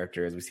Pike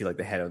characters. We see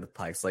the head of the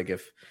Pikes.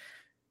 If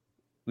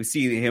we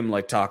see him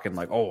talking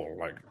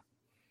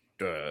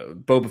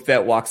Boba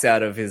Fett walks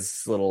out of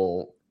his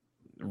little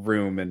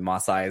room in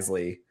Mos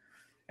Eisley,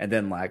 and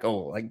then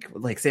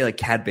say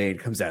Cad Bane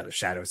comes out of the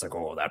shadows,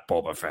 oh, that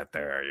Boba Fett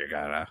there, you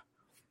gotta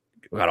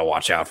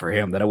watch out for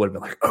him. Then I would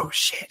have been oh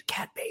shit,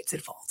 Cad Bane's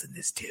involved in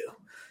this too.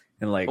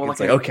 And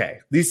okay,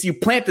 at least you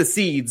plant the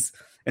seeds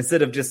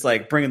instead of just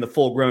bringing the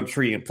full grown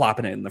tree and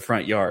plopping it in the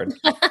front yard.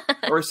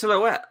 Or a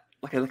silhouette,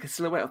 like a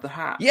silhouette of the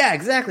hat. Yeah,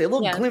 exactly. A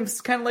little glimpse,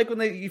 kind of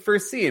when you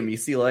first see him. You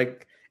see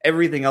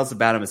everything else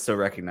about him is so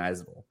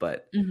recognizable,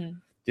 but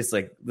just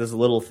those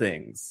little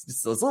things,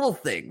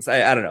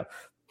 I don't know.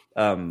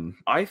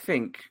 I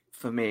think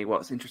for me,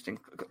 what's interesting,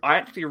 I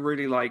actually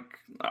really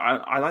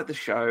I like the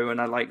show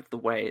and I like the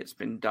way it's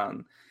been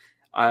done.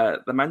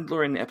 The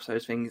Mandalorian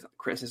episodes things,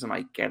 criticism,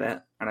 I get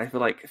it, and I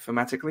feel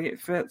thematically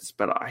it fits,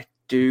 but I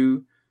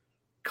do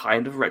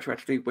kind of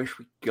retroactively wish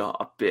we got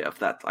a bit of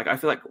that. I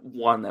feel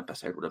one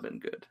episode would have been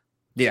good.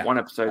 Yeah, one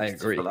episode to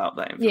fill out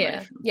that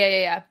information.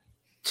 Yeah.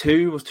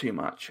 2 was too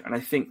much, and I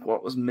think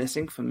what was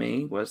missing for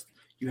me was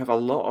you have a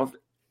lot of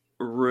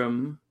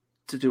room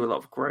to do a lot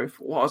of growth.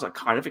 What I was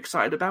kind of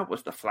excited about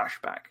was the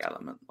flashback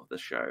element of the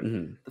show.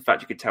 Mm-hmm. The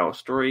fact you could tell a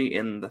story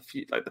in the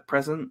the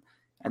present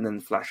and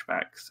then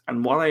flashbacks.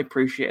 And while I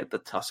appreciated the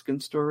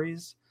Tusken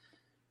stories,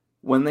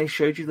 when they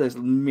showed you those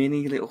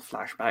mini little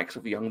flashbacks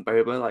of young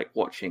Boba,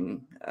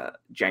 watching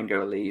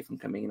Jango leave from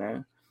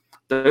Camino,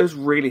 those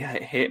really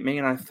hit me,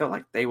 and I felt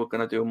like they were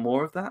going to do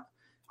more of that.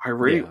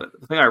 The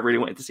thing I really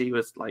wanted to see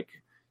was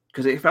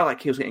because it felt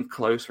like he was getting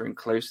closer and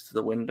closer to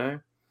the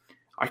window.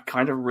 I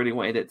kind of really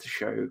wanted it to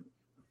show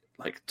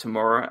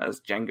Tamora as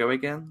Jango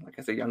again,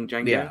 as a young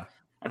Jango,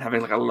 and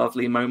having a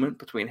lovely moment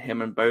between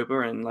him and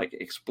Boba and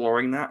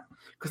exploring that,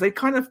 because they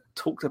kind of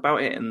talked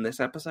about it in this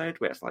episode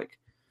where it's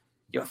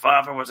your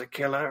father was a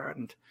killer,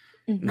 and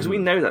because we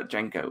know that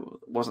Jango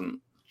wasn't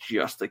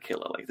just a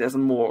killer, there's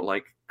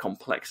more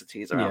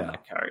complexities around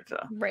that character,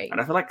 right? And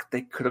I feel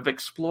they could have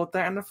explored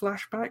that in the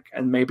flashback,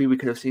 and maybe we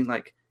could have seen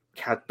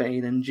Cad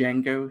Bane and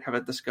Jango have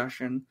a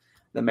discussion.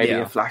 Then maybe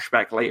a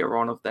flashback later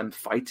on of them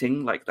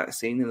fighting, that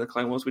scene in the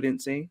Clone Wars we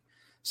didn't see.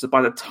 So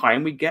by the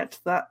time we get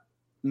to that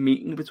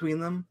meeting between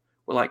them,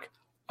 we're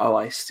oh,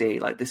 I see.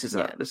 This is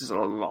a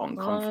long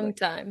conflict.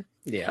 Time.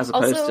 Yeah. As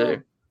opposed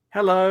to,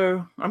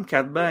 hello, I'm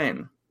Cad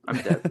Bane. I'm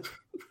dead.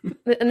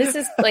 And this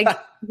is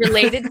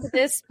related to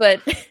this,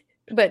 but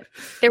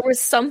there was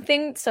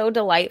something so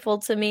delightful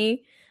to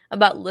me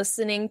about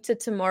listening to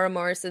Tamora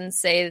Morrison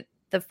say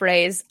the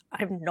phrase,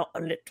 "I'm not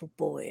a little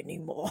boy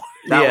anymore."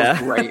 That was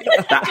great.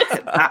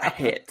 That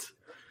hit.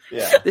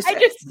 Yeah.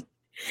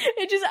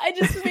 I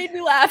just made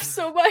me laugh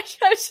so much.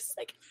 I was just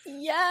like,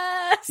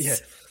 yes. Yeah.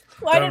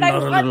 Why did I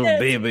want this?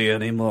 baby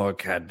anymore,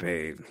 cat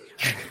babe.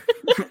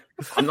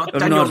 I'm not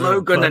Daniel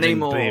Logan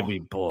anymore. Baby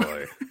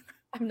boy.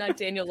 I'm not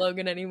Daniel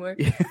Logan anymore.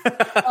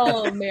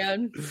 Oh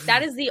man,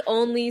 that is the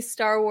only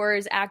Star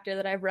Wars actor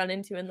that I've run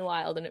into in the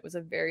wild, and it was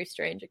a very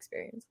strange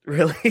experience.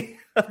 Really?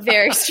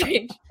 Very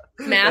strange.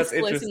 Maskless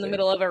in interesting. the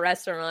middle of a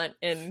restaurant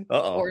in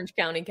Orange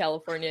County,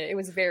 California. It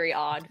was very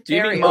odd. Do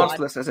you very mean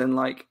maskless as in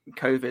like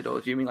COVID,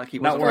 or do you mean like he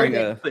Not wasn't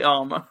wearing the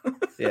armor?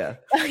 Yeah.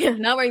 Yeah,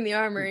 not wearing the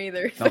armor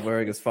either. Not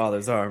wearing his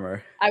father's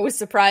armor. I was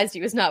surprised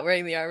he was not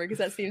wearing the armor because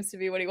that seems to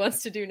be what he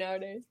wants to do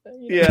nowadays. But,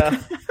 you know,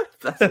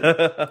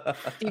 Yeah.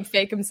 he'd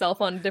fake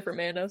himself on different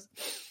Mandos,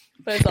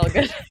 but it's all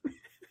good.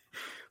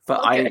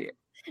 But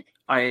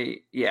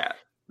Okay. yeah.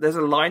 There's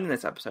a line in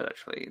this episode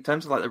actually. In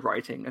terms of like the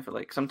writing, I feel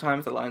like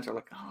sometimes the lines are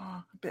like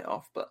a bit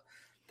off, but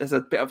there's a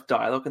bit of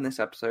dialogue in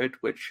this episode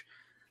which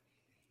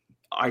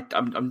I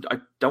don't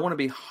want to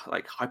be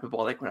like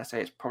hyperbolic when I say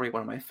it's probably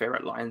one of my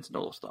favorite lines in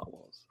all of Star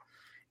Wars.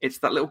 It's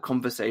that little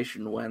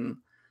conversation when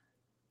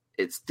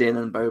it's Din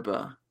and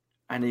Boba,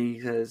 and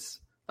he says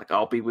like,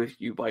 "I'll be with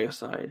you by your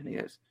side," and he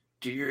goes,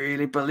 "Do you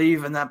really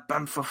believe in that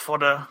bamfer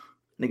fodder?"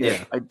 And he goes,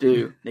 Yeah. "I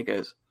do." And he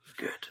goes,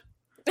 "Good."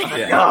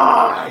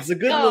 Yeah. It's a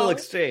good little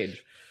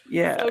exchange.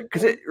 Yeah,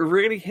 because it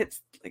really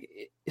hits. Like,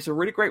 it's a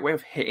really great way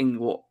of hitting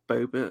what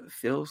Boba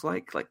feels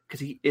like because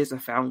he is a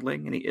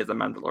foundling and he is a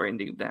Mandalorian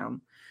deep down,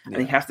 and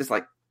he has this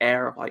like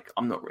air of like,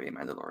 I'm not really a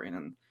Mandalorian,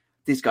 and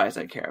these guys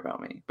don't care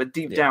about me. But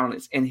deep down,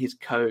 it's in his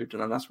code,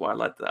 and that's why I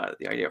like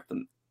the idea of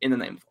them in the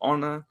name of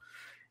honor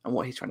and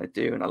what he's trying to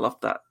do. And I love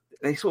that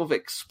they sort of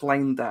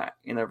explained that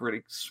in a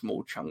really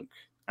small chunk,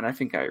 and I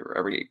think I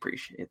really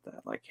appreciate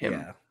that. Like him.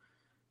 Yeah.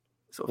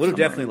 Sort of Would have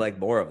summary. definitely liked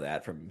more of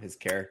that from his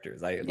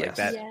characters. I like Yes.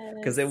 that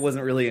because it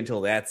wasn't really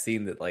until that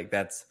scene that like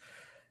that's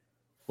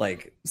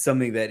like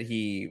something that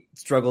he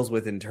struggles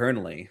with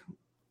internally.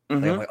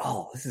 Mhm. Like, I'm like,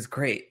 oh, this is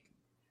great,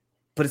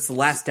 but it's the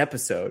last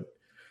episode.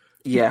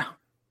 Yeah,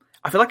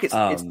 I feel like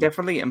it's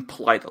definitely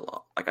implied a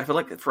lot. Like I feel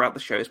like throughout the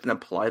show it's been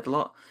implied a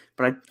lot.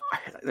 But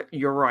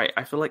you're right.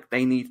 I feel like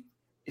they need.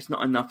 It's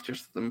not enough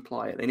just to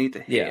imply it. They need to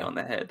hit it on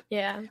the head.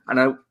 Yeah,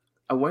 and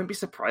I won't be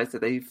surprised that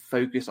they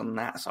focus on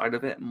that side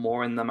of it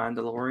more in The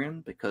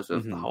Mandalorian because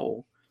of the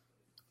whole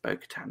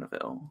Bo-Katan of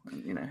it all,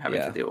 and having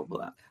to deal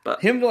with that.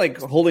 But Him like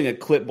holding a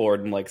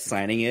clipboard and like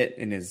signing it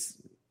in his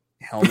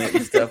helmet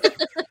and stuff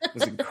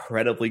was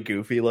incredibly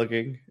goofy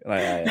looking.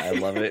 I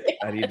love it.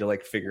 I need to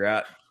like figure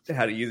out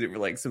how to use it for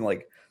like some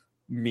like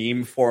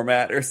meme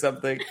format or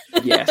something.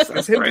 Yes,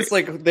 that's him great. just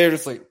like they're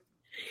just like.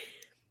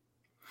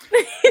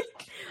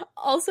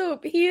 Also,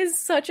 he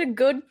is such a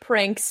good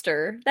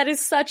prankster. That is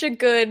such a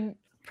good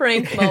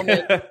prank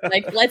moment.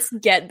 Like, let's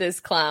get this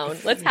clown.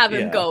 Let's have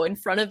him go in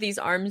front of these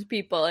armed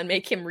people and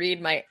make him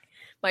read my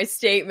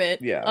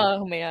statement. Yeah.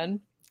 Oh man.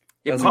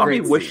 Yeah, part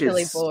of me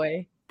Silly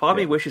boy. Part of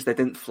me wishes they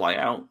didn't fly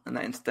out, and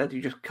that instead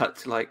you just cut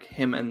to like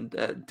him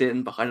and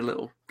Din behind a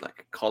little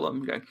like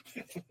column going.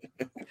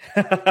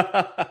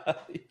 Like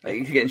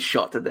he's getting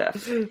shot to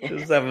death.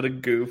 Just having a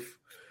goof.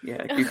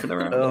 Yeah, goofing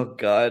around. Oh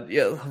god,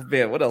 yeah,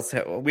 man. What else?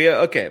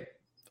 Okay,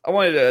 I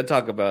wanted to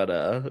talk about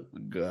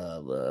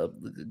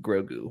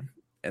Grogu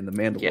and the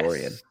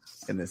Mandalorian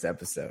in this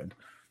episode.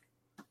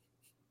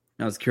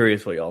 I was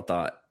curious what y'all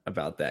thought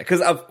about that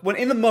because when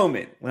in the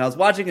moment when I was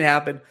watching it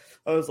happen,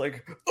 I was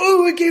like,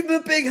 "Oh, I gave him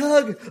a big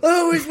hug.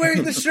 Oh, he's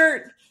wearing the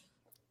shirt,"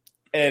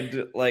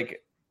 and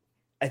like,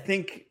 I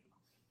think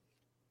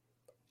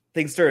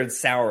things started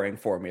souring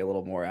for me a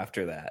little more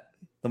after that.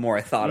 The more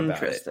I thought about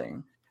it,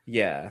 Interesting.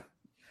 yeah.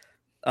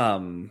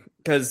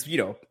 Because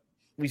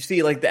we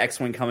see like the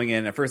X-wing coming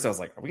in. At first, I was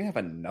like, "Are we gonna have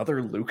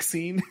another Luke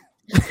scene?"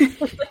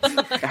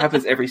 It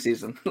happens every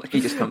season. Like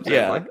he just comes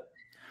in. Like,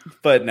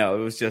 but no, it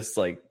was just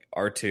like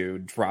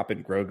R2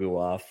 dropping Grogu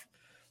off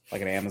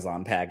like an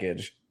Amazon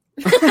package.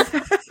 he's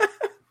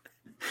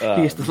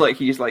like,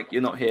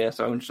 "You're not here,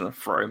 so I'm just gonna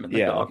throw him in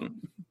the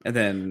garden." And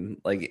then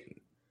like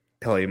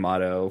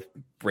Yamato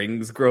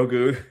brings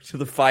Grogu to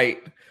the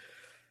fight,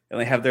 and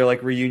they have their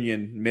like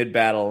reunion mid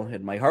battle,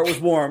 and my heart was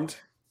warmed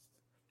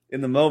in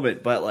the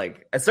moment, but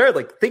like I started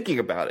like thinking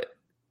about it,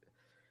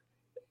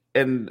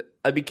 and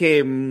I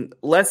became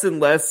less and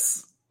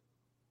less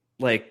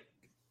like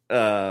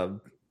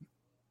into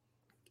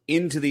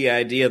the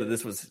idea that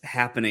this was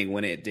happening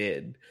when it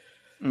did,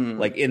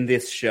 like in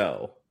this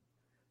show.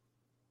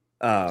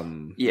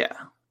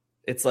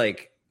 It's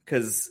like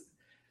because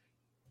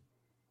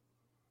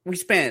we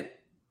spent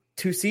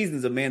 2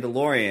 seasons of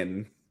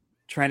Mandalorian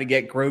trying to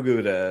get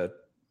Grogu to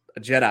a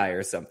Jedi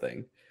or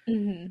something.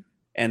 Mm-hmm.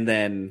 And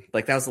then,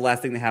 like, that was the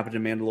last thing that happened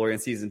in Mandalorian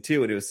season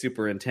 2, and it was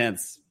super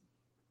intense.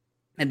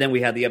 And then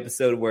we had the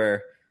episode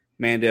where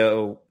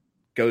Mando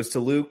goes to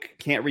Luke,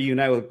 can't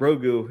reunite with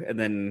Grogu, and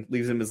then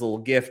leaves him his little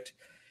gift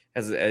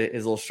as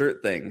his little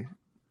shirt thing.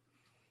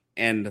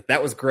 And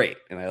that was great,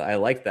 and I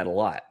liked that a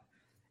lot.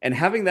 And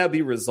having that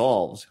be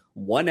resolved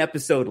 1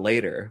 episode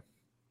later,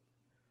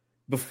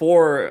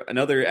 before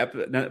another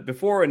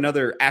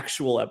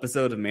actual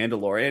episode of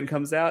Mandalorian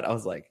comes out, I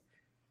was like,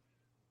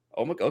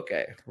 Oh my,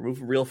 okay, we're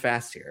moving real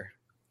fast here.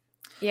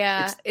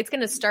 Yeah, it's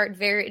going to start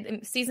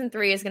season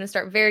 3 is going to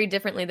start very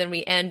differently than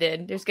we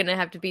ended. There's going to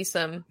have to be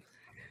some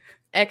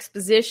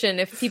exposition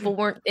if people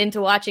weren't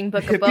into watching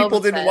Book of Boba People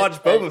didn't Fett,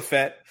 watch but... Boba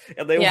Fett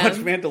and they watched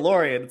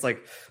Mandalorian. It's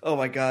like, oh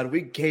my god, he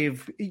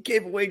gave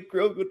away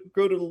Grogu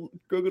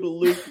to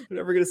Luke. We're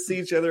never gonna see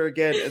each other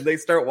again. And they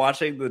start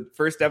watching the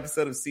first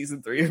episode of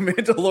season 3 of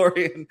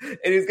Mandalorian,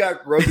 and he's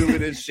got Grogu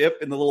in his ship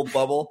in the little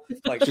bubble,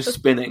 like just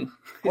spinning.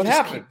 What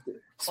happened?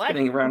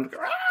 Spinning around,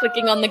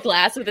 clicking on the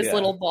glass with his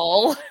little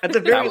ball. At the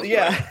very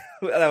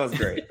that was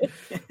great.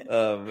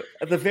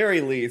 At the very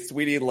least,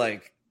 we need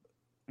like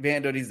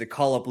Mando needs to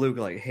call up Luke,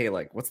 like, hey,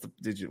 like, was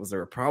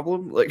there a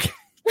problem? Like,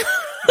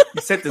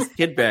 he sent this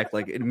kid back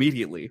like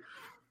immediately.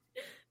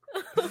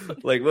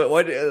 Like,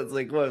 what? It's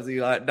like, what, was he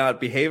not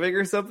behaving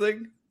or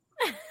something?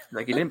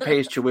 Like, he didn't pay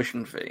his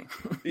tuition fee.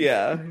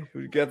 Yeah,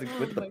 we got to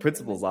the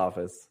principal's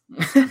office,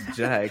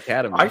 Jedi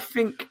Academy. I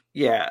think,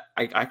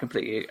 I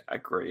completely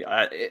agree.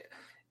 I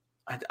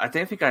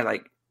don't think I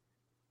like.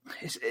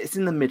 It's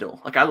in the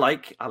middle. Like, I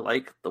like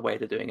the way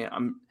they're doing it.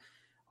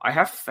 I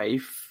have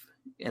faith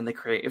in the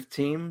creative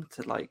team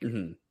to like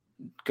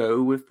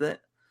go with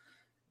it,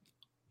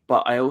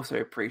 but I also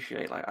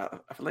appreciate like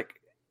I feel like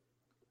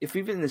if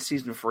even the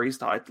season 3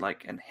 started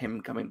like and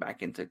him coming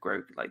back into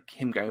Grogu, like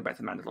him going back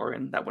to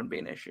Mandalorian, that wouldn't be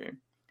an issue.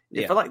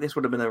 I feel like this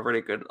would have been a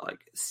really good like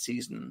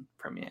season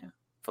premiere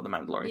for the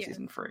Mandalorian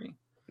season 3,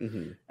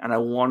 and I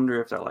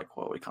wonder if they're like,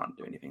 well, we can't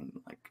do anything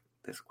like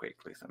this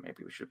quickly, so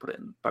maybe we should put it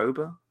in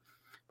Boba,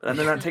 but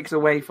then that takes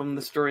away from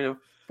the story of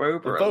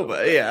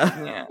Boba.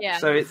 Yeah.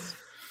 So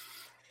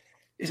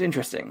it's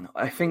interesting.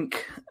 I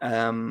think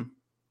at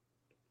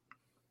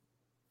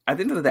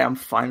the end of the day, I'm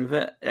fine with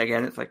it.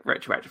 Again, it's like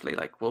retroactively,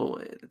 like, well,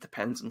 it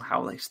depends on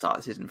how they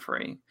start season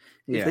 3.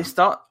 If they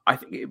start, I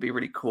think it would be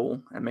really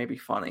cool and maybe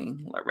funny,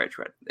 like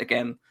retro.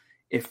 Again,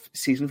 if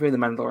season 3 of The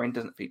Mandalorian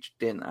doesn't feature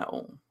Din at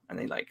all, and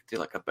they like do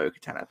like a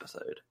Bo-Katan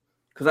episode,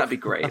 because that'd be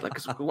great. Like,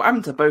 what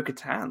happened to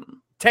Bo-Katan?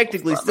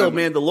 Technically, still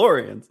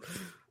Mandalorians.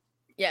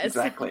 Yes,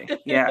 exactly.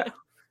 Yeah.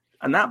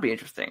 And that'd be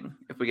interesting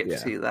if we get to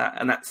see that.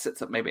 And that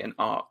sets up maybe an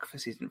arc for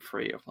season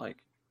 3 of like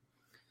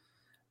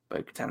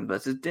Bo-Katan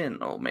versus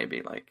Din, or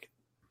maybe like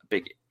a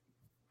big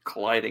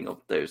colliding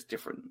of those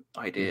different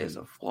ideas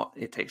of what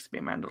it takes to be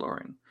a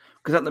Mandalorian.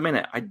 Because at the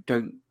minute, I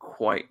don't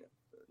quite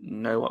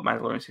know what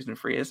Mandalorian season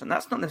 3 is. And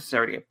that's not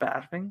necessarily a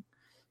bad thing.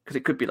 Because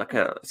it could be like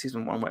a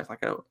season 1 where it's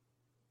like a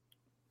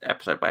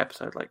episode by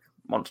episode, like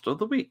Monster of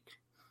the Week.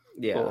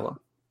 Yeah. Or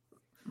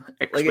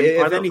like,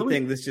 if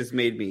anything, this just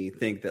made me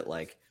think that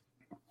like,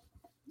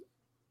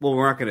 well,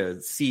 we're not going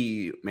to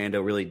see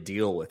Mando really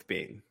deal with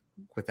being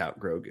without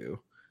Grogu.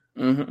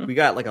 We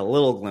got like a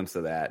little glimpse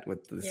of that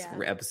with this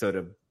episode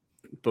of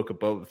Book of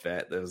Boba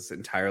Fett that was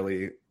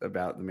entirely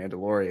about the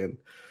Mandalorian.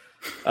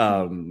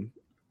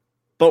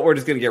 But we're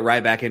just going to get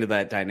right back into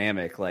that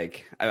dynamic.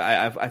 Like,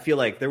 I feel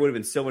like there would have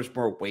been so much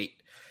more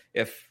weight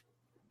if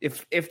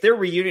their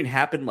reunion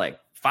happened like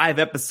 5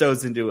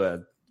 episodes into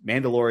a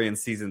Mandalorian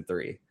season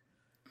 3.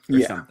 Or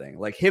something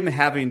like him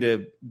having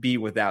to be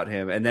without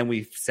him, and then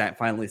we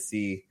finally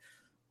see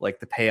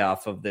like the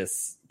payoff of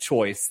this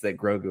choice that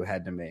Grogu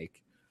had to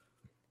make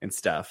and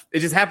stuff. It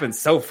just happened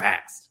so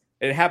fast.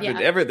 It happened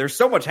there's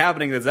so much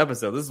happening in this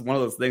episode. This is one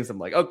of those things I'm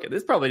like, okay,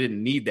 this probably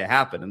didn't need to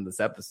happen in this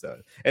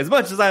episode. As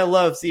much as I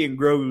love seeing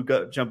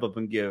Grogu jump up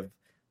and give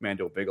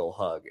Mando a big ol'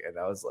 hug, and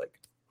I was like,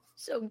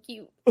 so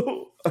cute.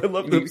 Oh, I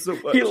love him so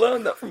much. He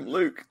learned that from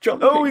Luke.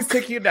 Jumping. Oh, he's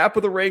taking a nap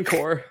with a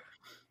Rancor.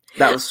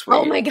 That was sweet.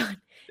 Oh my god.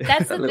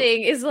 That's the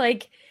thing is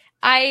like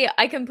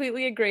I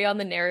completely agree on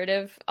the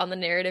narrative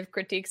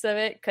critiques of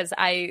it, because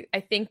I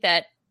think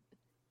that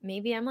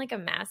maybe I'm like a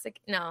masochist.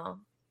 No,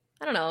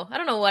 I don't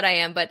know what I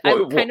am, but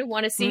I kind of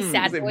want to see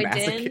Sad Boy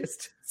Din.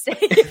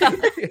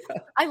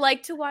 I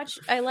like to watch.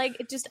 I like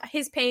it. Just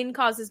his pain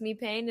causes me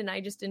pain, and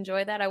I just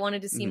enjoy that. I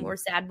wanted to see more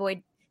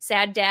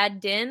sad dad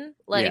Din.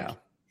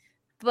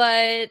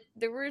 But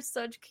there were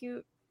such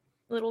cute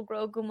little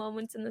Grogu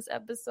moments in this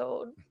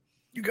episode.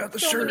 You got the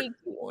shirt. He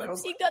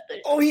got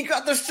the. Oh, he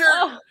got the shirt.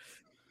 Oh.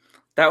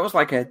 That was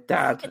like a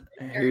dad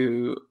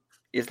who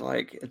is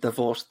like a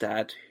divorced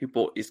dad who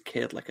bought his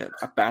kid like a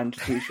band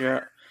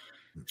T-shirt.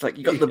 It's like,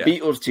 you got the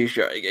Beatles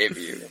T-shirt I gave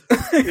you.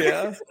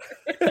 Yeah.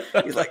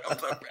 He's like, I'm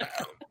so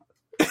proud.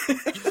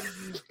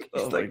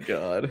 Oh my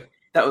god,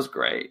 that was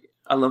great.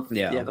 I love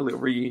the little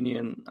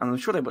reunion. I'm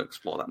sure they will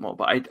explore that more,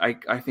 but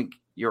I think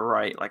you're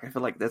right. Like, I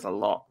feel like there's a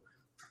lot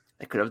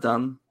they could have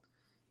done.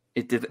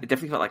 It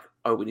definitely felt like,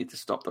 oh, we need to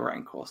stop the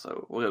Rancor,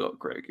 so we'll got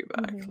Grogu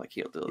back. Like,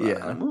 he'll do that.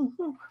 Yeah. And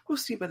we'll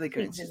see where they go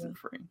in season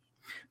 3.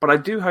 But I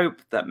do hope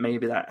that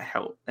maybe that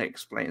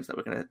explains that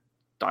we're going to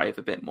dive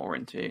a bit more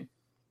into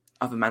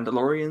other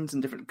Mandalorians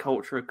and different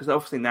culture, because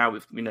obviously now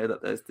we know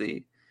that there's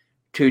the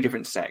 2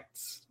 different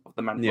sects of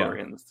the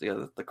Mandalorians,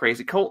 the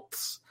crazy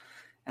cults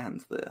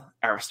and the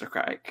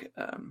aristocratic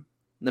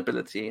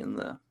nobility,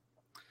 and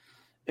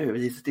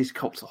these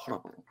cults are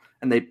horrible.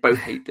 And they both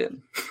hate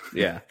Din.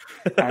 Yeah.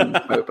 And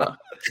Boba.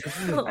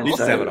 And he's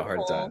having a hard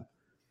time.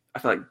 I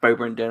feel like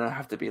Boba and Din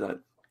have to be like,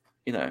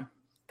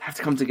 have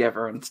to come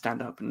together and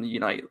stand up and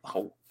unite the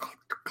whole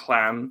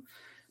clan.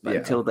 But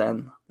until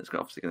then, there's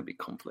obviously going to be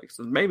conflicts.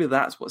 And maybe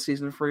that's what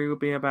season 3 will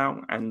be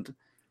about. And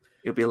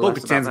it'll be less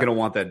Bo-Katan's going to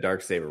want that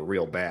Darksaber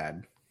real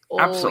bad.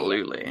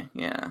 Absolutely,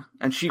 yeah.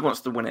 And she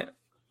wants to win it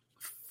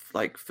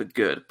like for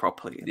good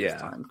properly this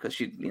time, because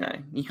she,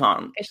 you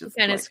can't. She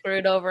kind of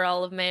screwed over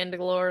all of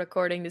Mandalore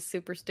according to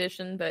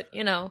superstition, but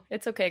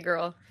it's okay,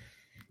 girl.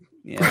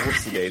 Yeah,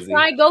 whoopsie daisy.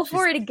 Try, go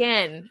for it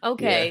again.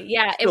 Okay,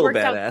 yeah, it worked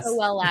out so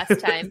well last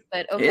time,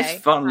 but okay,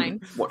 it's fun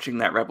fine. watching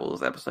that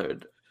Rebels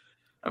episode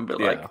and be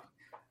like,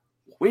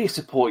 we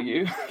support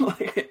you.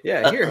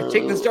 Here,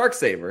 take this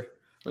Darksaber.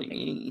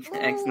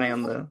 X-nay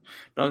on the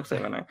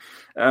Darksaber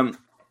now.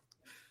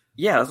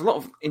 There's a lot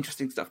of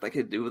interesting stuff they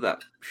could do with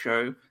that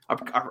show. I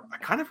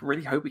kind of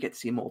really hope we get to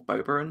see more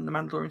Boba in The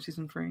Mandalorian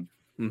season 3.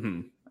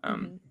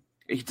 Mm-hmm.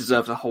 He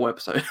deserves a whole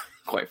episode,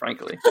 quite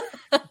frankly.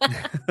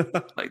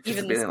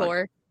 Even the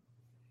score.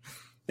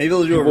 Maybe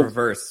they'll do a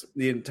reverse.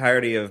 The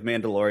entirety of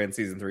Mandalorian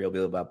season 3 will be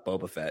about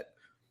Boba Fett.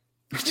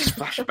 Just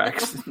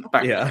flashbacks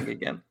back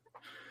again.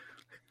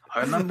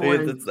 I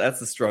remember that's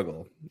the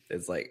struggle.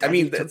 It's like,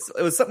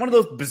 it was one of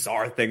those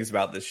bizarre things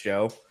about this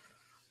show.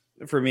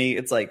 For me,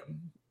 it's like,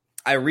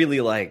 I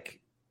really like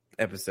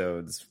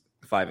episodes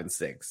 5 and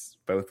 6,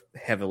 both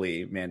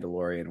heavily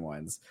Mandalorian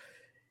ones.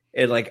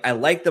 And I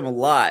like them a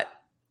lot,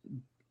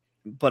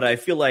 but I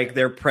feel like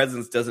their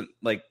presence doesn't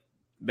make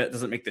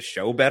the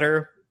show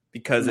better,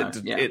 because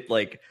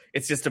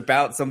it's just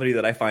about somebody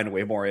that I find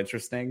way more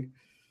interesting.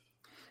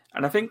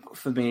 And I think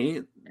for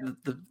me,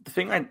 the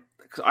thing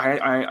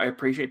I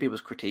appreciate people's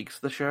critiques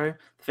of the show.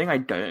 The thing I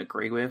don't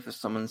agree with is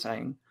someone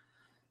saying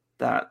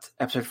that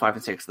episode 5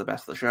 and 6 are the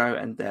best of the show,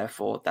 and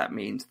therefore that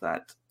means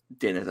that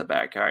Din is a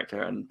better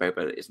character and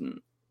Boba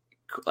isn't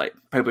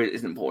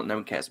important. No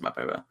one cares about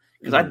Boba,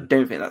 because I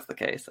don't think that's the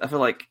case. I feel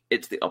like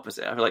it's the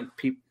opposite. I feel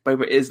like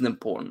Boba is an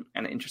important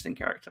and interesting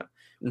character.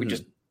 We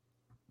just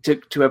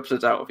took 2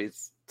 episodes out of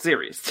his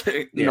series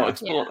to not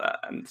explore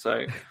that, and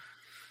so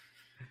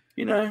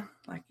you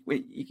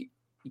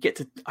get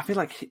to. I feel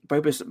like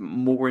Boba's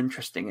more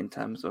interesting in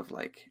terms of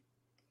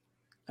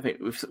I think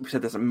we've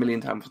said this a million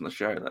times on the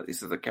show, that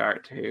this is a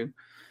character who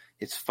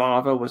his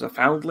father was a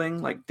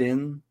foundling like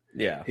Din,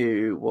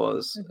 who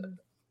was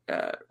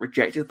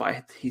rejected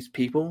by his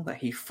people that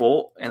he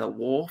fought in a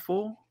war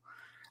for,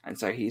 and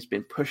so he's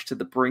been pushed to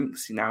the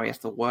brinks. Now he has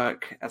to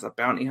work as a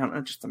bounty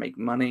hunter just to make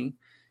money.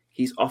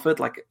 He's offered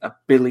 $1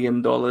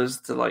 billion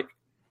to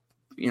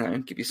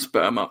give you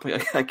sperm up,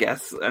 I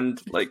guess,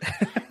 and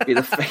be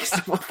the face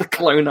of the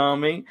clone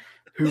army.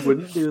 Who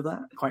wouldn't do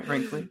that, quite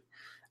frankly?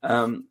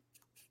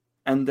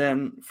 And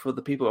then for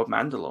the people of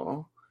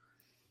Mandalore,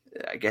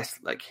 I guess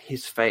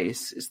his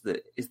face is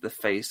the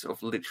face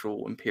of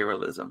literal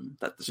imperialism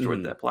that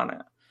destroyed their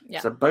planet.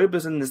 Yeah. So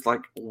Boba's in this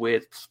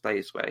weird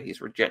space where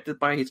he's rejected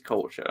by his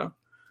culture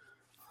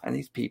and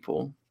his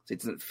people, so he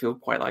doesn't feel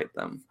quite like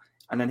them.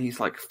 And then he's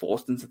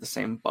forced into the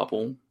same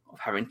bubble of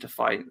having to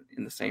fight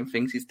in the same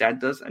things his dad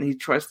does, and he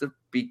tries to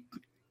be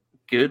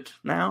good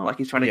now.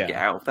 He's trying to get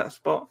out of that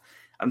spot.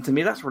 And to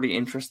me, that's really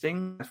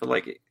interesting. I feel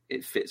like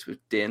it fits with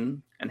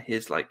Din and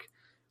his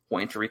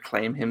wanting to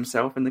reclaim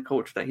himself in the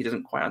culture that he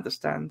doesn't quite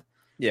understand.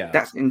 Yeah,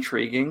 that's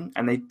intriguing,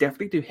 and they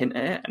definitely do hint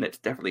at it, and it's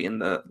definitely in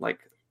the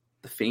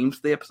the themes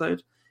of the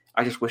episode.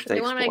 I just wish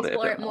they want to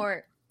explore it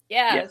more.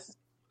 Yes.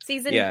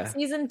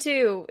 Season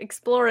 2,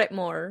 explore it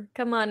more.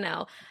 Come on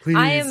now. Please.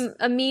 I am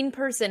a mean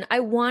person. I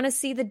want to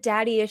see the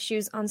daddy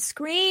issues on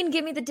screen.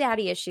 Give me the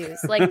daddy issues.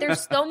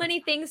 There's so many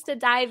things to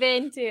dive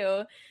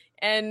into,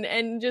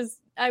 and just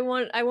I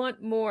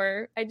want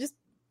more.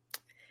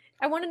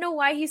 I want to know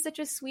why he's such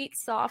a sweet,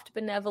 soft,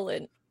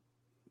 benevolent,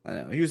 I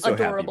know. He was so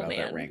happy about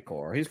that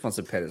Rancor. He just wants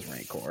to pet his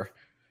Rancor.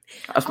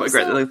 That's my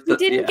great. We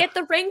didn't get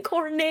the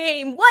Rancor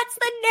name. What's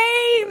the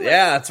name?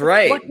 Yeah, that's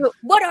right.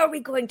 What are we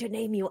going to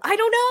name you? I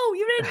don't know.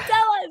 You didn't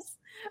tell us.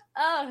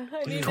 I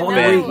need to know.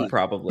 Ben,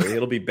 probably.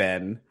 It'll be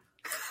Ben.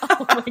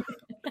 Oh my God.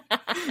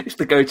 It's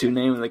the go-to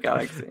name in the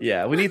galaxy.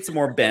 Yeah, we need some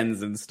more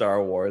Bens in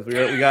Star Wars. We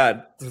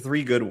got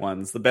 3 good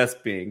ones. The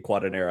best being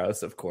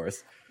Quaterneros, of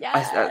course.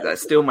 Yeah,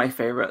 that's still my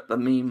favorite. The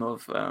meme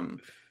of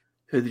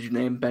who did you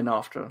name Ben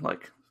after?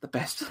 The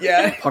best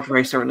pod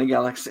racer in the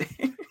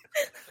galaxy.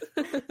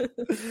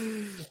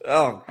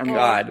 Oh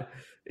God,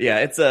 yeah.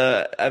 It's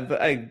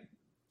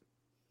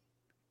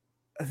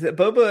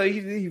Boba.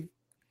 He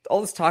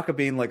all this talk of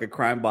being a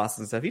crime boss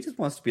and stuff. He just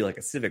wants to be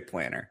a civic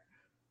planner.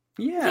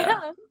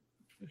 Yeah.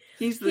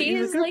 He's a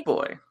good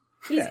boy.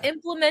 He's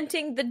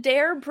implementing the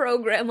DARE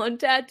program on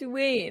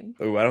Tatooine.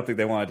 Oh, I don't think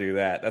they want to do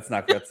that. That's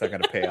not going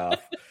to pay off.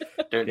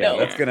 No.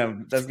 That's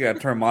gonna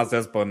turn Mos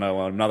Espo into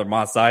another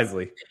Mos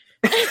Eisley.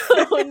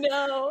 Oh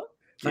no.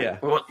 Yeah.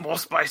 We want more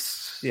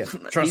spice. Yeah.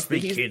 Trust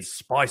me, kids,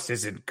 spice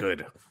isn't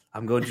good.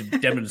 I'm going to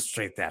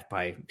demonstrate that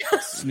by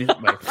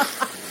sniffing my...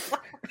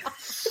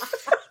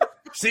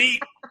 See?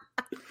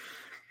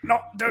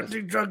 Don't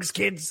do drugs,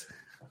 kids.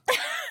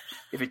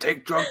 If you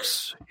take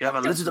drugs, you have a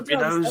lizard up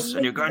your nose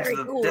and you're going to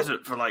the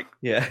desert for a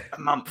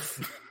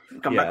month.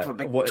 Come back for a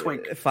big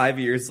twink. 5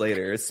 years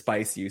later,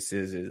 spice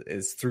usage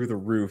is through the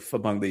roof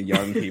among the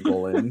young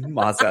people in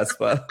Mos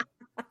Espa.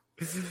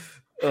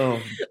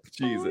 Oh,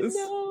 Jesus.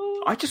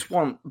 Oh, I just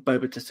want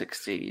Boba to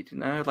succeed, you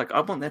know? Like,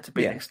 I want there to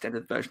be an Yeah.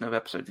 extended version of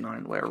Episode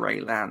 9 where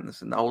Rey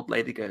lands and the old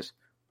lady goes,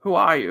 "Who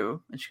are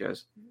you?" And she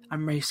goes,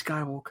 "I'm Rey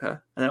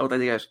Skywalker." And the old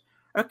lady goes,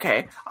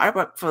 "Okay, I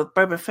work for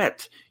Boba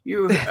Fett.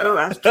 You owe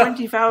us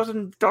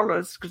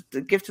 $20,000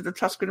 to give to the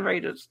Tusken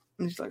Raiders."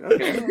 And he's like,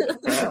 "Okay."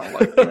 Well,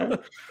 like, you know.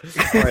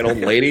 All right, old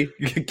lady,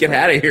 get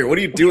out of here. What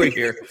are you doing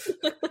here?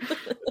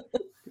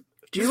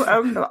 "Do you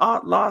own the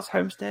Lars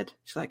homestead?"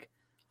 She's like,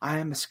 "I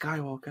am a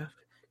Skywalker."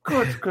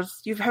 "Good,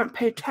 because you haven't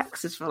paid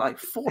taxes for like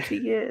 40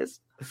 years.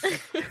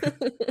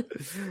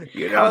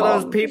 You Come know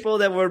those on. people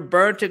that were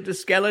burnt into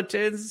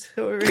skeletons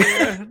over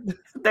here?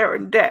 They're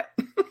in debt."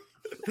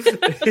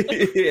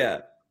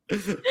 Yeah.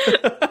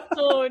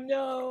 oh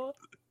no.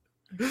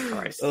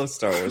 Christ. Oh,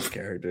 Star Wars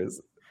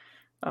characters.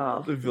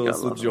 Oh, They fill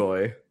us gotta with love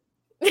joy.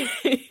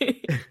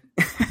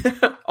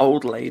 them.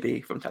 Old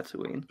lady from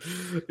Tatooine.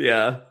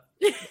 Yeah.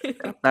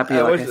 That'd be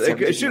I like wish- a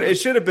 17-year-old. it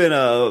should have been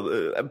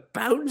a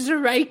bones a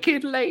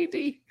raking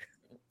lady.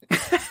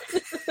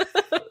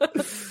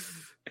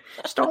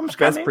 Storm's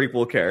Best coming.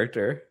 prequel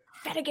character.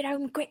 Better get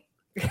home quick.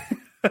 Maybe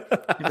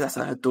that's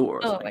her daughter.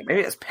 Or Oh something. my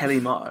Maybe that's Peli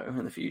Motto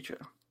in the future.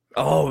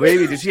 Oh,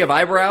 maybe. Did she have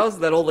eyebrows?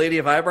 That old lady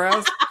have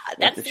eyebrows?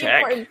 That's to the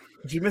check. important.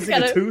 Is she missing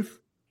Gotta- a tooth?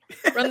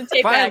 Run the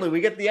tape Finally, back.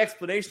 we get the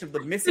explanation of the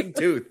missing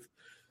tooth.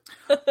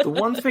 The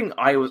one thing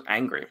I was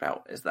angry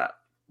about is that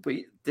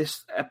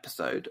this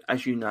episode,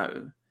 as you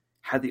know,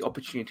 had the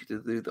opportunity to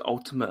do the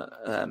ultimate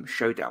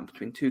showdown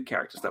between two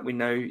characters that we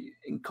know,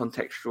 in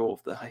contextual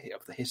of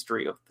the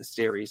history of the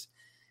series,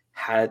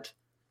 had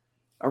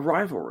a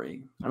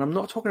rivalry. And I'm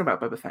not talking about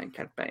Boba Fett and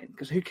Cad Bane,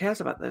 because who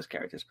cares about those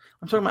characters?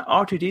 I'm talking about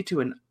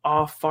R2-D2 and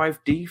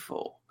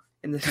R5-D4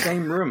 in the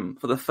same room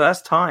for the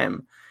first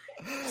time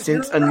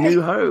since You're A right.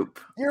 New Hope.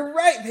 You're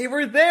right. They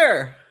were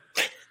there.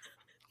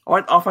 I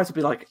want R5 to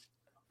be like,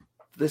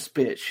 "This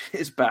bitch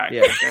is back."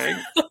 Yeah. Okay?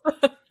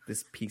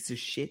 This piece of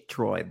shit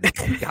droid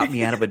that got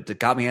me out of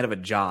a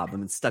job. I've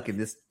been stuck in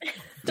this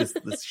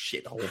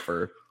shithole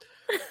for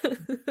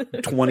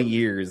 20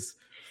 years.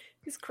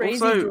 This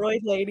crazy Also-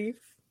 droid lady.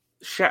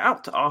 Shout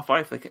out to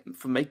R5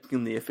 for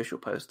making the official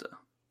poster.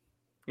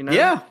 You know?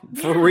 Yeah,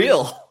 for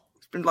real.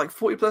 It's been like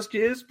 40 plus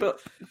years, but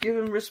give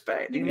him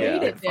respect. You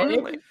made it, dude.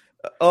 finally.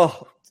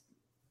 Oh,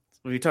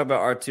 when we talk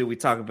about R2, we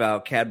talk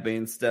about Cad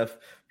Bane stuff.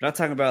 We're not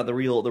talking about the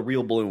real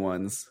blue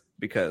ones,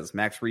 because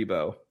Max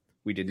Rebo.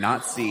 We did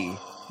not see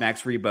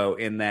Max Rebo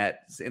in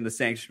the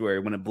sanctuary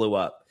when it blew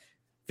up.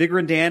 Vigor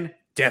and Dan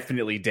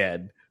definitely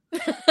dead,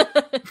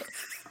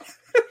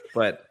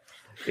 but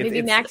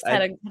Maybe Max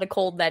had a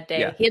cold that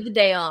day. Yeah. He had the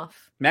day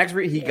off.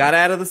 He got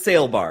out of the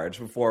sail barge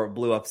before it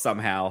blew up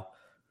somehow.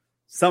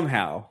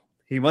 Somehow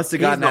he must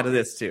have gotten out of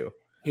this too.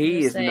 He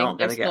Just is saying, not going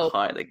to there's get hope.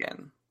 hired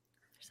again.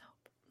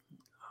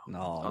 No,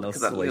 Oh, no look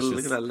at that little, salacious.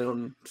 look at that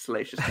little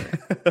salacious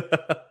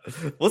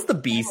thing. What's the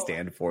B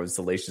stand for?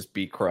 Salacious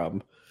B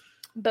crumb.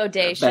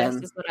 Bodacious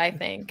Ben. is what I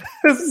think.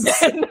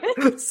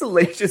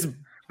 Salacious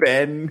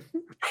Ben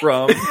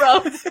crumb.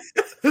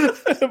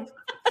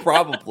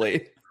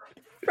 Probably.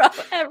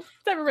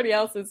 Everybody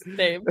else's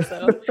name.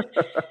 So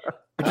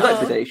I do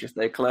like bodacious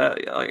though, Claire.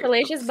 Yeah, like,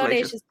 Salacious,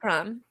 salacious. bodacious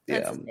prom.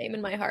 That's Yeah. his name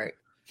in my heart.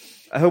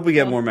 I hope we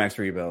get more Max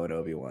Rebo and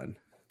Obi-Wan.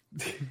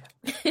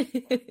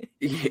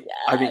 Yeah,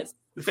 I mean,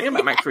 the thing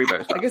about Max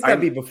Rebo is I guess that'd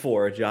be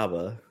before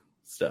Jabba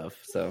stuff.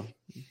 So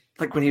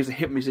like when he was a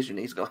hip musician,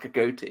 he's got like a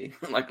goatee,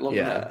 like long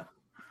Yeah. hair.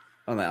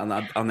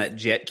 on that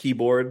jet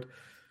keyboard.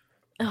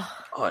 Oh,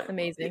 Oh,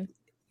 amazing.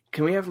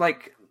 Can we have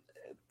like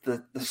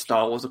the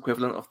Star Wars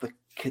equivalent of the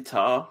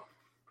guitar?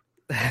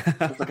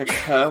 It's like a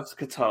curved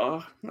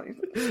guitar. Like,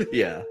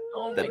 Yeah.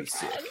 Oh That'd my be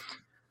sick. God.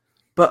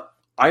 but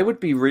I would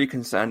be really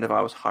concerned if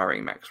I was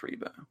hiring Max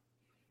Rebo.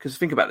 Because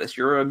think about this: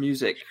 you're a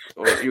music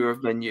or you're a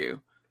venue.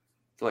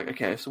 It's like,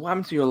 okay, so what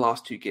happened to your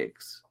last two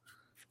gigs?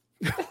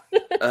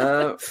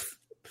 Well,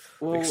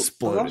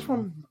 Exploded. the last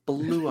one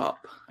blew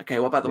up. Okay,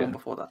 what about the one Yeah.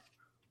 before that?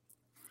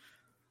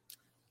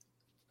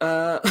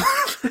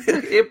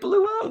 It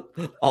blew up.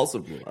 Also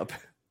blew up.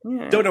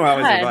 Yeah. Don't know how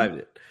I God. survived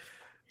it.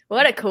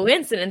 What a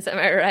coincidence, am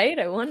I right?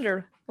 I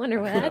wonder what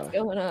that's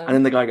going on. And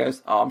then the guy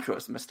goes, "Oh, I'm sure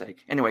it's a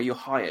mistake." Anyway, you're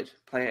hired,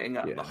 playing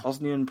at Yeah. the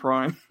Hosnian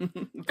Prime.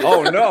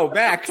 Oh no,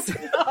 Max!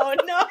 Oh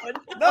no,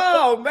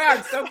 No,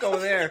 Max! Don't go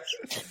there.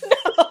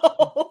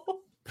 no.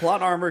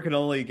 Plot armor can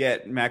only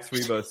get Max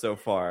Rebo so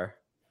far.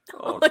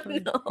 Oh,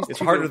 no. It's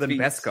Two harder little than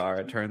feet. Beskar,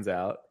 it turns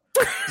out.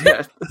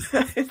 Yeah,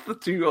 it's the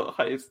two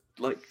highest.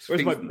 Like,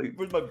 Where's my things in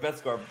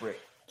Beskar brick?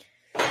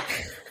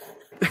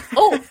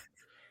 Oh,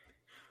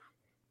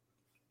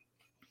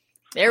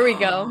 there we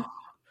go.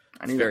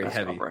 I need very a Beskar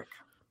heavy. brick.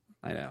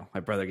 I know. My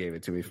brother gave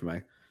it to me for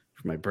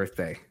my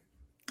birthday.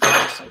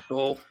 That's so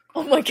cool.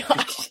 Oh my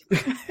gosh.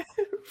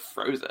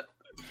 Froze it.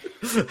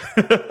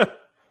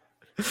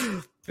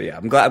 But yeah,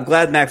 I'm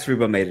glad Max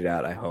Rebo made it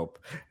out. I hope,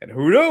 and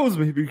who knows,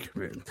 maybe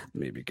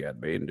Cad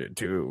Bane did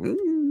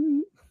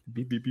too.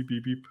 Beep beep beep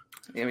beep beep.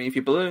 I mean, if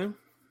you're blue,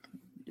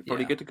 you're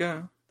probably good to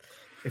go.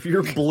 If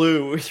you're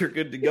blue, you're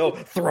good to go.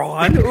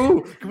 Thrawn.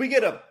 Ooh, can we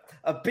get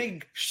a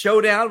big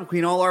showdown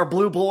between all our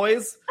blue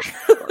boys?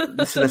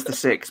 The Sinister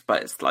Six,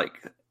 but it's like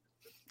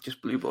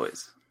just blue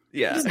boys.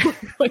 Yeah.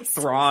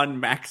 Thrawn,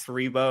 Max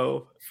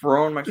Rebo.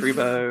 Thrawn, Max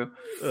Rebo.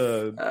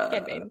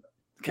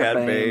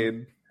 Cad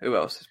Bane. Who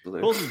else is blue?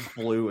 Who else is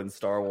blue in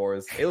Star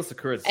Wars? Aayla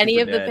Secura's Any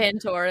of dead. the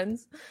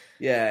Pantorans.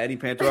 Yeah, any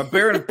Pantora.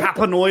 Baron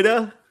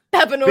Papanoida.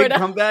 Papanoida. Big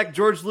comeback.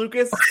 George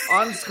Lucas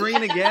on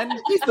screen again.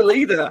 He's the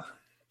leader.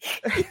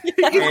 He's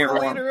the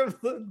leader of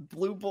the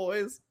Blue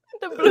Boys.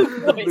 The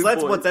Blue Boys.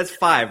 So that's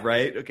 5,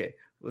 right? Okay.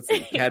 Let's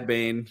see. Cad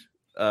Bane,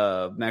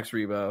 Max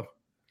Rebo,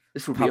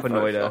 This will be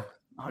Papanoida.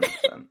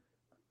 100%.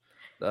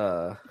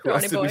 Who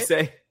else did we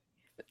say?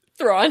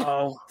 Thrawn.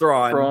 Oh,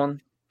 Thrawn.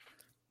 Thrawn.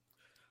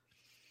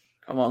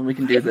 Come on, we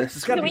can do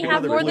this. Can we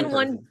have more than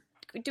one?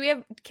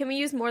 Can we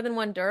use more than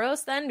one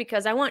Duros then?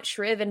 Because I want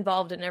Shriv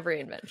involved in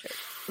every adventure.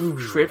 Ooh,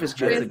 Shriv is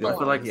good. I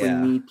feel like we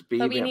need to be.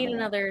 But we need more.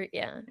 another.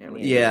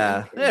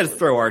 Yeah. Just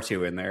throw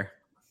R2 in there.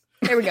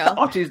 There we go.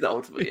 R2's the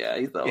ultimate. Yeah,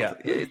 he's the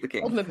ultimate. Yeah, he's the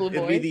king. Ultimate Blue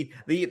Boy. It'd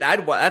be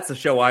that's a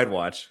show I'd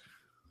watch.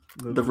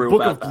 The real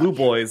Book Bad of Batch. Blue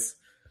Boys.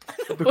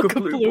 Book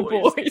of Blue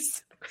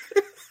Boys.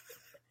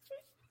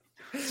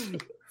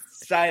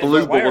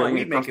 Blue Why are Boy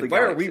we across the Why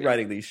are galaxy. we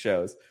writing these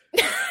shows?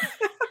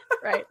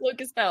 Right,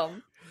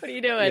 Lucasfilm. What are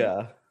you doing?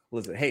 Yeah.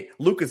 Listen, hey,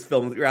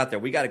 Lucasfilm, you're out there.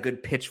 We got a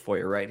good pitch for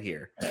you right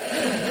here.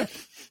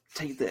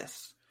 Take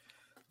this.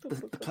 The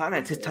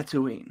planet is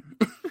Tatooine.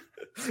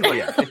 Oh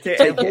yeah,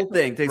 the whole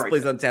thing takes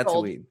place on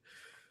Tatooine.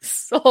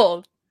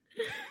 Sold.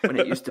 When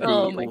it used to be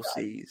Oh my all God.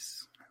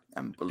 seas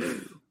and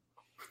blue.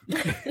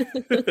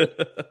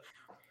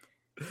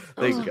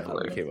 Thank God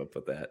we came up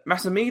with that.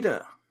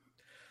 Masamida.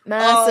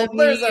 Massive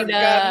there's our God,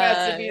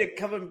 Masamida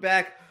coming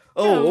back.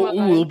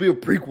 It'll be a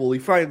prequel. He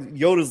finds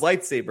Yoda's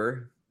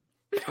lightsaber.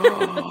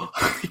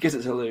 He gives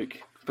it to Luke.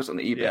 Puts it on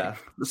the eBay. Yeah.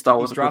 The Star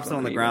Wars He drops it equivalent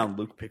on the eBay. ground.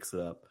 Luke picks it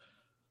up.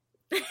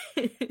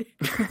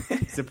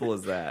 Simple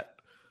as that.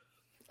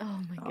 Oh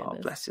my goodness.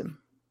 Oh, bless him.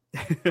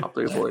 Our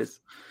blue boys.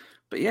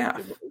 But yeah,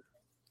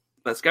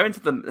 let's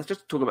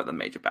just talk about the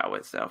major battle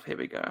itself. Here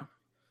we go.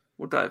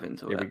 We'll dive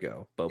into Here it. we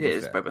go.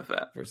 Here's Fett Boba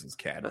Fett versus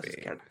Cad Bane.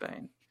 Cad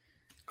Bane.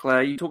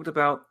 Claire, you talked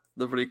about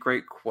the really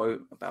great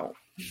quote about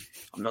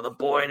 "I'm not a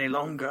boy any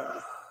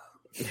longer."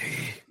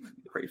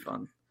 Pretty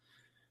fun.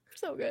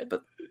 So good.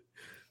 But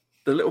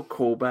the little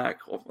callback,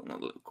 or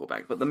not a little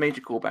callback, but the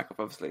major callback of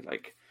obviously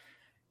like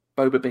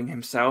Boba being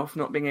himself,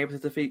 not being able to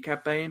defeat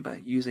Cad Bane,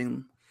 but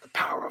using the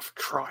power of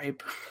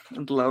tribe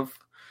and love,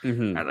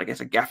 Mm-hmm. and I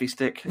guess a gaffy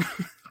stick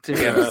to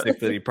Yeah, stick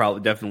that he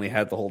probably definitely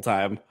had the whole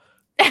time.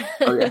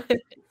 Oh yeah,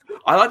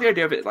 I like the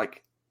idea of it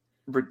like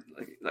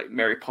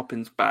Mary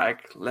Poppins bag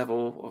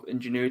level of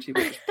ingenuity,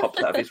 which just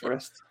pops out of his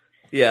wrist.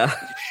 Yeah.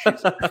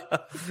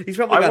 He's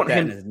probably I got want that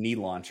him- in his knee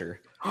launcher.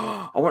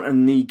 I want a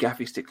knee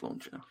gaffy stick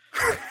launcher.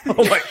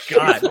 Oh my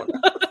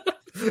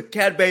God.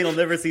 Cad Bane will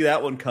never see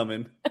that one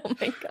coming. Oh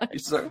my god.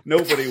 It's like,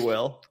 Nobody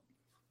will.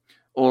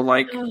 or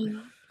like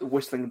Oh. the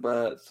whistling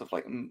birds of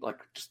like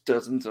just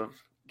dozens of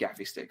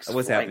gaffy sticks. I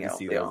was flying happy to out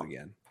see the those arm.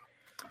 again.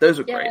 Those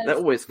are great. Yes. They're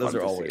always fun Those are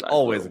to always see, like,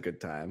 always a little-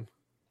 good time.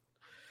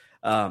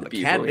 The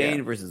people, Cad Bane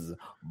yeah. versus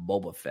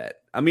Boba Fett.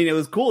 I mean, it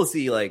was cool to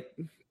see like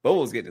Boba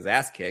was getting his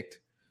ass kicked.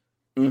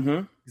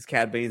 Mhm. Because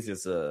Cad Bane's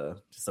just a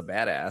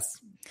badass.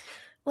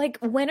 Like,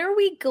 when are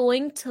we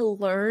going to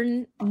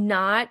learn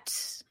not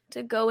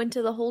to go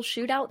into the whole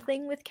shootout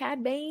thing with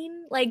Cad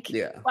Bane? Like,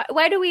 Yeah.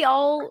 why do we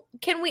all?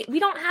 We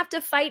don't have to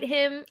fight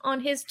him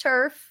on his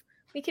turf.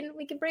 We can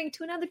bring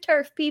to another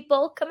turf,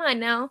 people. Come on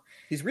now.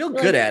 He's real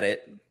Like- good at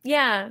it.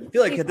 Yeah. I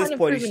feel like he's at this kind of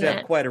point he proven should have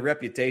that. quite a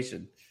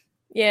reputation.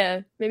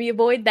 Yeah, maybe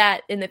avoid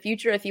that in the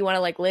future if you want to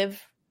like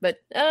live. But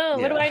what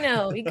do Yeah. I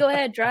know? You go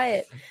ahead, try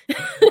it.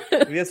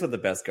 I mean, that's what the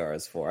best Gar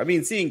is for. I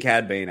mean, seeing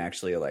Cad Bane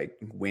actually like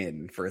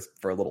win for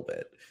a little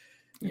bit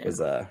Yeah.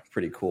 was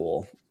pretty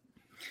cool.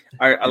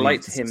 I And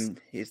liked he's him.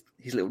 His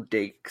little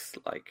digs,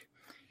 like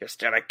you're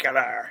still a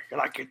killer. You're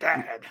like your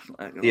dad.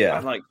 Like, Yeah. I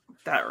like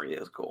that. Really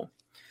is cool.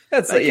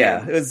 That's Like,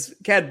 yeah. It was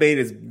Cad Bane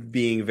is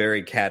being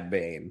very Cad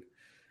Bane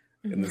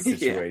in this Yeah.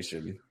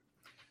 situation.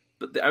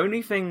 But the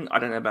only thing I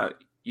don't know about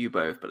you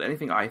both, but the only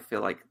thing I feel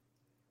like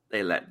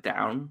they let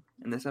down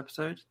in this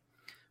episode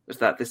was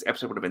that this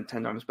episode would have been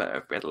 10 times better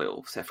if we had a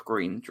little Seth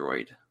Green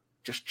droid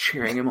just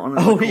cheering him on. in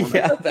the Oh corner.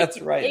 yeah,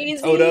 that's right.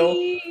 Easy. Toto.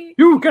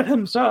 You get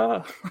him,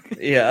 sir.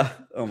 Yeah.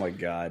 Oh my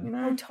God. You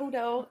Oh, know?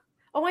 Toto.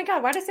 Oh my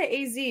god, why did I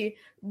say AZ?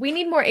 We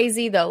need more AZ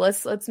though.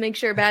 Let's make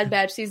sure Bad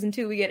Batch season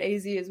 2 we get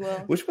AZ as well.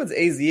 Which one's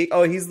AZ?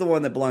 Oh, he's the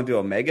one that belonged to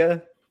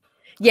Omega.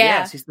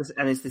 Yeah. Yes,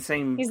 and it's the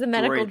same. He's the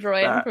medical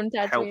droid that from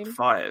Tatooine. helped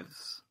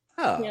Fives.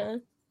 Oh, Yeah.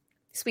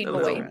 Sweet That boy.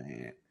 was all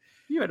right.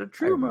 You had a I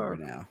tumor. remember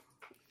now.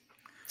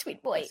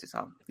 Sweet boy. That's his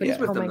son. Yeah. He's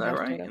with Oh them my though,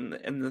 gosh, right? Toto.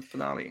 In the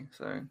finale.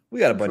 So We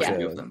got a bunch Yeah.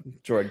 of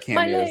droid My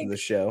cameos leg. in the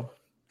show.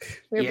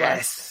 We're blessed.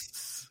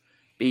 yes,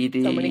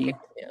 BD. So many good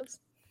cameos.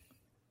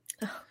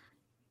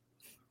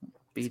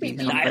 BD Sweet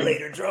something.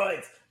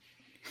 droids.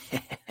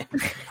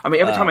 I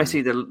mean, every time I Um,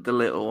 see the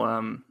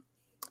little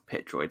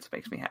pit droids, it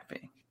makes me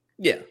happy.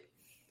 Yeah.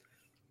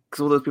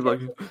 Because all those people are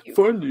like,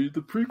 finally,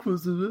 the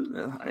prequels of it.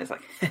 And it's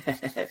like,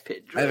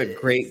 Pit I have a Droids.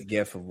 great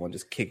gif of one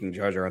just kicking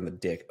Jar Jar on the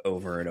dick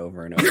over and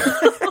over and over.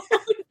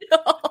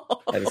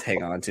 No. I just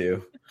hang on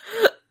to.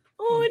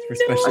 Oh For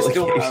no!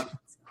 special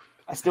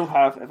I still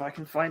have, if I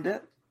can find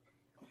it,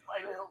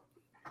 my little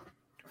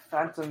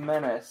Phantom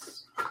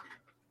Menace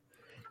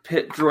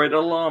Pit Droid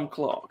alarm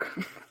clock.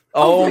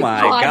 Oh, Oh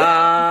my my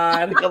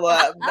god. Look at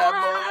that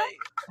bad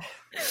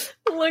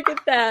boy. Look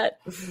at that.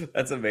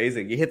 That's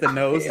amazing. You hit the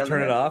nose Yeah, to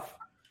turn it man. off.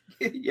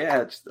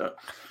 Yeah, just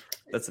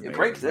That's it amazing.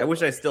 breaks it. I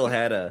wish I still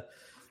had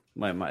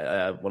my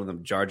one of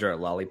them Jar Jar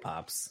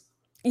lollipops.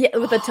 Yeah,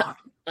 with the tongue.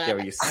 Yeah,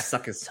 where you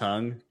suck his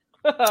tongue.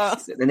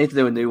 They need to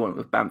do a new one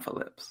with Bantha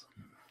lips.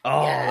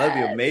 Oh, that'd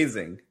Yes. be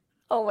amazing.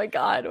 Oh my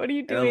god, what are you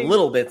And doing? a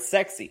little bit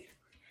sexy.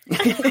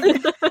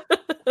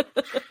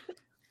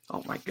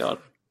 Oh my god.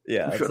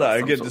 Yeah, I'm it's sure not, that's I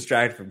some get sort of-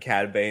 distracted from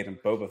Cad Bane and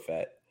Boba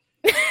Fett.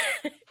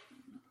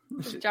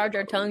 Jar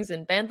Jar tongues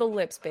and Bantha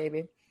lips,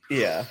 baby.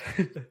 Yeah,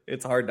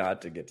 it's hard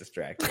not to get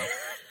distracted.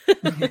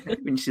 When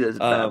you see those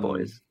bad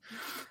boys.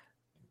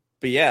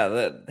 But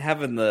yeah,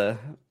 having that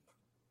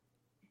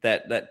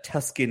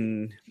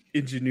Tuscan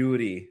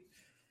ingenuity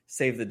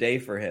save the day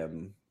for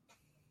him.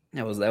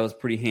 That was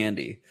pretty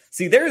handy.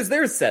 See,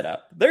 there's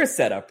setup. There's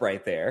setup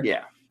right there.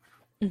 Yeah.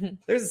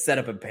 There's a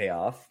setup and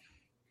payoff.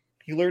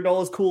 He learned all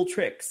his cool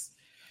tricks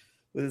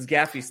with his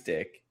gaffy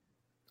stick.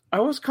 I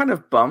was kind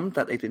of bummed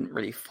that they didn't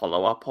really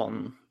follow up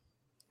on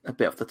a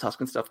bit of the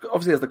Tuscan stuff.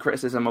 Obviously, there's the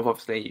criticism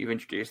of you've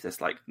introduced this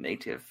like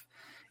native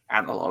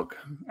analog,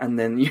 and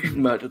then you've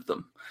murdered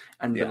them,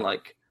 and been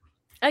like,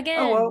 Again.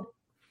 oh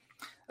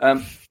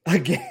well.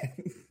 Again.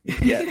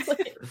 Yes.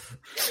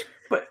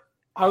 But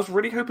I was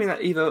really hoping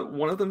that either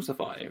one of them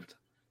survived,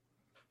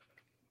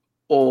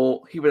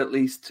 or he would at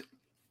least,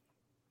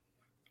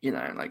 he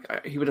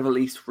would have at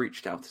least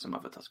reached out to some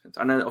other Tuscans.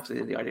 I know,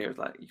 obviously, the idea is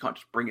like you can't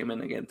just bring him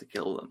in again to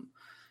kill them,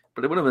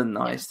 but it would have been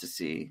nice to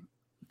see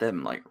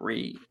them like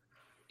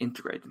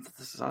reintegrate into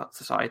the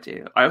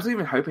society. I was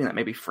even hoping that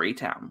maybe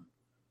Freetown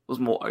was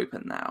more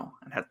open now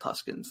and had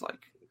Tuscans like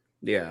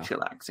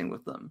chillaxing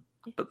with them.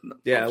 But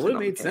Yeah, it would have not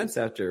made the sense case.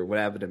 after what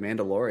happened to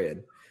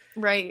Mandalorian.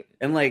 Right.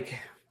 And like,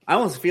 I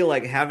almost feel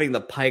like having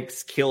the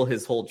Pikes kill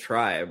his whole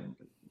tribe,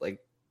 like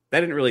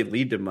that didn't really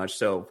lead to much.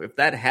 So if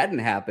that hadn't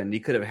happened, he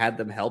could have had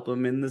them help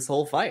him in this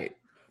whole fight.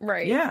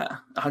 Right. Yeah,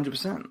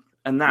 100%.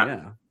 And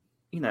that,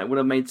 it would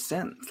have made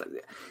sense. Like,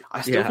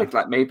 I still think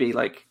like maybe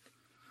like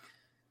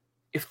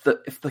if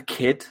the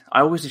kid,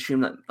 I always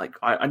assume that like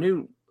I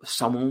knew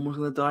someone was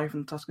going to die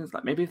from the Tuscans.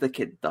 Like maybe if the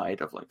kid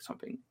died of like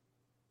something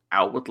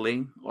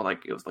outwardly, or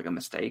like it was like a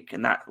mistake,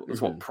 and that was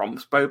what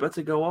prompts Boba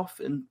to go off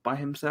by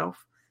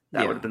himself,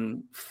 that would have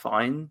been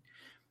fine.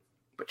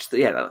 But just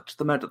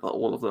the murder of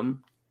all of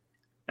them,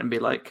 and be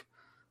like,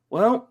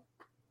 well,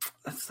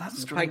 that's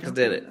the Pikes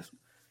did it.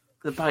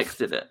 The Pikes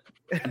did it,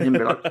 and him be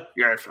like,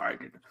 yes,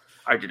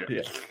 I did it.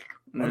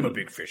 Yeah. I'm a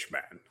big fish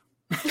man.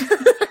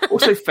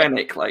 Also,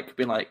 Fennec like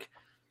being like,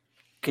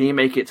 can you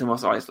make it to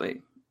Mos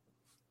Eisley?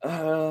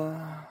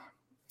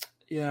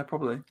 Yeah,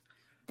 probably.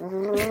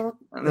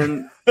 And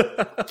then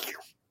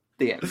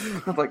the end.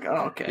 I'm like,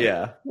 oh, okay.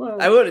 Yeah. Well,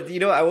 I would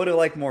have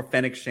liked more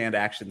Fennec Shand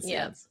action scenes.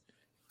 Yeah.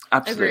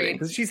 absolutely.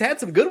 Because she's had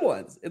some good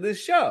ones in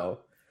this show.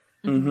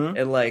 Mm-hmm.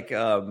 And like,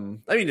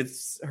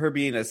 it's her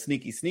being a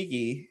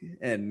sneaky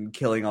and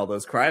killing all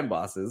those crime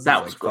bosses. That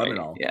It's, was like, fun great. and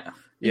all. Yeah.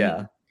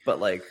 Yeah. But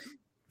like,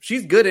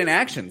 she's good in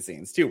action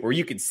scenes too, where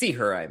you can see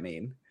her, I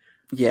mean.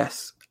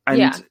 Yes.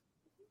 And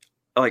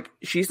like,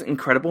 she's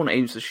incredible in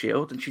Agents of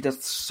S.H.I.E.L.D., and she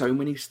does so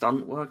many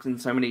stunt works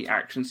and so many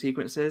action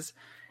sequences.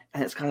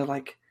 And it's kind of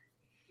like,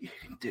 you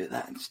can do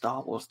that in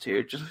Star Wars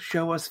too. Just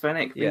show us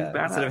Fennec being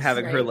badass. Instead of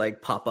having her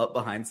like pop up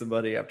behind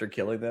somebody after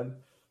killing them.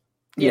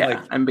 Yeah, like,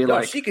 and be no,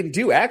 like, she can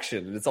do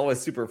action, and it's always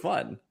super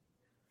fun.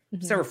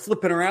 Just have her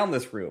flipping around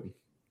this room,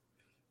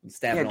 and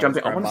stabbing all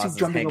jumping. those I want to see bosses,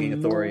 jumping hanging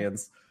on the wall.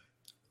 Athorians.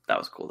 That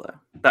was cool though.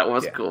 That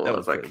was cool. That I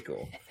was was pretty like,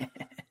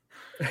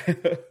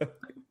 cool.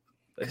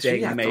 A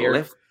dang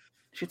mayor.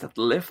 She'd have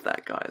to lift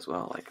that guy as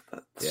well, like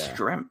the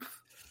strength.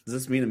 Does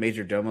this mean the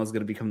Major Domo is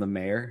going to become the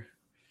mayor?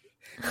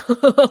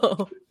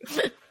 Oh,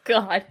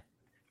 God.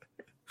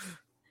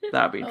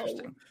 That'd be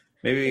interesting.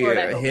 Maybe Lord,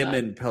 I hope him not.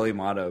 and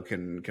Pelimato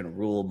can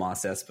rule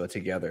Mos Espa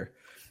together.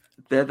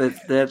 They're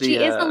the She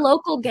is a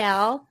local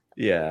gal.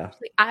 Yeah.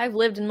 Like, I've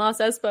lived in Mos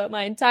Espa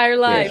my entire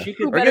life. Yeah.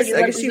 Who Or I better guess, to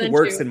I guess she represent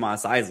works you? in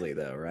Mos Eisley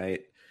though,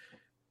 right?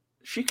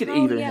 She could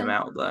Oh, even yeah. him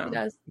out though. She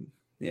does.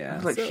 Yeah.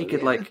 Like so, she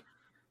could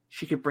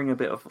she could bring a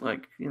bit of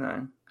like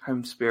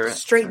home spirit.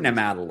 straighten him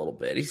out a little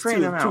bit. He's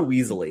Straighten him too out.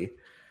 weaselly.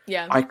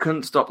 Yeah. I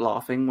couldn't stop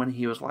laughing when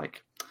he was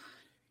like,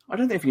 I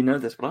don't know if you know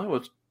this, but I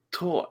was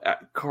taught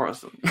at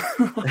Coruscant. This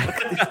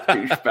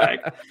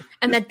douchebag.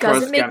 And This that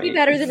doesn't make me Coruscanti.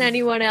 better than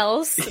anyone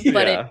else.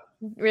 But Yeah.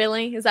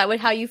 really? Is that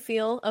how you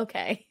feel?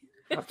 Okay.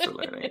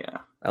 Absolutely, yeah.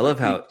 I love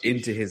how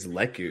into his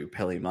Leku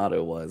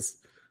Pelimato was.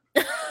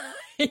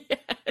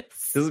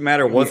 Yes. Doesn't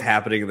matter what's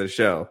happening in the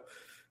show.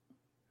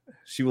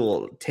 She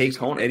will take She's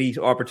horny. any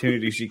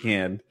opportunity she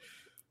can.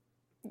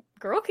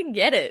 Girl can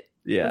get it.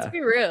 Yeah. Let's be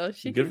real.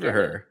 She Good can for get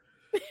her.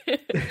 She's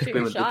Shoot been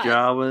your with shot. the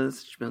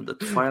Jawas. She's been with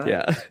the Twilight.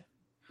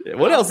 Yeah.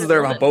 What else is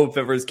there about Boba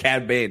Fett versus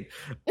Cad Bane?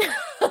 Do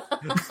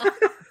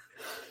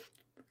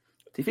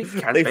you think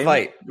Cad They Bane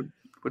fight.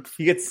 would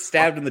He gets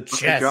stabbed in the fuck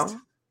a chest.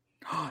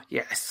 Jawa?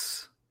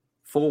 Yes.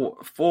 Four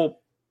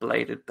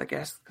bladed, I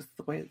guess, because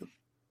the way the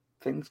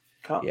things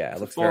cut. Yeah, it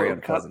So looks four very little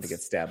unpleasant to cuts.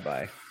 get stabbed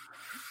by.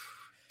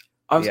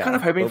 I was Yeah, kind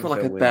of hoping Boba for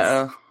like Fett a wins.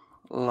 better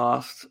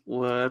last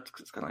word,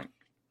 because it's kind of like,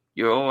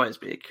 you'll always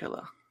be a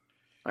killer.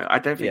 Like, I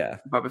don't think Yeah.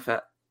 Boba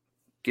Fett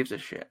gives a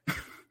shit.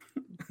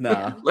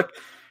 Nah. Like,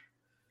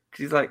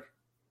 because he's like,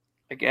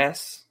 I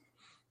guess.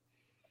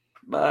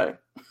 Bye.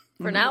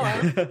 For now,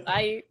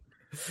 I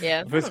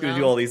I'm just gonna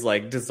do all these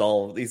like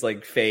dissolve, these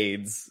like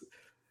fades,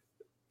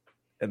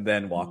 and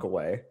then walk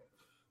away.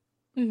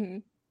 Mm-hmm.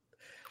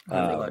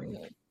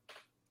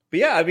 But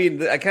yeah, I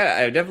mean, I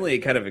definitely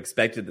kind of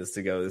expected this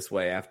to go this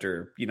way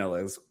after, you know,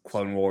 those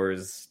Clone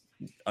Wars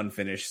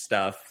unfinished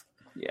stuff,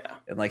 Yeah.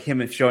 and like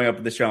him showing up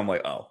in the show. I'm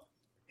like, oh,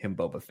 him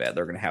Boba Fett,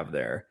 they're gonna have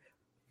their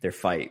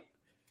fight.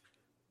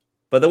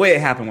 But the way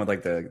it happened with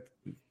like the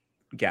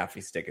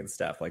gaffy stick and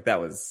stuff, like that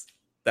was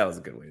a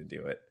good way to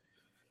do it.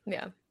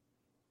 Yeah.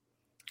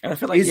 And I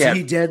feel like, Is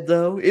he dead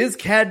though? Is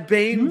Cad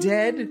Bane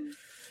dead?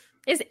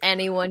 Is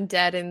anyone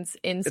dead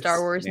in Star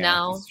Wars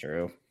now? That's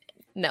true.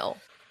 No.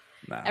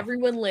 Nah.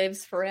 Everyone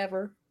lives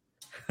forever.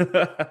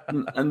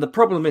 And the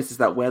problem is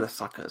that we're the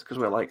suckers, because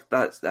we're like,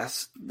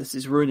 this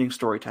is ruining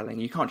storytelling.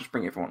 You can't just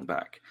bring everyone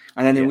back.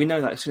 And then we know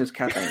that as soon as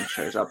Cad Bane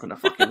shows up in a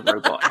fucking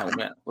robot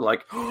helmet, we're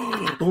like,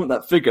 oh, I want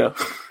that figure.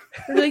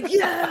 We're like,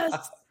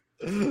 yes.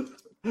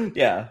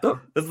 Yeah, But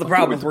that's the I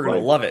problem. thought We're gonna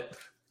it was love it.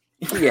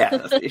 Yeah,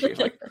 that's the issue. It's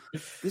like,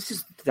 this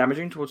is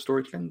damaging towards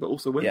storytelling, but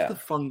also when does the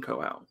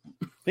Funko out?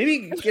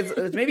 Maybe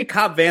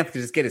Cobb Vanth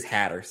could just get his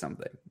hat or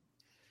something.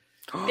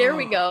 There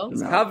we go.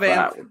 No, Cobb Vanth,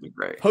 that would be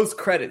great. post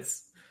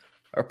credits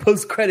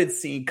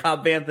scene.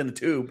 Cobb Vanth in a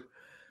tube,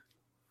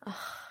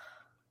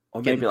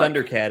 Or getting maybe like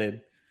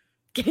thundercatted.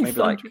 maybe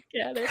like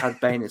Thundercat. Cad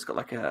Bane has got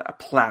like a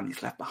plan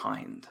he's left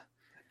behind,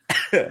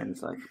 and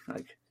it's like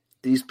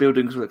these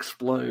buildings will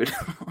explode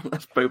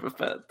unless Boba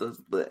Fett does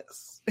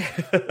this.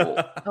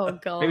 Or Oh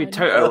god. maybe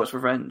Toto was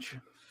revenge.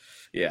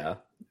 Yeah,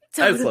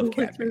 I just love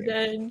Toto Cad with Bane.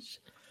 revenge.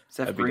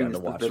 Seth I'd be Green down is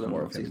to the watch villain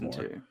more of of him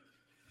season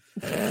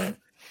more. 2.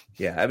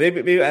 Yeah, maybe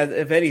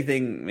if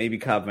anything, maybe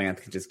Cobb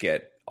Vanth could just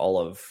get all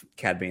of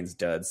Cad Bane's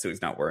duds, so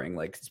he's not wearing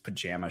like his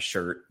pajama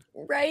shirt.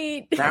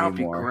 Right. That would be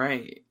Anymore.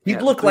 great. He'd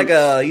Yeah, look like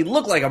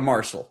a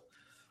marshal.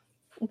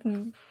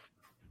 Mhm.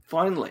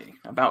 finally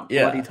about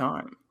Yeah. bloody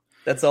time.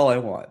 That's all I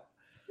want.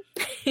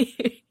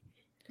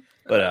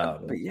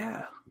 But But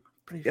yeah,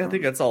 pretty yeah, I fun.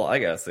 think that's all I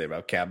gotta say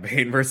about Cad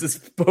Bane versus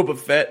Boba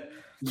Fett.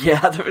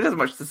 Yeah, there isn't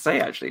much to say,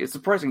 actually. It's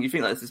surprising you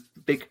think like it's this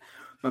big,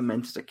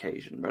 momentous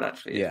occasion, but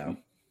actually,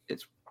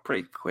 it's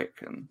pretty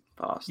quick and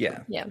fast.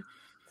 Yeah. Yeah.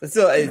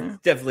 So it's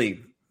definitely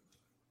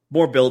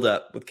more build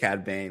up with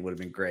Cad Bane would have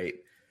been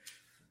great.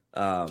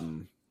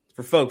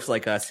 For folks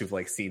like us who've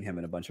like seen him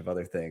in a bunch of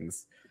other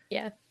things,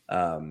 Yeah.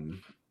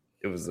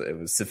 it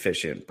was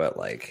sufficient. But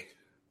like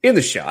in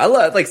the show, I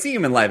love like seeing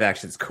him in live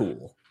action is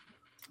cool.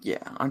 Yeah,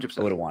 100%.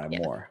 I would have wanted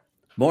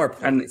more,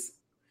 please.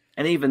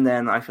 And even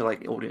then, I feel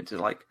like the audience is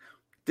like,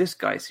 this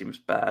guy seems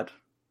bad.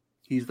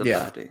 He's the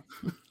baddie.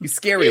 He's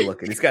scary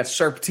looking. He's got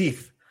sharp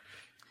teeth.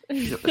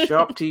 He's got the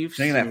sharp teeth.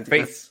 Look at that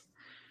face.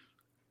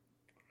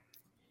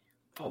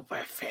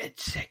 Boba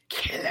Fett's a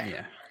killer.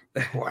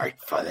 Yeah. Work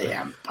for the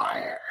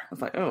Empire. I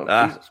was like, oh,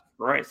 Ah. Jesus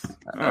Christ.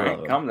 All I love right,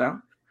 him. calm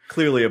down.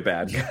 Clearly a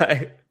bad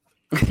guy.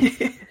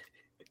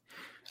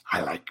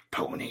 I like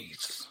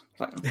ponies.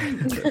 Like,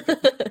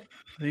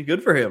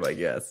 Good for him, I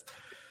guess.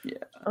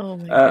 Oh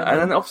my god. and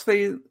then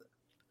obviously,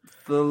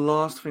 the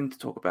last thing to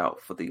talk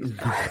about for these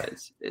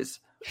episodes is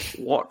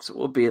what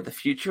will be the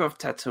future of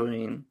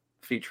Tatooine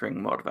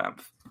featuring Mod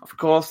Vamp. Of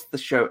course, the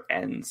show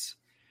ends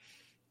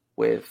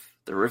with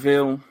the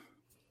reveal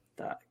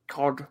that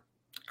Cod.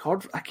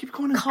 I keep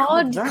calling him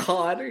Cod. Vamp.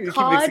 Cod. We keep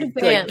Cod mixing,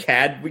 Vanth. like,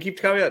 Cad. We keep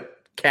calling it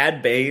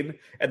Cad Bane,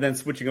 and then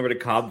switching over to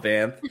Cobb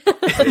Vanth.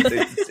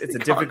 It's a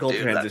difficult do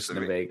that transition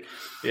to to me. make.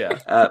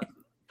 Yeah.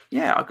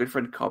 Yeah, our good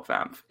friend Cobb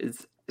Vamp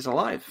is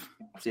alive,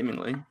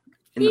 seemingly,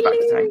 in the back of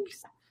the tank.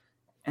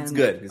 It's And,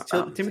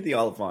 good. Timothy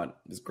Oliphant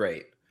is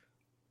great.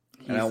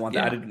 And I he's- want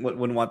yeah.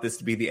 wouldn't want this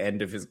to be the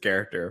end of his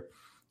character,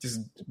 just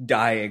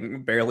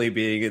dying, barely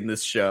being in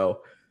this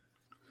show.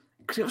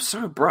 Because it was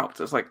so abrupt.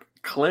 It was like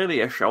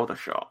clearly a shoulder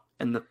shot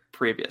in the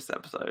previous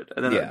episode,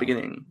 and then at the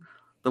beginning,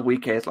 the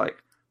Wiki is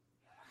like,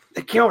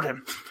 "They killed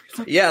him." It's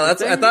like, Yeah,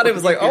 I thought it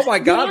was like, oh my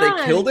god, Yeah.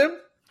 they killed him.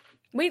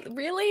 Wait,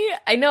 really?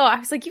 I know. I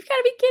was like, you've got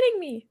to be kidding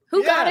me.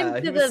 Who got Yeah, him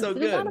he to was the so who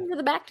got good. him to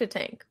the back to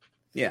tank?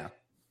 Yeah,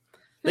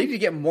 they need to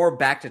get more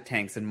back to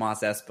tanks in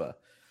Mos Espa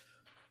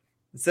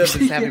instead of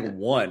just having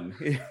one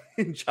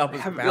in Jabba's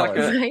Have palace.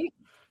 like Right?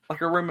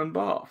 like a Roman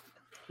bath.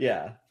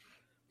 Yeah,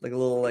 like a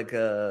little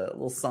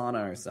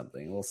sauna or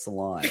something, a little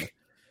salon.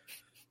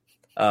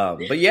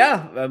 But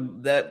yeah,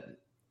 that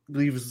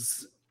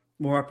leaves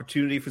more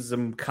opportunity for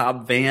some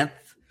Cobb Vanth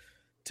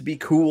to be a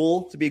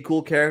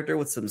cool character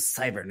with some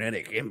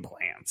cybernetic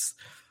implants.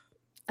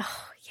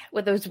 Oh yeah,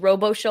 with his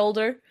robo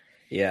shoulder.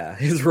 Yeah,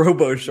 his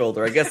robo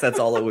shoulder. I guess that's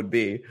all it would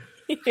be.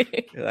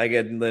 I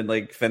get then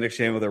like Fennec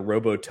Shand with a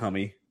robo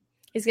tummy.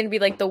 He's gonna be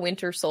like the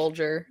Winter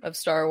Soldier of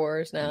Star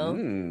Wars now.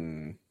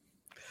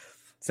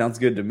 Sounds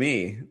good to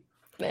me.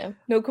 Yeah,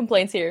 no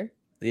complaints here.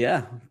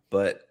 Yeah,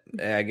 but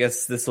I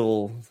guess maybe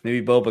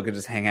Boba could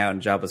just hang out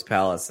in Jabba's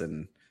palace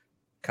and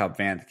Cobb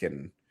Vanth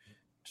can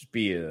just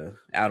be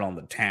out on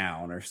the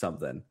town or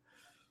something.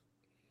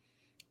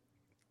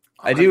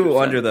 100%. I do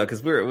wonder though,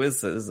 because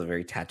this is a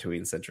very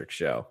Tatooine centric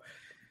show.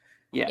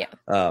 Yeah.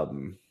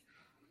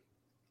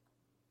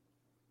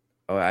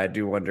 I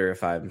do wonder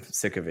if I'm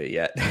sick of it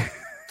yet,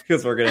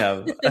 because we're gonna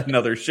have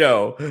another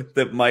show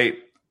that might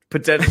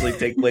potentially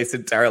take place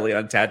entirely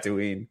on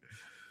Tatooine.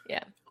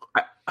 Yeah.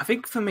 I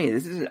think for me,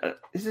 this is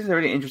a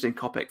really interesting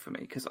topic for me,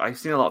 because I've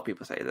seen a lot of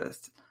people say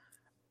this.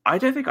 I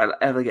don't think I'll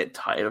ever get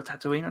tired of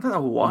Tatooine. I don't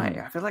know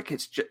why. I feel like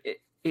it's just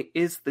it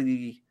is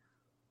the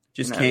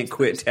can't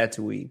quit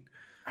Tatooine.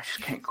 I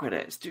just can't quit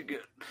it. It's too good.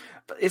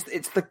 But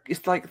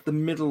it's like the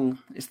middle.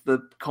 It's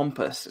the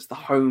compass. It's the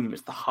home.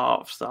 It's the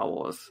heart of Star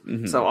Wars.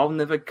 Mm-hmm. So I'll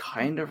never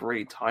kind of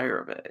really tire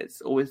of it.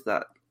 It's always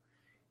that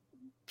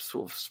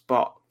sort of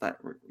spot that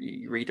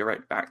you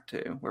redirect back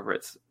to, whether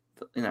it's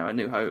A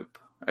New Hope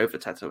over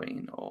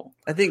Tatooine, or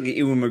I think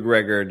Ewan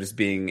McGregor just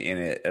being in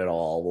it at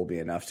all will be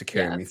enough to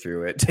carry me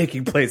through it,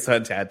 taking place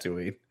on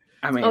Tatooine.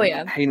 I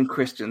mean, Hayden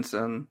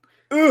Christensen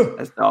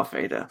as Darth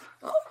Vader.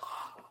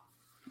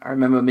 I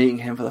remember meeting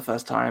him for the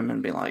first time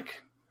and being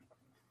like,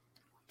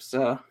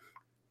 "Sir,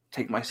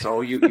 take my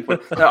soul." No,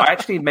 I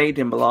actually made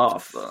him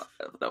laugh,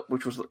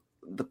 which was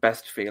the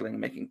best feeling,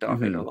 making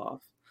Darth Vader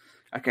laugh.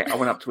 Okay, I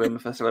went up to him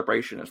for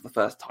Celebration. It was the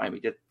first time he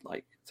did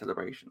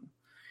Celebration,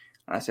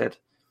 and I said,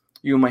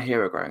 "You were my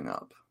hero growing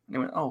up." And he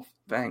went, "Oh,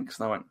 thanks."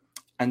 And I went,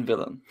 "And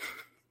villain."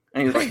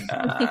 And he was like,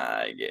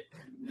 yeah,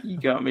 you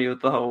got me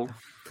with the whole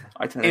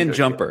and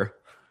Jumper.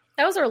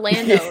 That was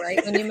Orlando,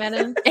 right? When you met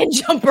him? And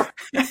Jumper.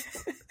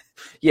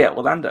 Yeah,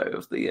 Orlando. It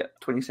was the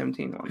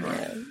 2017 one,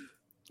 right?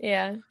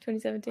 Yeah,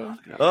 2017.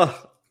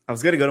 Oh, I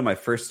was going to go to my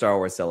first Star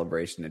Wars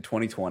celebration in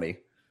 2020.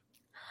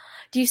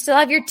 Do you still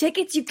have your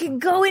tickets? You can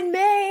go in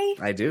May.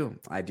 I do.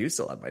 I do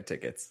still have my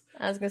tickets.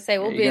 I was going to say,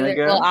 we'll be there.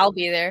 Go? Well, I'll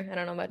be there. I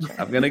don't know about you.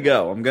 I'm going to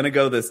go. I'm going to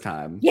go this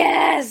time.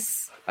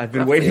 Yes! I've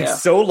been waiting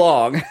so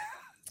long.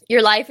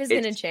 Your life is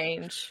going to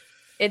change.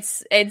 It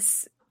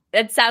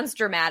sounds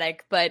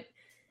dramatic, but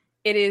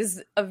it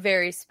is a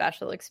very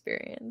special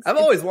experience. I've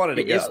always wanted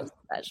to go. It is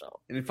special.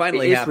 And it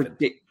finally happened.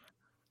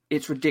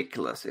 It's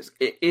ridiculous.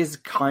 It is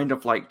kind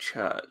of like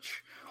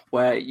church,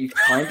 where you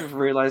kind of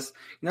realize,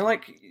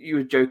 like you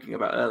were joking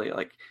about earlier,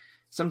 like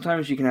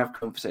sometimes you can have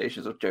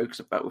conversations or jokes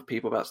with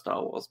people about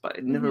Star Wars, but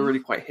it never really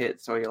quite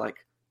hits. So you're like,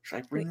 should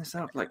I bring this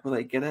up? Like, will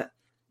they get it?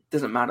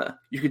 Doesn't matter.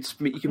 You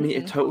can meet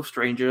a total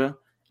stranger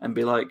and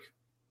be like,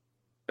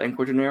 Ben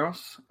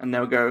Quadraneros, and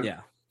they'll go,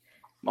 yeah,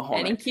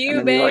 Mahonic. Thank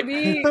you,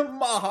 baby. Like,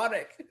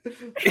 Mahonic.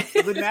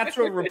 The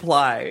natural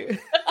reply.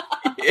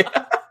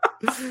 Yeah.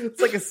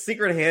 It's like a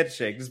secret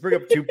handshake. Just bring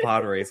up 2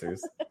 pod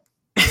racers.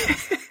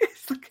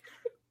 It's like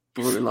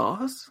Blue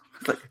Lars.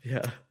 It's like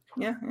yeah.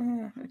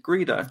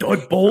 Greedo.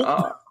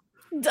 Deadbolt.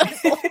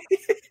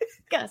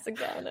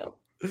 Gasagano.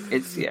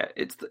 It's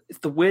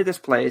the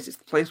weirdest place. It's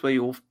the place where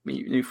you'll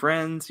meet new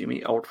friends, you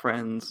meet old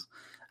friends,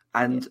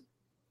 and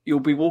you'll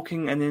be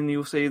walking, and then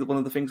you'll see that one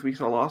of the things we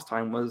saw last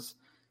time was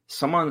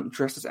someone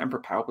dressed as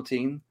Emperor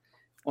Palpatine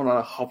on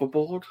a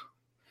hoverboard.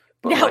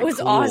 That was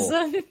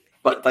awesome.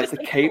 But like the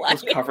cape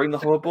was covering the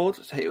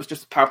hoverboard, so it was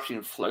just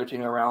Palpatine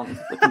floating around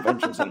the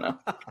convention center.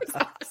 It's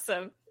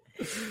awesome.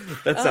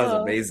 That sounds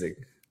amazing.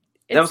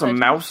 There was a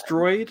mouse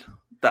droid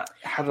that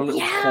had a little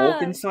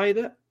porg inside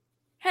it.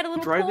 Had a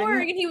little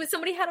porg, and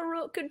somebody had a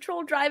remote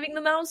control driving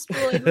the mouse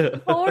droid with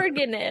a porg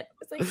in it.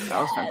 It's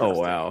like, oh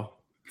wow,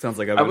 sounds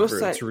like I'm in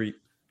for a treat.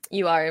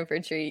 You are in for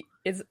a treat.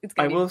 It's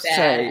gonna be I will bad.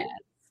 say,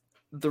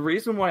 the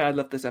reason why I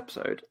love this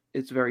episode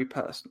is very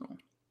personal.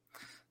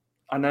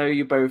 I know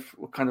you both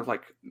were kind of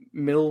like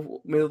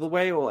middle of the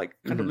way, or like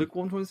kind of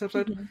lukewarm towards this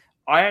episode. Mm-hmm.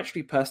 I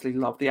actually personally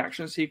love the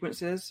action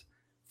sequences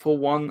for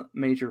one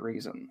major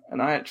reason,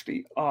 and I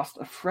actually asked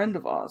a friend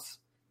of ours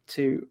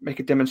to make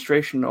a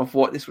demonstration of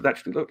what this would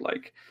actually look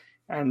like,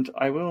 and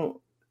I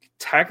will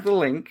tag the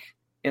link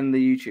in the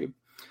YouTube.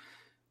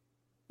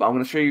 But I'm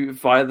going to show you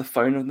via the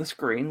phone on the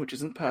screen, which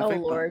isn't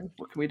perfect. Oh Lord!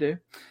 What can we do?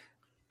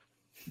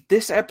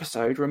 This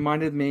episode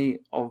reminded me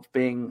of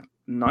being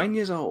 9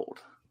 years old,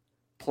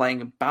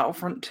 playing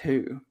Battlefront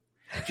 2.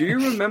 Do you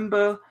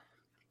remember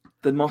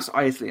the Mos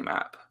Eisley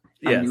map?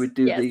 And yes. You would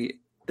do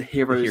the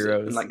heroes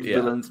in like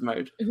villains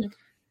mode. Mm-hmm.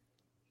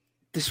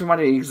 This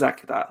reminded me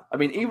exactly that. I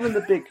mean, even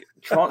the big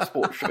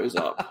transport shows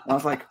up. And I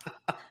was like...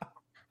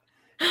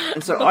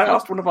 And so I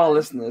asked one of our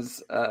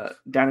listeners,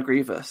 Dan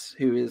Grievous,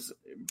 who is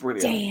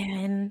brilliant,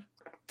 Dan,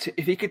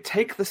 if he could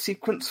take the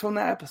sequence from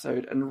that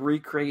episode and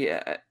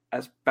recreate it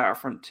as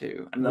Battlefront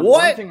 2. And the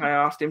one thing I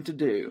asked him to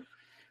do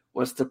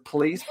was to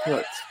please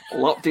put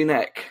Lopty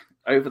Neck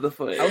over the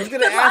footage. I was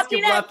going to ask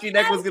if Lopty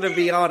Neck was going to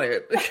be on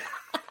it.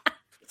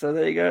 So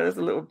there you go. There's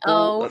a little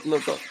ball.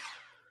 Little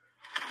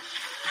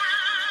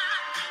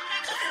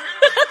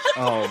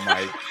Oh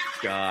my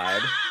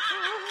god.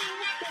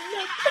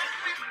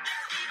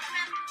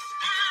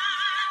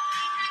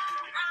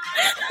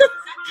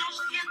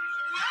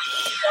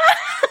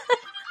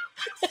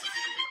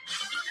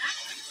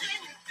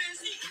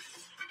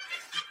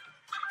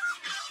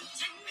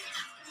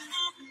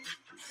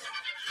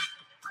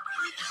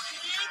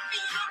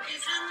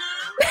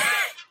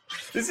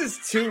 This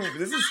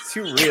is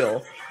too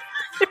real.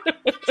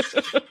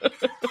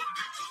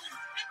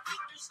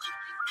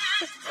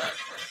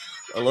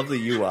 I love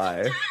the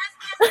UI.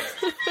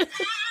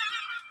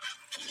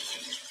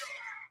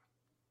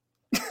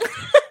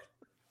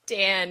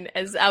 Dan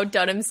has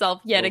outdone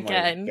himself yet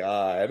again. Oh my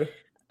god.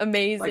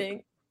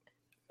 Amazing.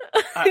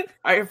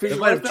 It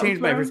might have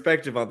changed my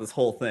perspective on this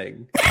whole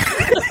thing.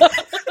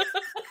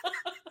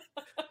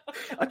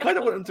 I kind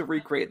of want them to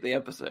recreate the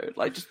episode.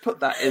 Like, just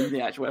put that in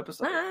the actual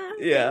episode.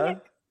 Yeah.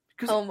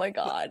 Oh my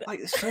god.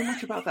 Like, so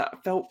much about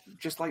that felt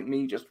just like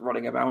me just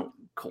running about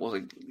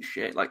causing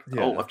shit. Like,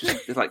 Yeah. I've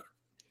just, it's like,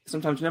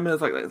 sometimes, remember,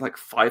 there's like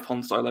 5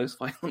 Han Solos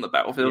fighting on the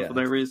battlefield for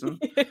no reason.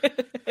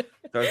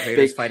 Darth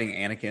Vader's fighting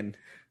Anakin.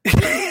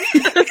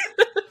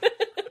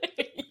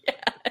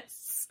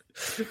 Yes.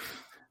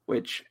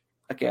 Which,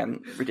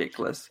 again,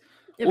 ridiculous.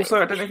 Yeah,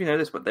 Also, I don't know if you know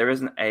this, but there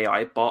is an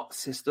AI bot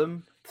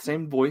system, the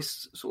same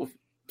voice sort of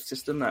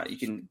system that you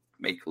can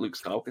make Luke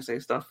Skywalker say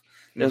stuff.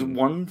 There's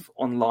one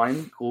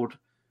online called,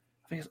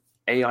 I think it's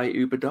AI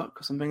Uber Duck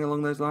or something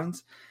along those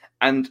lines.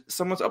 And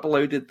someone's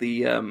uploaded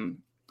the, I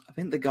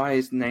think the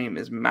guy's name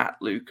is Matt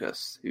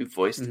Lucas, who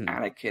voiced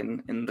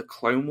Anakin in the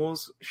Clone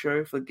Wars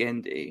show for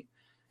Genndy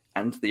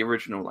and the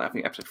original, I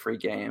think, Episode 3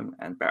 game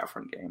and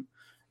Battlefront game.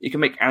 You can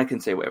make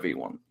Anakin say whatever you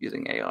want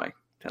using AI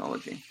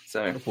technology.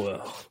 So,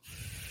 whoa.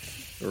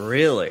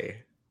 Really?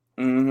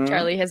 Mm-hmm.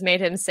 Charlie has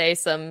made him say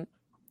some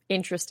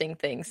interesting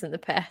things in the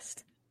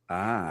past.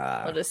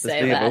 I'll just say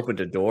this may that. have opened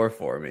a door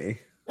for me.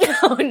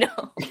 Oh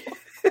no.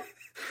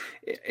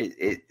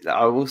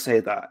 I will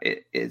say that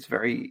it is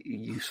very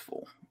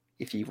useful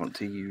if you want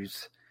to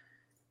use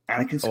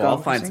Anakin Skywalker. I'll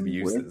find some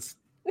uses.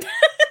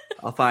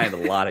 I'll find a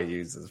lot of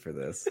uses for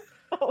this.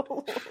 Oh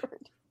Lord.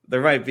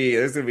 There's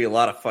going to be a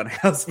lot of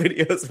Funhouse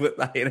videos with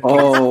Anakin.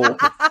 Oh,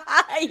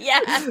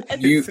 Yeah.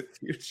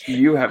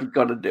 you have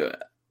got to do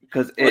it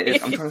because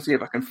I'm trying to see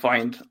if I can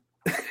find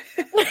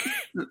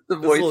the This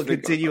voice. will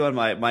continue on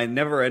my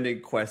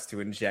never-ending quest to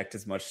inject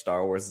as much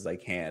Star Wars as I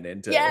can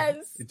into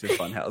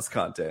Funhouse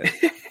content.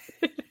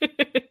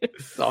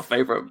 It's our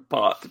favorite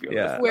part, to be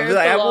honest.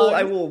 Yeah,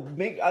 I will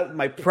make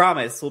my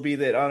promise will be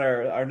that on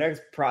our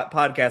next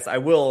podcast I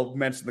will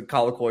mention the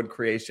Colicoid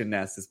creation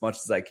nest as much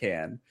as I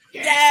can.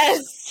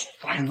 Yes.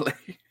 Finally.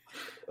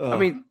 I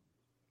mean,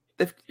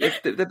 they've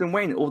been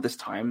waiting all this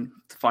time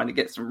to finally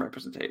get some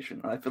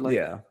representation. I feel like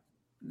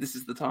this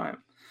is the time.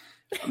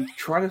 I'm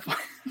trying to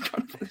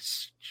find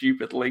this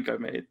stupid link I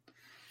made.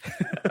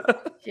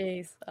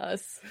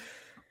 Jesus.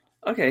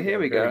 Okay, here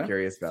we go. Very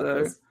curious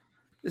about this.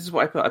 This is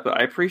what I put.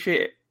 I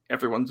appreciate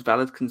everyone's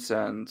valid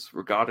concerns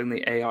regarding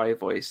the AI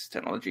voice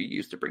technology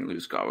used to bring Luke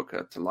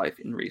Skywalker to life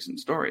in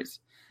recent stories.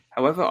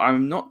 However,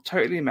 I'm not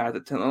totally mad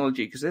that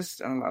technology exists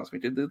and allows me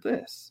to do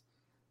this.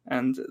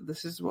 And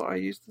this is what I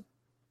used to...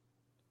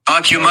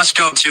 Aren't you must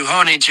go to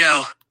horny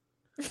gel.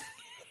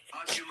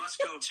 Aren't you must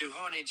go to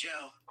horny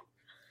gel.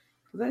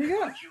 There you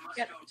go.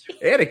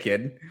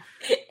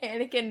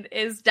 Anakin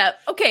is dead.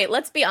 Okay,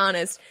 let's be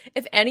honest.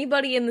 If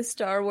anybody in the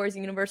Star Wars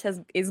universe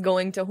is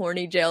going to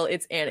horny jail,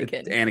 it's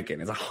Anakin. It's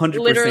Anakin. It's 100%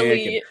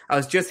 Literally Anakin. I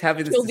was just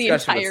having this killed the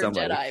discussion with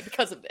entire somebody. Jedi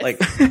because of this. Like,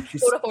 go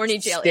to horny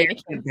jail,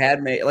 Anakin.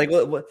 Padme,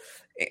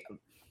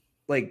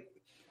 like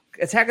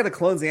Attack of the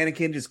Clones,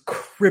 Anakin just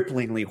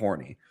cripplingly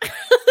horny.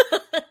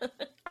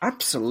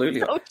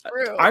 Absolutely. So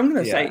true. I'm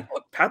going to say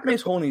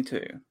Padme's horny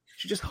too.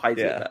 She just hides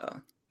it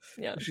better.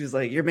 Yeah. She's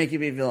like, you're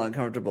making me feel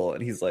uncomfortable.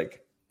 And he's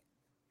like,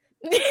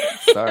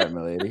 sorry,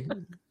 my lady.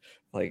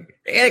 Like,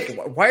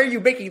 Anakin, why are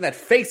you making that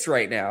face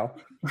right now?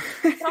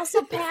 But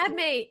also,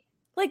 Padme,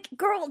 like,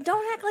 girl,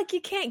 don't act like you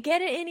can't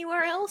get it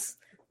anywhere else.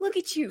 Look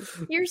at you.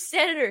 You're a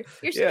senator.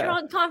 You're a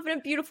strong,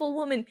 confident, beautiful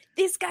woman.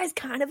 This guy's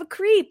kind of a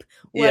creep.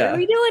 What are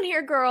we doing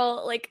here,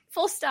 girl? Like,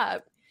 full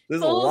stop.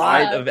 There's a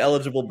lot of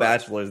eligible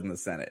bachelors in the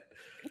Senate.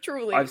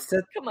 Truly. I've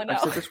said I've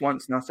said this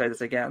once and I'll say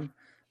this again.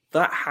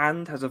 That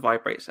hand has a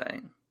vibrate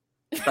saying.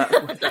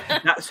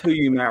 That's who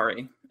you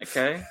marry,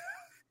 okay?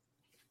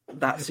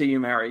 That's who you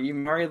marry. You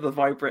marry the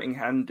vibrating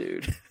hand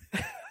dude.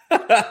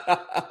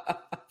 I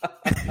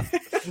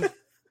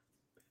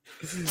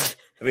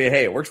mean,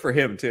 hey, it works for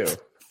him too.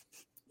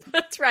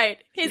 That's right.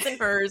 His and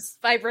hers.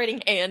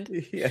 Vibrating hand.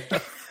 Yeah.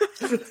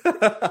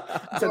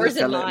 Yours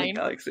and mine.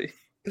 Galaxy.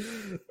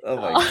 Oh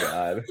my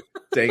god.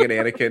 Dang it,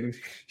 Anakin.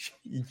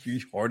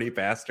 You horny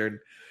bastard.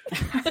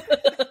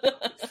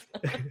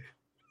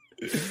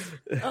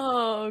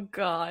 Oh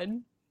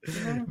god.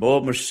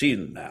 More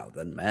machine now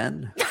than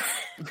man.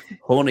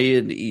 Horny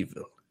and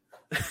evil.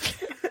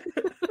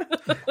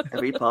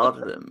 Every part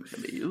of them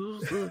can be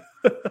used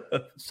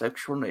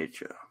sexual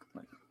nature.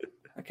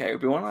 Okay,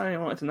 Obi-Wan, I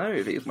wanted to know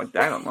if he was my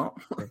dad or not.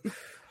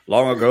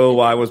 Long ago,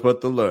 I was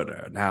but the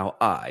learner. Now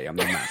I am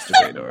the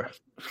masturbator.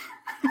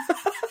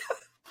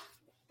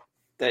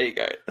 There you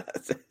go.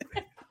 That's it.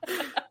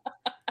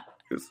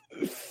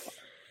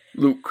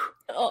 Luke,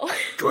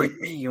 join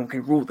me and we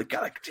can rule the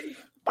galaxy.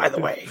 By the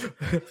way,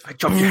 I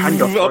chopped your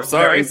hand off for a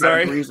very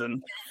bad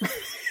reason.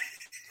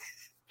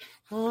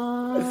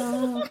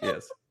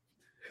 Yes.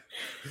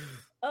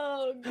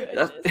 Oh,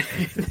 goodness.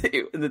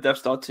 In the Death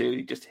Star 2,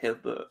 you just hear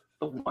the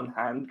one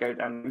hand go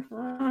down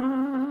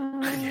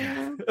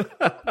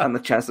and the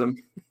chasm.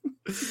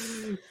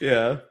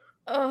 Yeah.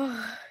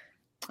 Oh.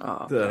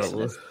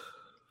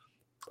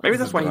 Maybe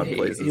that's why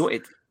he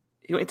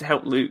wanted to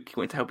help Luke. He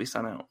wanted to help his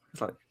son out.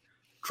 He's like,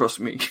 trust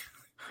me,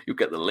 you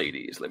get the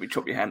ladies. Let me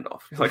chop your hand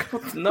off. He's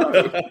like,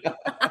 no.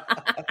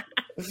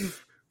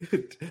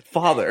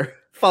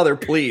 Father,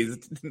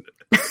 please.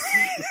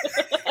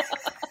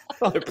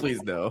 Father,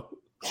 please, no.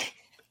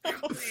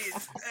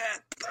 Please,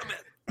 stop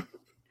it.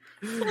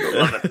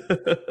 Love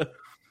it.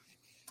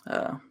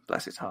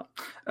 Bless his heart.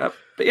 But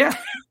yeah,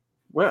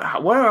 where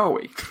are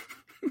we?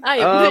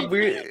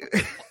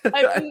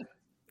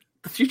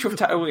 The future of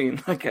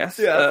Tatooine, I guess.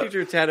 Yeah,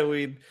 future of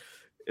Tatooine.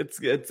 It's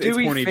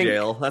horny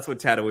jail. That's what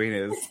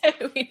Tatooine is.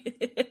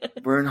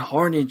 We're in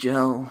horny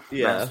jail,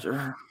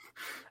 Master.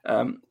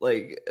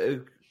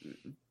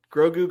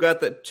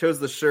 Grogu chose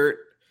the shirt.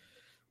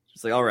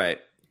 Just like, all right,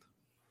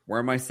 where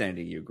am I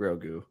sending you,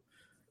 Grogu?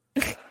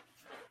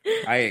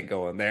 I ain't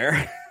going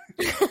there.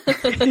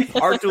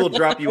 R2 will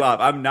drop you off.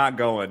 I'm not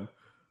going.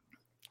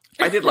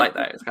 I did like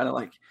that. It's kind of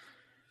like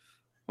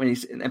when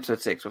he's in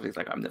episode 6, where he's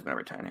like, I'm never going to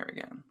return here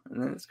again.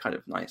 And then it's kind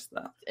of nice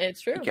that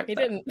it's true. He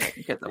didn't.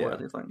 He kept that word.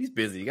 He's like, he's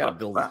busy. You got to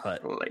build his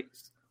hut.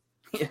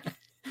 Yeah.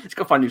 He's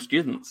got to find new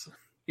students.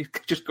 He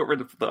just got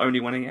rid of the only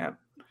one he had.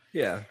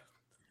 Yeah.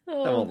 That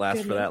won't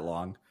last for that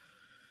long.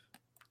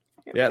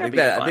 Yeah, I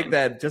think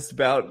that just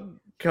about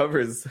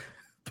covers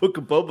Book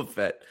of Boba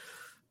Fett.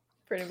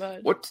 Pretty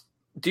much. What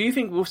do you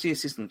think we'll see a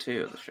season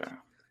 2 of the show?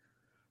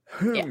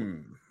 Yeah.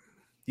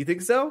 You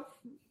think so?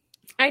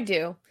 I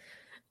do.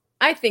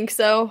 I think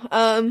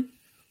so.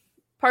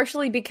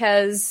 Partially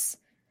because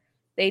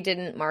they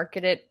didn't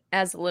market it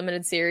as a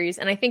limited series,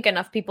 and I think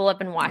enough people have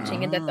been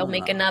watching it that they'll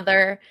make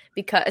another,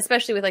 because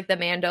especially with like the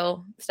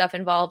Mando stuff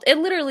involved. It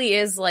literally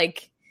is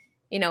like,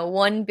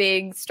 one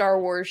big Star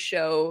Wars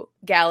show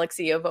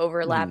galaxy of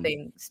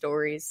overlapping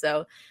stories.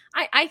 So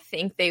I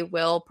think they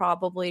will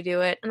probably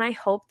do it, and I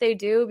hope they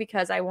do,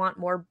 because I want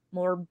more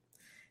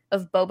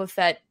of Boba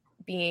Fett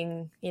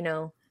being,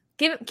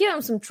 give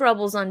him some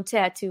troubles on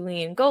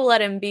Tatooine. Go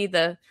let him be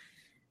the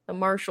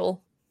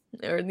marshal,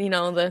 or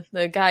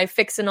the guy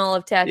fixing all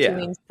of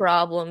Tatooine's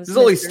problems. There's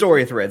only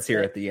story threads here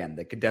at the end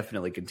that could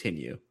definitely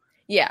continue.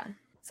 Yeah,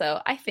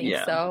 so I think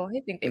so. I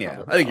think they.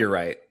 I think you're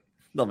right.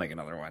 They'll make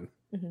another one.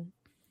 Mm-hmm.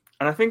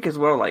 And I think as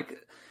well,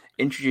 like,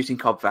 introducing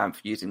Cobb Vanth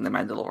using the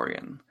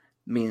Mandalorian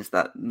means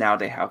that now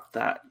they have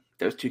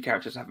those two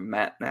characters haven't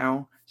met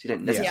now, so you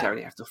don't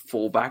necessarily have to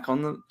fall back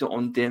on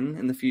Din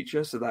in the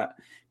future. So that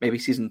maybe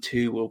season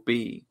 2 will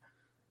be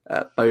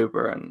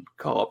Boba and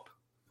Cobb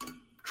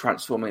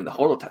transforming the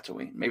whole of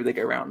Tatooine. Maybe they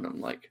go around and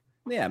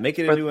make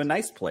it into a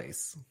nice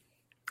place.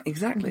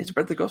 Exactly,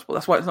 spread the gospel.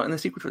 That's why it's not in the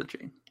sequel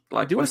trilogy.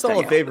 Like, do us all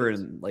a favor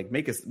and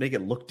make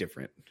it look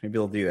different. Maybe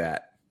they'll do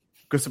that.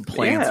 Go some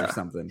plants or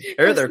something.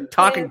 They're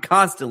talking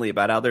constantly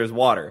about how there's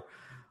water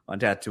on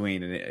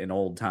Tatooine in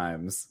old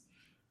times.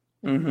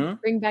 Mm-hmm.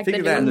 Bring back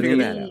figure that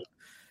out.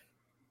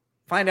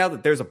 Find out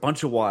that there's a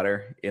bunch of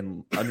water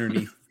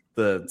underneath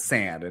the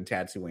sand in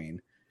Tatooine,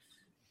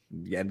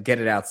 and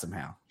get it out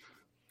somehow.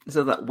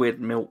 So that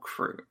weird milk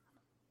fruit.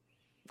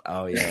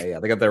 Oh yeah.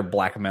 They got their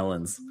black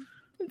melons.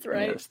 That's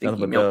right. Stinky nothing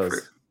but milk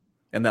fruit.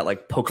 And that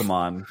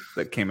Pokemon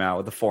that came out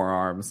with the 4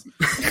 arms.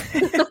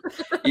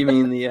 You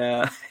mean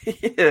the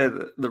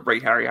Ray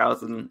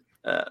Harryhausen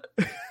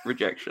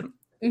rejection?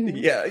 Mm-hmm.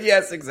 Yeah.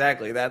 Yes,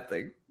 exactly that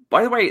thing.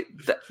 By the way,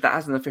 that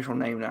has an official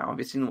name now. Have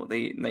you seen what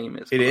the name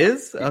is? It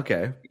is?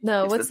 Okay.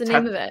 No, what's the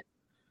name of it?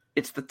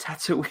 It's the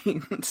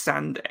Tatooine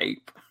Sand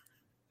Ape.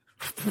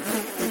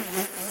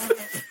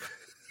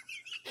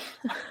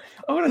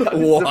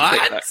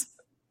 What?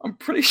 I'm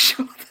pretty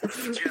sure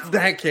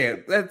that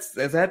can't.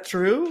 Is that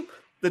true?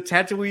 The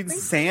Tatooine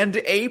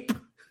Sand Ape?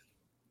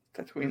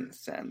 Tatooine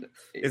Sand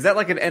Ape. Is that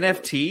like an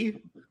NFT?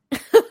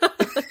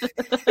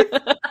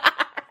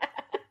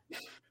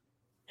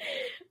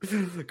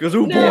 Because,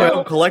 boy,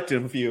 I'm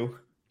collecting a few.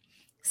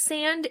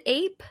 Sand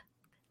Ape?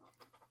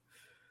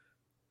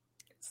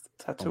 It's the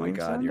Tatooine. Oh my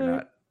God, you're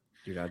not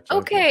joking.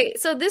 Okay,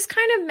 so this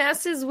kind of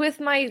messes with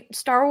my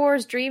Star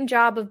Wars dream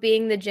job of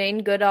being the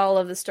Jane Goodall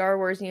of the Star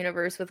Wars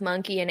universe with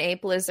monkey and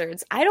ape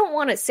lizards. I don't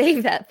want to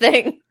save that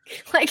thing.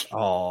 I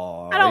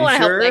don't want to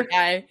help that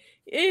guy.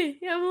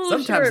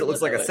 Sometimes it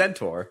looks like a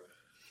centaur.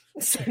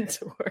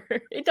 Centaur.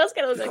 It does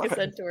kind of look like a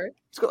centaur.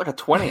 It's got like a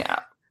 20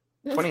 app.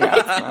 20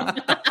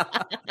 apps.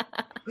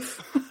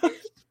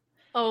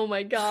 Oh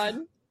my God.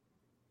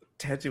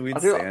 Tatooine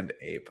Sand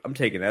Ape. I'm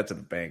taking that to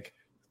the bank.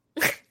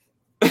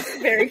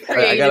 Very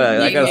creative.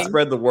 I gotta naming.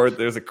 spread the word.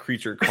 There's a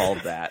creature called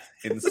that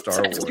in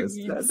Star Wars.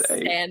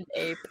 Sand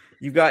ape.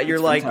 You got your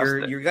It's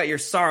fantastic. you got your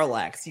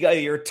Sarlaccs, you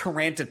got your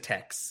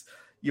Tyrantotex,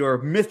 your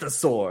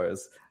Mythosaurs,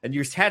 and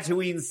your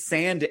Tatooine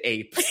sand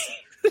apes.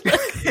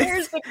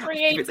 Where's the I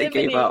creativity? think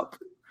they gave up.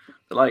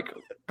 Like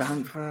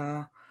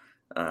Bantha.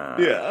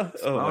 Yeah.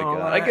 Oh my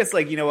god. I Sarlacc. guess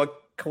like a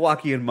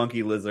Kowakian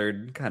monkey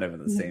lizard, kind of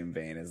in the same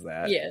vein as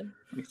that. Yeah.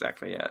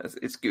 Exactly. Yeah,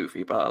 it's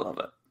goofy, but I love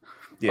it.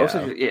 Yeah.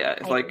 Also, yeah,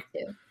 it's I like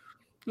do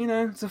too.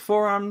 it's a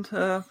four-armed,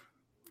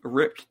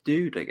 ripped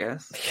dude, I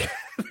guess.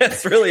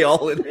 That's really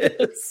all it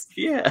is.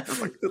 Yeah.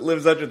 It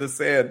lives under the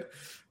sand.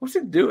 What's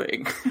it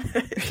doing?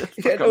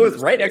 Yeah, no, it's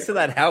right next to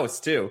that house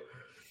too.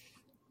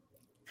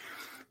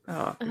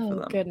 Oh, good for Oh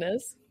them.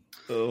 goodness.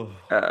 Oh.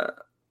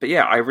 But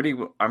yeah,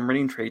 I'm really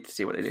intrigued to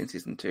see what they do in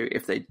season 2.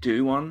 If they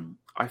do one,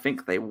 I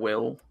think they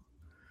will.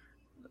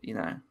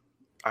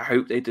 I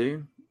hope they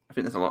do. I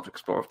think there's a lot to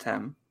explore of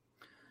Tem.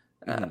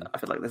 I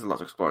feel like there's a lot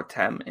to explore of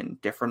Tem in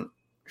different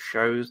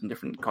shows and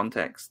different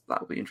contexts. That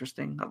would be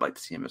interesting. I'd like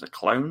to see him as a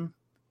clone.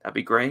 That'd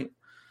be great.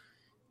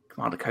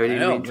 Commander Cody. I would be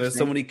know, there's interesting.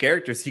 so many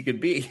characters he could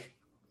be.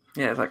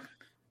 Yeah, it's like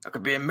that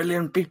could be 1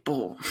 million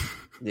people.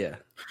 Yeah.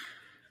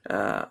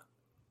 I'd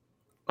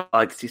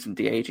like to see some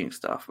de-aging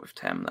stuff with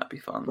Tem. That'd be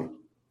fun.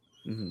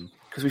 Mm-hmm.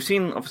 Because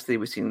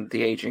we've seen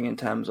de-aging in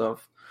terms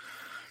of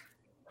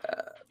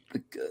the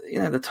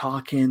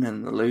Tarkin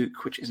and the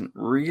Luke, which isn't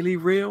really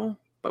real,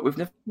 but we've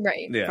never.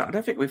 Right. Yeah. I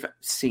don't think we've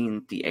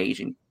seen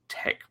de-aging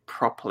tech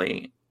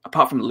properly,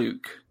 apart from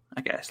Luke.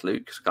 I guess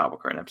Luke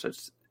Skywalker in Episode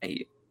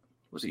 8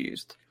 was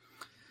used.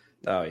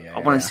 Oh yeah. I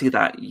want to see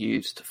that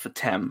used for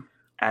Tem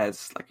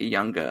as like a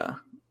younger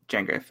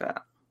Jango Fett.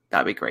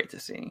 That'd be great to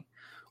see,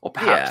 or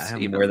perhaps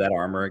even even wear that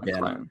armor a again.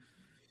 clone.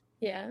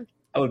 Yeah.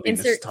 I would be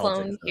Insert nostalgic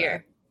clone for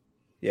here.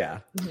 that. Yeah.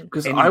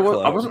 Because Any I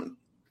clone.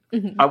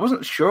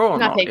 wasn't sure or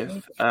Not not taking.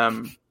 if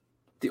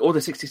the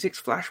Order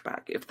 66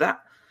 flashback, if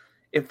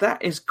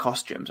that is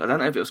costumes. I don't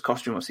know if it was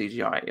costume or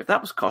CGI. If that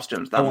was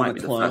costumes, that Oh, might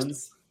the be clones. the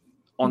first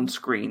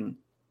on-screen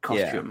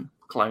costume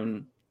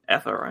clone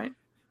ever, right?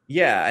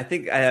 Yeah, I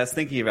think I was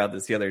thinking about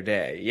this the other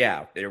day.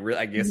 Yeah,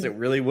 I guess it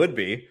really would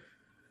be.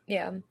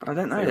 Yeah. But I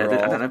don't know. They I were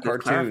don't all know if they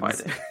clarified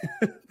cartoons.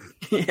 it.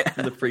 Yeah,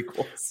 The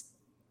prequels.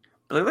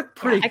 but they look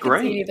pretty I could see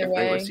great either if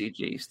they were way.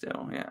 CG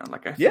still. Yeah,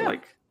 like I feel Yeah.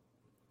 like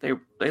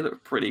they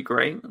look pretty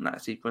great in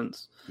that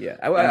sequence. Yeah,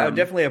 I would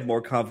definitely have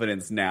more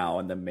confidence now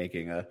in them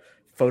making a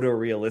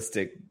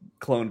photorealistic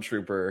clone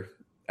trooper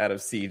out of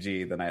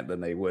CG than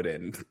they would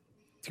in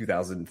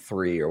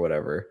 2003 or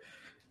whatever.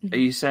 Are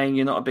you saying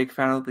you're not a big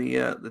fan of the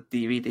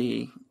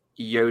DVD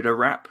Yoda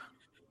rap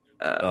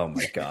Oh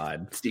my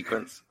god.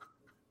 sequence?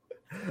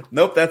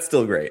 Nope, that's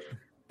still great.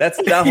 That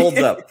holds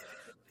up.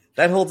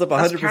 That holds up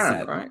 100%. That's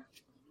canon, right?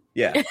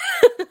 Yeah.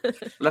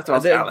 Let's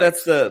ask Alex.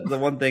 That's the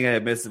one thing I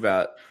miss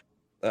about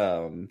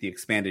the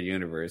expanded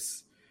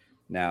universe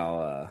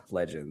now,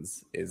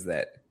 Legends, is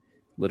that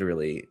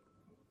literally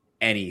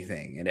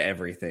anything and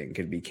everything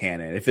could be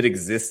canon if it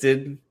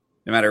existed.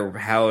 No matter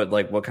how it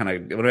no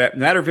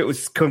matter if it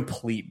was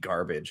complete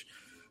garbage,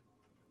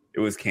 it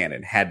was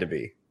canon. Had to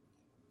be.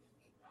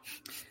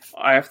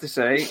 I have to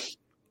say,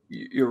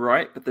 you're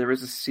right, but there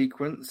is a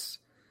sequence,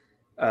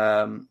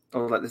 or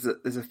like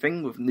there's a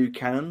thing with new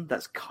canon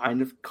that's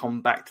kind of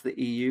come back to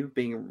the EU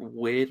being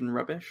weird and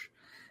rubbish,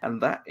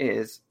 and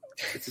it's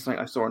just something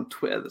I saw on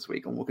Twitter this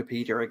week on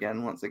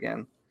Wikipedia once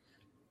again.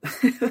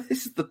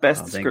 This is the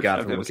best. Thank description God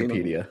I've for ever seen on-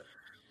 Wikipedia.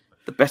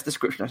 the best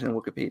description I've seen on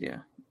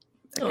Wikipedia.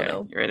 Oh, Okay,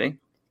 no. you ready?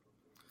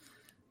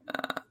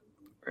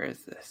 Where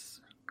is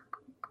this?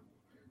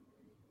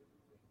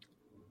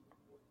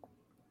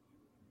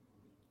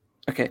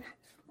 Okay,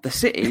 the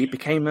city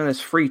became known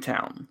as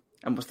Freetown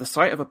and was the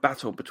site of a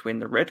battle between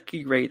the Red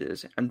Key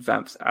Raiders and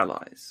Vanth's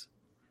allies.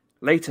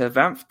 Later,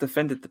 Vanth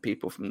defended the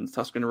people from the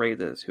Tusken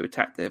Raiders who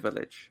attacked their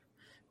village.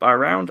 By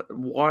around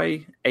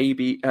 9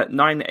 ABY,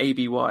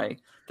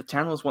 the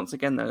town was once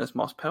again known as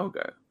Mos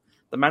Pelgo.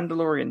 The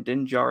Mandalorian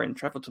Din Djarin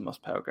traveled to Mos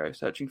Pelgo,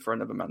 searching for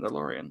another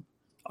Mandalorian.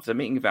 After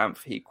meeting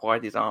Vanth, he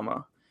acquired his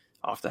armor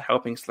after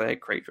helping slay a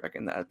Krayt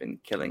Dragon that had been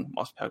killing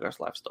Mos Pelgo's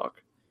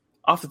livestock.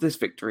 After this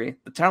victory,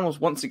 the town was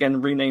once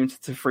again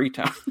renamed to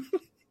Freetown.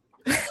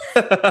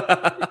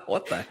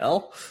 What the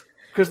hell?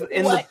 Because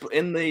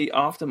in the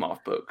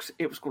Aftermath books,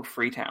 it was called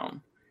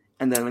Freetown.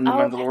 And then in The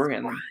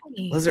Mandalorian...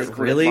 Was it It's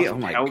really? Mos Oh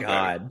my Pelgo.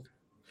 god!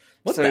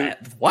 What So-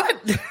 that? What?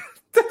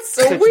 That's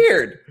so So-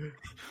 weird.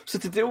 So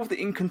to deal with the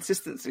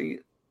inconsistency,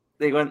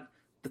 they went,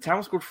 the town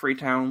was called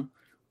Freetown,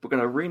 we're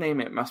going to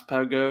rename it Mos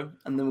Pelgo,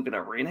 and then we're going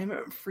to rename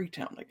it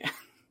Freetown again.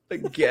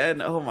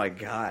 Again? Oh my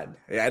god!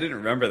 Yeah, I didn't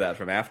remember that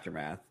from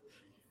Aftermath.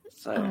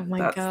 So Oh my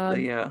that's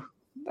God.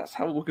 that's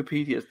how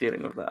Wikipedia is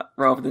dealing with that,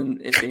 rather than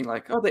it being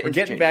like, oh, they're We're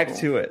getting back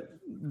interchangeable.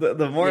 to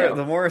it.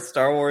 The more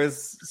Star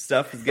Wars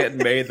stuff is getting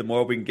made, the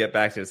more we can get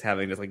back to just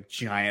having just like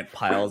giant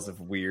piles of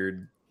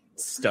weird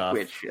stuff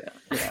Which,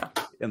 yeah.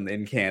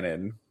 in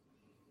canon.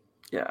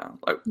 Yeah,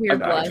 like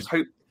Weird I blood. just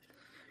hope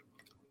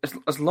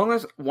as long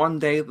as one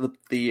day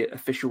the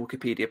official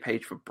Wikipedia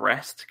page for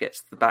Breast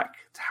gets back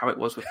to how it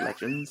was with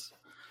Legends,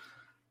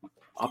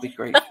 I'll be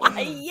grateful.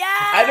 Yeah.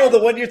 I know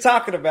the one you're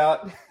talking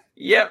about.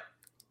 Yep.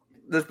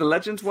 There's the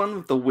Legends one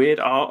with the weird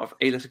art of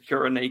Ayla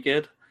Secura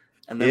naked.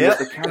 And then Yep,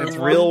 there's the canon it's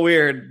one. real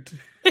weird.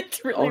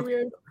 It's really Oh,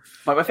 weird.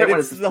 My favorite one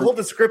is The whole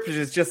description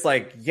is just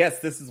like, yes,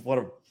 this is what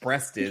a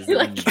breast is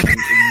Like-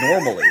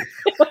 normally.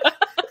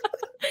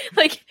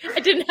 Like, I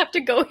didn't have to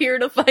go here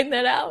to find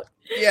that out.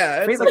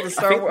 Yeah, it's I like think- the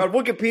Star Wars. On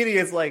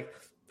Wikipedia, it's like,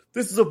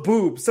 this is a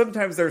boob.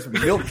 Sometimes there's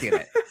milk in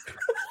it.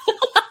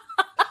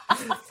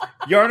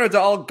 Yarna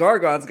Dal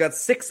Gargon's got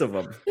 6 of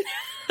them.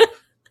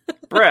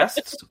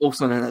 breasts,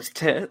 also known as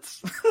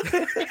tits.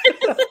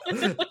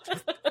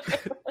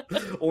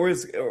 or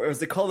as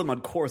they call them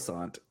on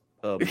Coruscant.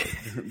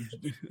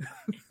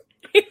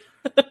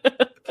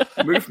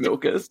 Moof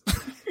milkers.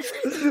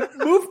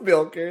 Moof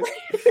milkers.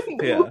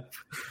 Yeah.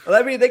 Well,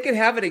 I mean, they could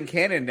have it in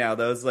canon now,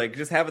 though. It's like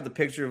just having the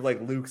picture of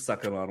like Luke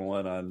sucking on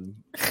one on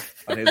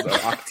his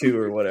Octu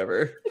or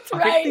whatever. That's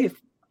right.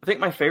 I think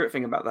my favorite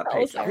thing about that That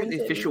page, was I think the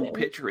so official amazing.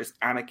 picture is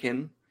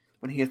Anakin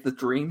when he has the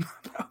dream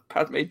about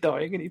Padme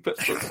dying and he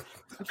puts the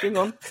thing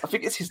on. I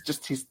think it's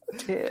just his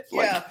tit.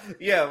 Like,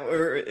 Yeah.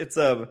 Or it's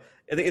I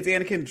think it's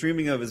Anakin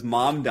dreaming of his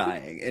mom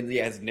dying, and he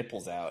has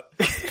nipples out.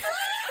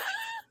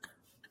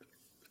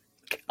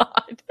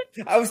 God.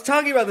 I was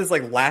talking about this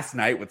like last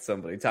night with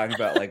somebody, talking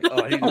about like,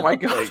 oh, I need to, Oh my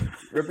God. like,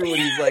 remember when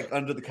he's like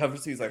under the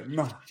covers? He's like,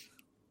 no.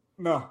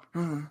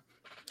 and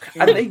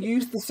they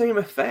used the same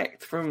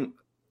effect from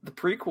the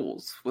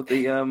prequels with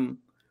the Grogu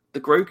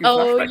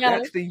Oh, flashback. yeah.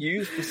 They actually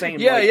used the same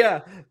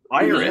Yeah.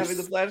 iris.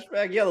 Having the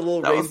flashback, yeah, the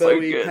little That was so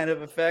rainbowy good. kind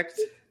of effect.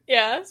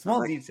 Yeah. Small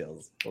Like-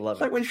 details. I love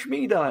It's like it. when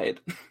Shmi died.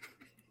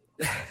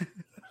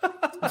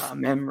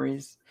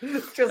 Memories.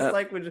 Just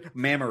like when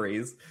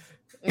memories.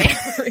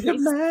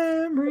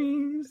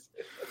 Memories.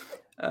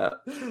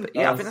 But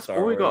yeah, I think that's Star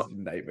all we Wars got.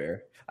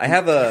 nightmare. I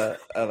have a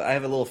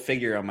little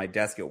figure on my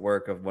desk at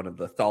work of one of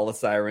the Thala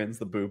Sirens,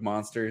 the boob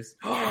monsters,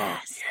 but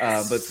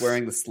it's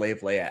wearing the Slave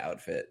Leia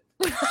outfit.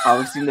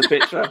 I've seen the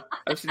picture.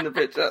 It's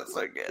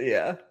so good.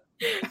 Yeah,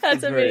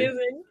 That's Very-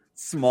 amazing.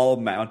 small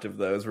amount of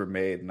those were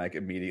made, and I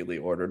immediately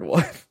ordered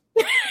one.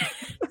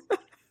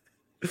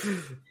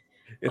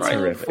 It's Right,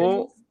 terrific.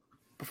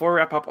 Before we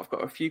wrap up, I've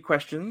got a few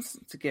questions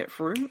to get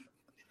through.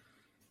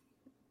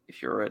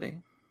 If you're ready.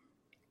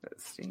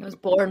 Let's see. I was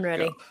born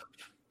ready.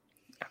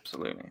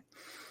 Absolutely.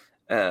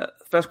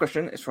 First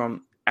question is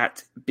from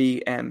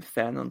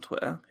 @BMFan on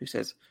Twitter, who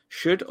says,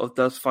 should or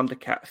does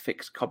Thundercat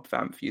fix Cobb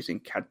Vanth using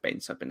Cad Bane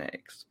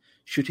cybernetics?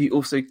 Should he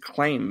also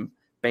claim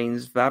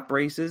Bane's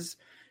vibrazors,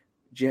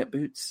 jet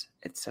boots,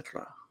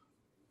 etc.? I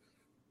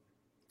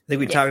think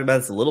we talked about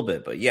this a little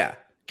bit, but yeah,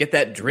 get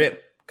that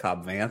drip,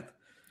 Cobb Vanth.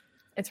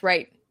 It's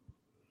right.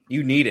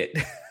 You need it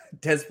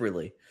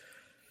desperately.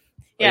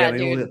 Yeah, I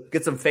mean, dude.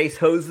 get some face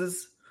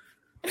hoses.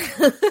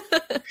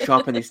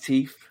 Sharpen his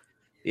teeth.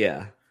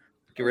 Yeah,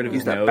 get rid of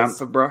Use his that nose.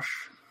 bantha brush.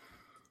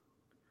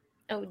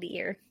 Oh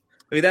dear.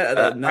 I mean,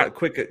 that not a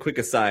quick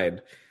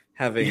aside.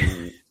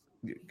 Having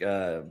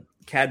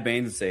Cad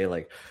Bane say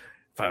like,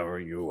 "If I were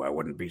you, I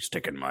wouldn't be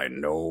sticking my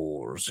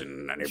nose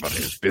in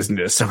anybody's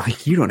business." I'm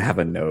like, you don't have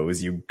a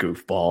nose, you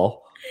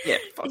goofball. Yeah,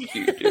 fuck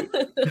you, dude.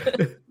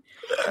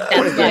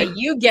 That's why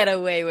you get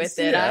away with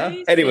it. Yeah.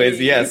 I Anyways,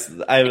 see. yes,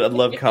 I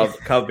love Cobb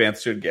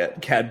Vanth should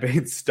get Cad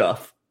Bane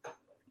stuff.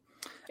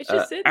 It's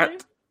just sit there.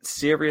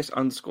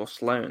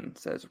 @Serious_Sloan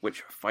says,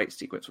 which fight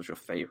sequence was your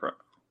favorite?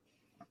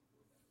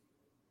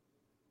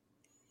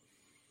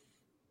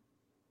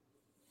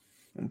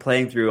 I'm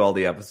playing through all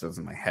the episodes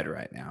in my head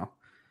right now.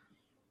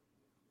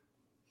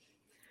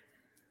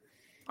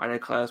 I know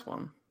Claire's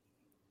one.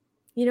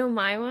 You know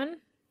my one?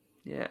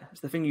 Yeah,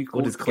 it's the thing you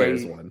called What is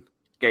Claire's gay, one?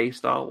 gay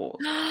Star Wars.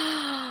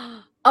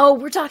 Oh,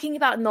 we're talking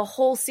about in the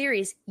whole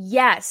series.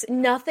 Yes.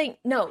 Nothing.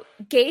 No.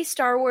 Gay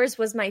Star Wars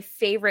was my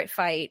favorite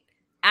fight.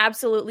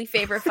 Absolutely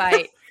favorite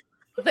fight.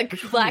 The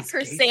Black is Gay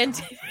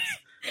Chrysanthemum.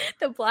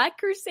 The Black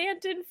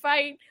Chrysanthemum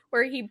fight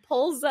where he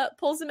pulls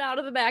him out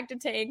of the Bacta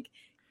tank,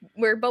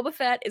 where Boba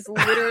Fett is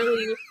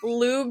literally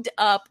lubed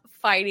up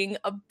fighting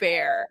a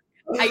bear.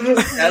 I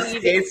just That's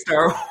need gay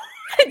Star Wars.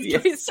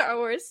 it's gay Star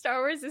Wars. Star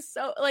Wars is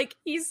so like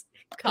he's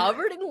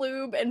covered in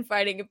lube and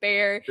fighting a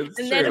bear, It's and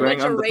true. then a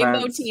bunch of Wearing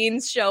rainbow underpants.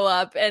 teens show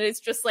up, and it's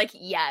just like,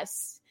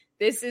 yes,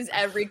 this is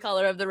every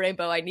color of the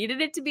rainbow I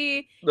needed it to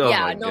be. Oh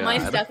yeah, my no,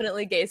 mine's God.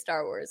 definitely gay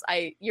Star Wars.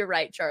 You're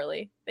right,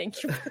 Charlie.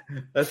 Thank you.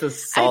 That's a I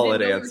solid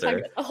didn't know we were talking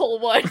answer. about the whole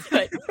one,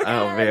 but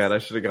Oh man, I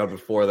should have gone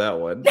before that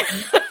one.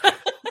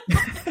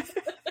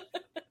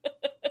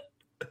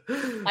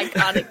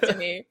 iconic to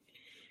me.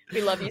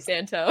 We love you,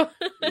 Santo.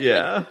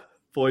 Yeah,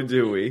 boy,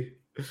 do we.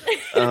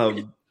 Oh,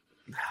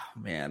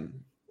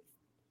 man,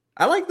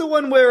 I like the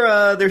one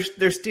where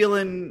they're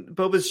stealing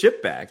Boba's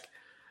ship back.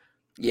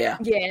 Yeah.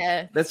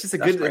 Yeah, That's just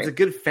That's it's a great.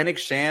 good Fennec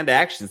Shand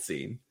action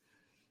scene.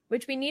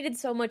 which we needed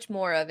so much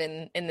more of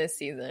in this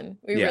season.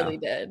 We Yeah. really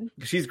did.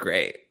 She's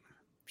great.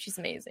 She's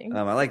amazing.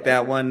 I like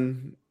that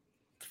one.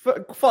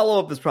 Follow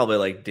up is probably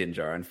like Din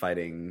Djarin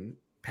fighting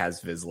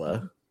Paz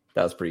Vizsla.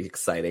 That was pretty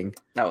exciting.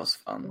 That was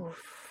fun.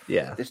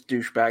 Yeah, This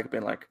douchebag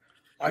being like,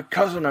 my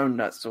cousin owned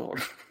that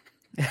sword.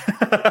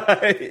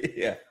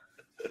 yeah.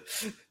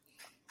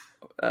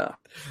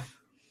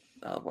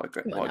 What a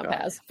great Come on now, guy.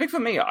 Paz. I think for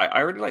me, I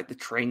really like the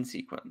train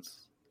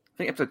sequence. I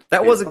think episode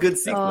That 2 was a good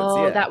sequence.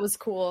 Oh, yeah, that was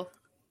cool.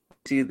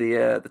 See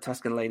the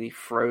Tuscan lady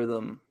throw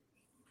them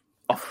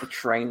off the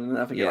train, and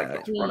I think it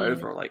gets run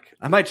over. Like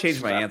I might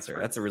change my slap answer.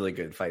 through. That's a really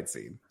good fight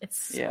scene.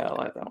 It's I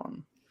like that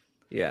one.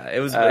 Yeah, it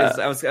was.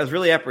 I was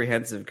really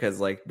apprehensive because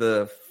like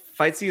the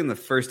fight scene in the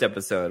first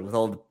episode with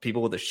all the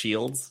people with the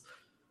shields.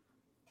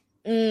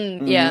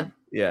 Yeah.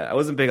 Yeah, I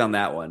wasn't big on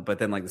that one, but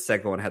then like the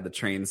second one had the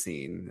train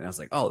scene, and I was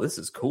like, "Oh, this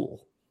is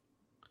cool."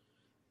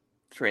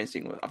 Train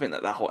scene. I think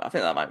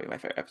that might be my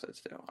favorite episode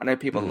still. I know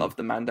people love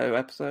the Mando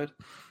episode,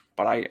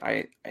 but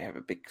I have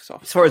a big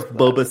soft. As far as spot for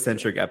Boba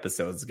centric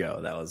episodes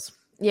go, that was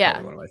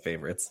probably one of my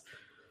favorites.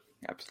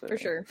 Absolutely,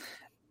 For sure.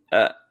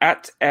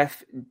 At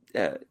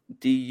FDUERME,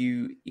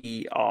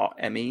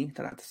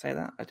 don't have to say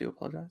that. I do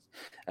apologize.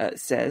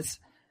 Says,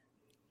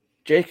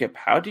 Jacob,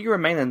 how do you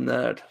remain a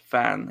nerd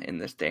fan in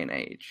this day and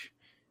age?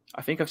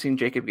 I think I've seen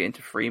Jacob get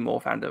into 3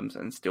 more fandoms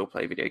and still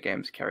play video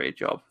games, carry a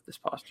job this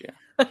past year.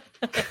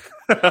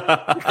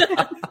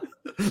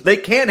 They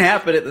can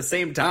happen at the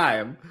same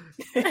time.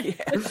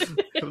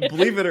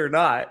 Believe it or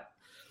not.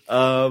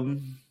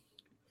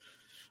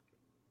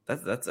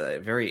 That's a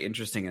very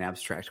interesting and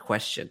abstract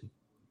question.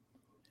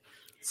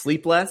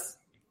 Sleep less?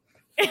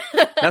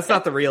 That's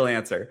not the real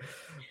answer.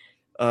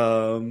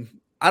 I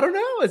don't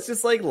know. It's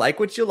just like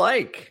what you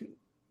like.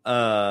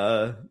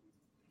 Even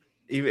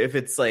if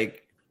it's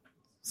like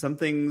some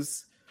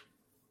things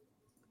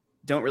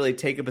don't really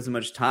take up as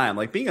much time.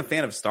 Like being a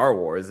fan of Star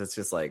Wars, it's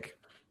just like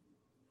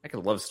I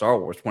could love Star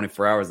Wars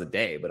 24 hours a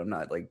day, but I'm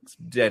not like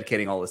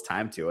dedicating all this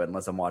time to it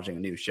unless I'm watching a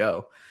new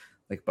show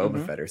like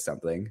Boba Fett or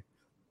something.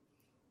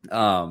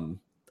 What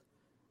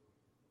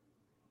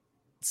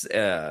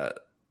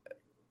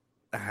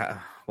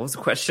was the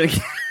question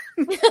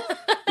again?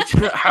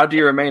 How do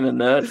you remain a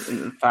nerd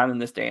and fan in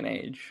this day and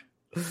age?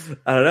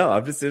 I don't know.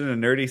 I'm just into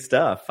nerdy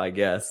stuff, I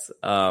guess.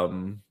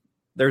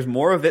 There's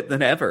more of it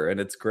than ever, and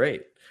it's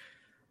great.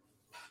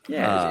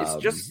 Yeah,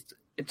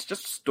 it's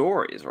just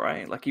stories,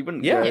 right? Like you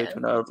wouldn't go to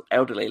an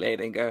elderly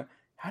lady and go,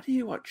 "How do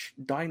you watch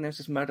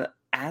Diagnosis Murder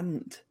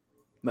and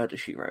Murder,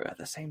 She Wrote at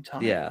the same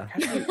time?" Yeah.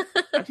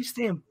 How do you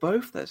stay in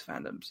both those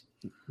fandoms?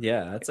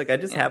 Yeah, it's like I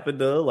just happen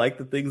to like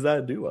the things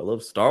I do. I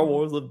love Star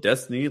Wars, love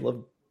Destiny,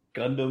 love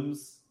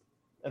Gundams,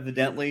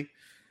 evidently.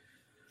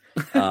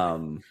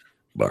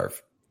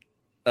 Barf.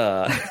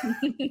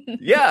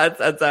 Yeah,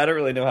 I don't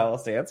really know how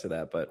else to answer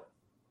that, but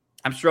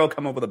I'm sure I'll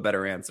come up with a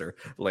better answer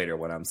later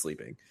when I'm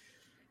sleeping.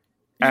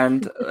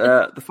 And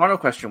the final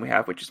question we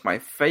have, which is my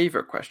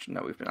favorite question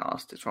that we've been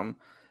asked, is from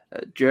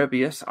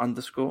Jerbius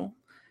 _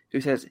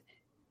 who says,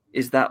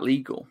 "Is that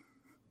legal?"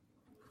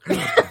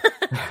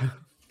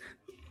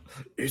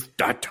 Is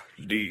that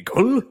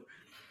legal?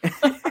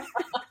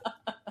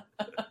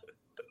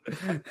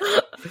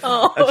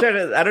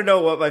 I don't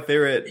know what my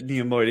favorite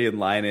Neomoidian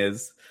line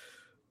is.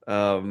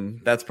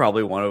 That's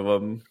probably one of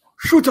them.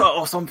 Shooter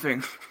or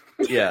something.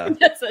 Yeah.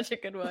 That's such a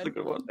good one. That's a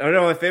good one. I don't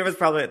know. My favorite's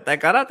probably they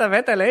got out the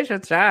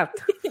ventilation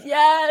shaft.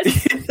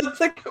 Yes.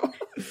 That's a good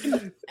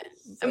one.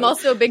 I'm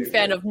also a big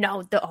fan of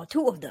now there are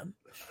 2 of them.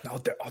 No,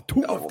 there are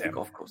 2 Oh, of them.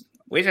 of course.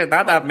 We should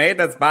not have made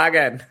this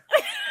bargain.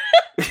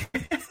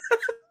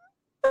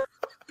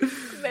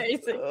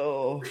 Amazing.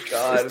 Oh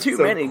God, There's too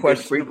many good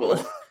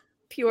prequels.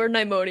 Pure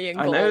Neimoidian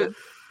gold.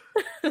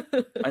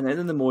 I know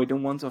the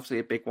Neimoidian one's obviously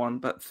a big one,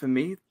 but for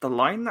me, the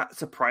line that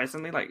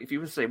surprisingly, like if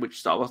you were to say which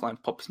Star Wars line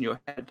pops in your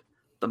head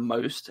the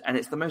most, and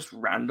it's the most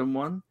random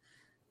one,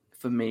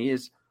 for me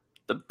is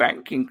the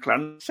banking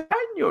clan sign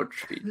your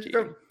treaty.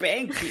 The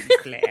banking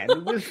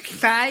clan will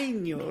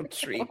sign your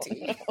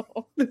treaty.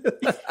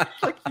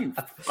 Like you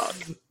fuck.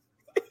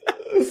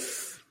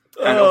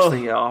 And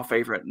obviously our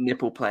favorite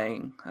nipple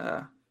playing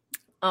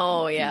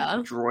Oh yeah.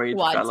 droid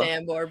Wat fella.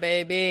 Tambor,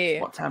 baby.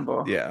 Wat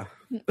Tambor. Yeah.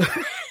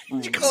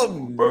 You call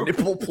him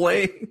nipple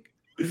playing?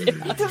 He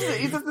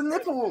does the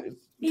nipple.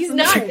 He's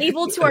not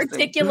able to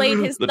articulate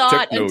his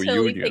thought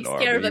until he takes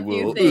care of a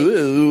few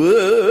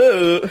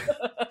things.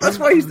 That's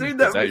why he's doing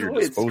that. Is that your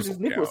with his disposal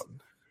nipples.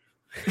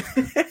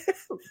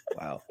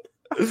 Wow.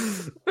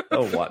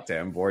 Oh, Wat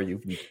Tambor,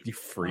 you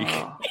freak.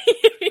 Oh,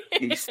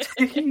 he's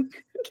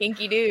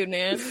Kinky dude,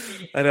 man.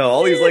 I know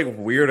all these like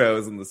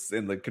weirdos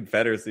in the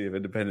Confederacy of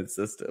Independent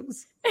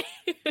Systems.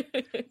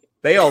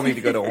 They all need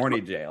to go to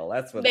horny jail.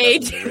 That's what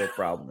the real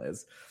problem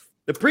is.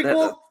 The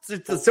prequel,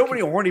 there's so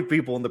many horny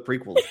people in the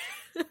prequels.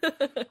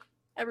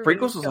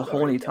 Prequels was a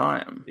horny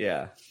time.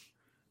 Yeah.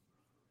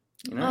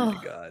 You know,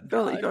 Oh, God.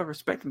 you gotta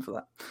respect him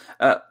for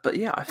that. But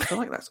yeah, I feel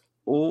like that's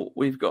all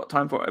we've got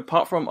time for,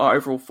 apart from our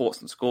overall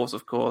thoughts and scores,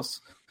 of course.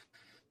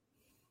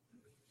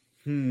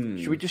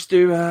 Should we just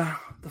do the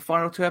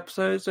final 2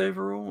 episodes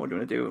overall, or do you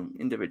want to do them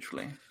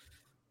individually?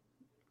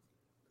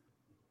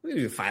 We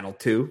do the final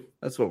 2.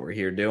 That's what we're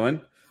here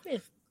doing.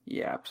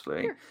 Yeah,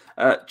 absolutely.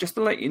 Sure. Just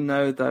to let you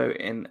know, though,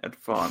 in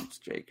advance,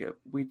 Jacob,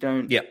 we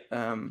don't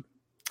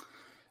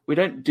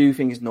do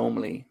things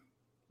normally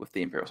with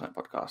the Imperial Senate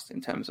podcast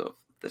in terms of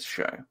this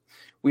show.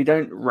 We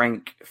don't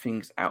rank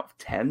things out of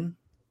 10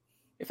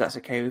 if that's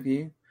okay with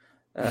you.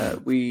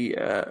 We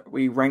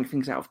rank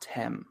things out of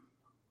 10.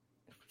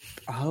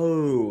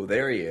 Oh,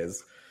 there he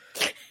is.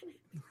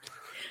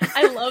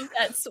 I love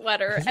that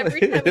sweater. Every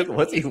time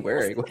What's he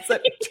wearing? What's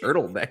that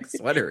turtleneck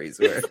sweater he's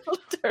wearing?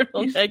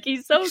 Turtleneck.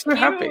 He's so cute.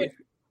 happy.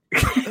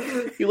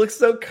 He looks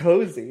so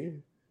cozy.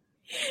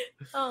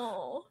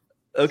 Oh.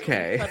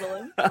 Okay.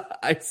 Cuddling.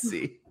 I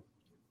see.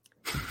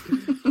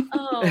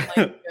 Oh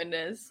my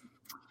goodness.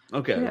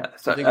 Okay. Yeah,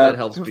 so, I think that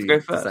helps who wants me to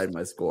go first? decide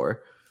my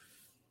score.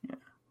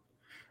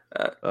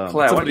 Claire,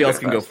 why Somebody don't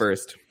else you can go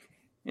first.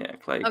 Yeah,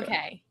 Claire. you go.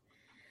 Okay.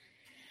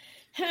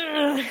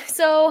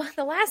 So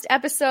the last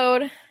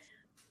episode,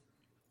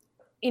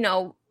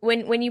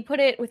 when you put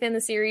it within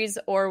the series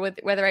or with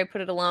whether I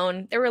put it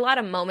alone, there were a lot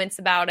of moments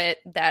about it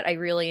that I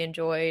really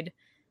enjoyed.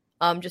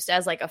 Just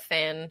as like a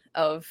fan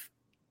of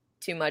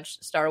too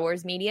much Star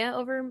Wars media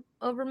over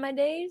my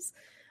days.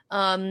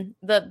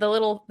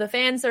 The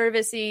fan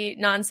servicey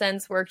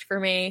nonsense worked for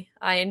me.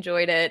 I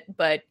enjoyed it,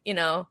 but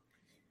I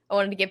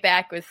wanted to get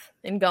back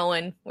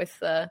going with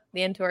the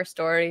into our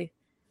story.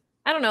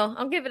 I don't know.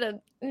 I'll give it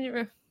out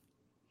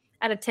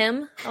of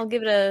 10. I'll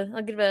give it a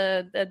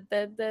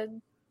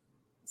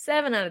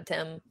 7 out of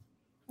 10.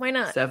 Why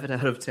not? 7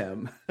 out of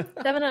 10.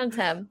 7 out of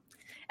 10.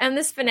 And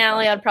this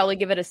finale, I'd probably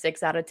give it a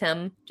 6 out of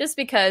 10, just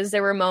because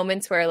there were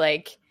moments where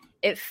like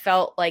it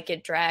felt like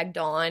it dragged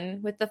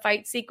on with the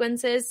fight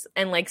sequences,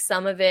 and like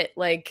some of it,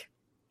 like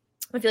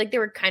I feel like they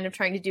were kind of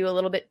trying to do a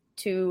little bit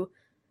too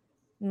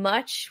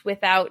much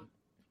without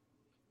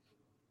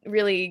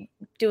really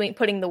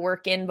putting the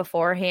work in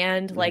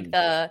beforehand, like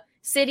the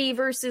city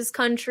versus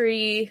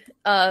country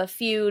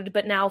feud,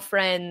 but now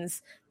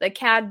friends, the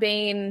Cad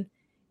Bane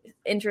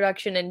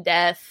introduction and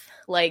death.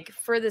 Like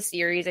for the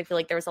series, I feel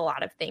like there was a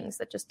lot of things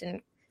that just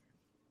didn't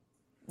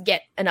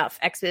get enough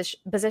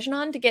exposition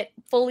on to get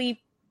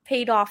fully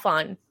paid off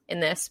on in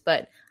this,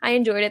 but I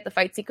enjoyed it. The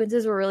fight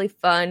sequences were really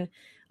fun.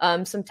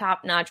 Some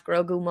top-notch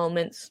Grogu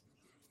moments.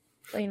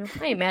 So, I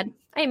ain't mad.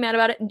 I ain't mad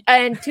about it.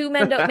 And 2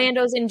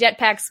 Mandos in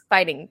jetpacks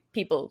fighting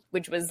people,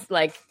 which was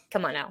like,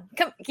 come on now.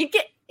 You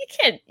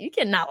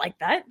cannot like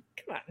that.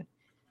 Come on.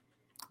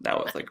 That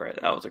was a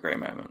great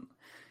moment.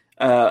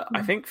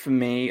 I think for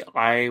me,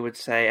 I would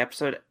say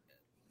episode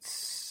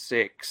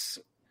 6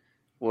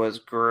 was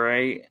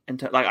great.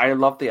 I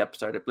loved the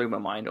episode. It blew my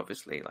mind,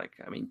 obviously.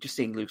 Just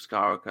seeing Luke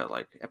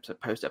Skywalker,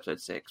 post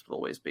episode 6 will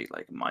always be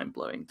like mind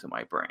blowing to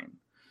my brain.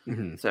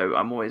 Mm-hmm. So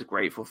I'm always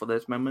grateful for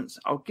those moments.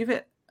 I'll give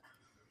the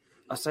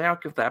episode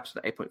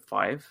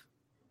 8.5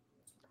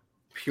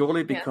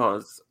 purely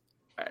because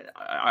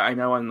I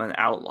know I'm an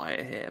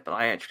outlier here, but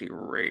I actually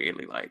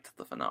really liked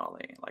the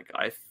finale.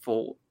 I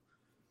thought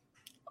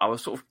I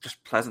was sort of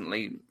just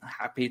pleasantly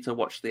happy to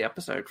watch the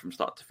episode from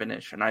start to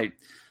finish. And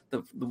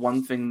the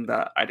one thing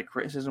that I had a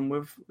criticism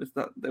with was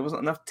that there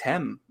wasn't enough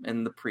Tem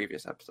in the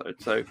previous episode.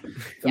 So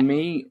for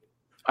me,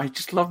 I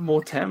just love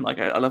more Tem.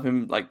 I love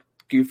him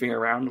goofing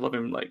around. I love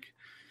him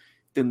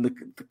doing the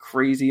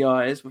crazy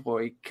eyes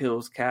before he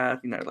kills Cad.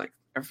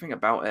 Everything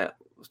about it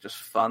was just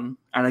fun.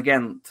 And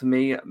again, to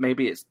me,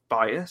 maybe it's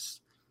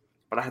bias,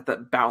 but I had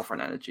that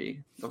Battlefront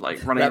energy of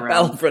running that around.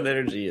 Battlefront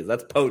energy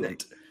that's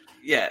potent.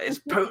 Yeah, it's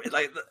potent.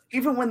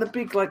 Even when the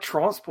big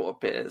transport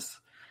appears,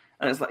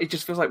 and it's it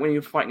just feels like when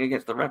you're fighting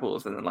against the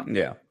rebels, and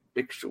then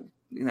big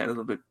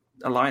little bit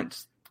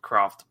alliance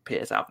craft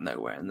appears out of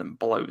nowhere and then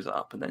blows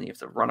up, and then you have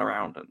to run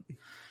around, and it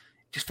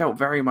just felt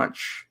very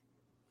much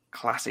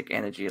classic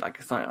energy,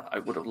 like something I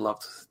would have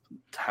loved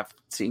to have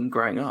seen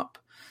growing up.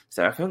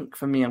 So I think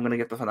for me, I'm going to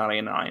give the finale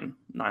a 9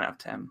 out of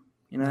 10.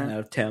 9 out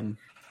of 10.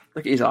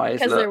 Look at his eyes.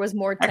 Because there was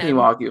more 10. How can you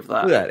argue with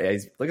that?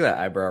 Look at that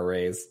eyebrow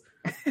raise.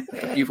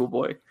 Evil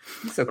boy.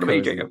 So what about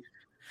you, Jacob?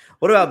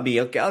 What about me?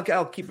 Okay,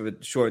 I'll keep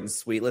it short and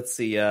sweet. Let's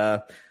see.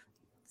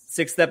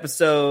 6th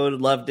episode,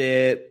 loved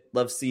it.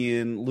 Love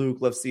seeing Luke.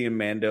 Love seeing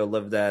Mando.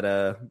 Love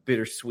that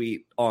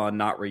bittersweet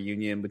not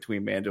reunion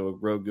between Mando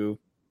and Grogu.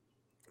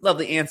 Love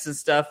the ants and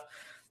stuff.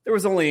 There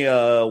was only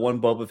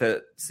one Boba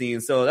Fett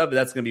scene, so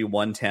that's going to be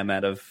 1 Tem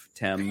out of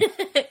 10.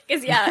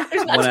 Because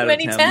there's not too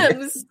many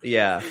Tems.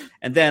 Yeah,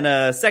 and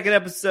then second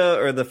episode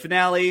or the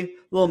finale, a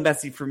little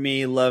messy for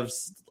me. I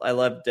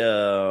loved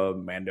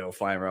Mando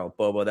flying around with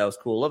Boba. That was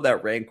cool. Love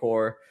that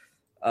Rancor.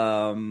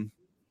 That's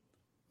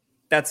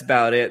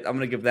about it. I'm going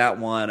to give that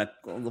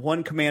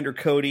one Commander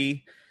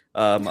Cody,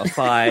 a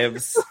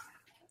 5s,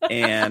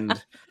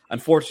 and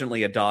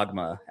unfortunately a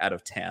Dogma out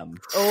of 10.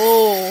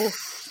 Oh.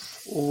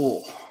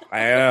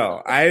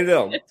 I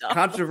know.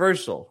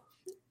 Controversial.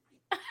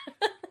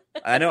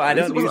 I know. I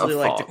don't usually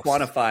like to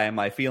quantify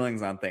my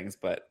feelings on things,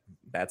 but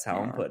that's how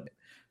I'm putting it.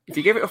 If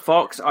you give it a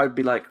fox, I'd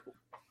be like,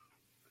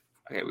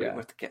 okay, we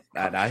have to get.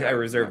 I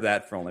reserve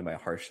that for only my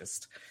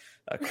harshest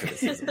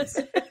criticisms.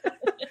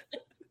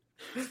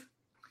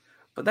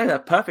 But no,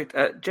 that's perfect.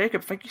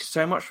 Jacob, thank you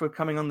so much for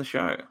coming on the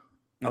show.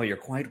 Oh, you're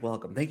quite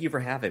welcome. Thank you for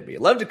having me.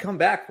 Love to come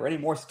back for any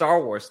more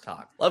Star Wars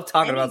talk. Love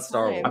talking about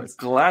Star Wars. I'm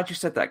glad you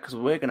said that because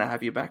we're going to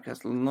have you back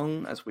as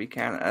long as we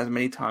can, as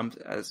many times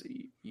as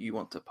you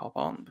want to pop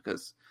on,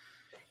 because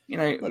You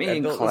know, Look, me I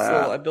and built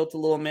Claire. I built a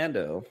little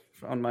Mando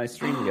on my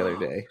stream the other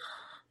day.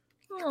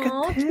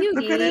 Oh, Look at him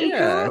cutie. Yeah,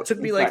 go. it took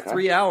me In like fact,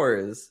 3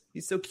 hours.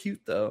 He's so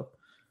cute though.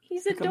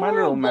 He's Look at my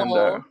little adorable.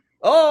 Mando.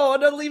 Oh,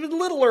 an even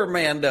littler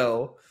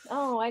Mando.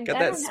 Oh, I Got I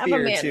that don't have a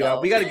spear too.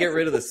 Mando. We got to get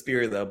rid of the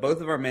spear though.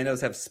 Both of our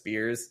Mandos have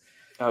spears,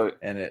 Oh,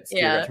 and it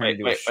Yeah. got turned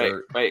into a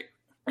shirt. wait.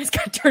 It's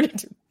got turned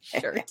into a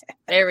shirt.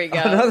 There we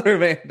go. Another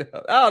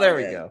Mando. Oh, there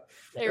we go.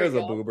 There There's we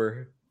a go.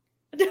 boober.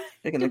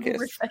 They're gonna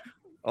kiss.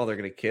 Oh, they're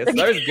gonna kiss.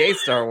 There's gay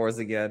Star Wars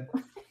again.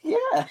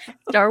 Yeah.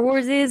 Star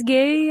Wars is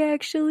gay,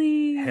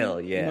 actually. Hell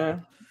yeah.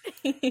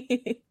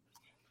 Yeah.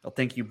 Well,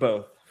 thank you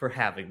both for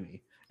having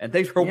me, and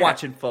thanks for Yeah.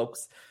 watching,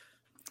 folks.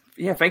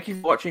 Yeah, thank you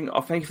for watching.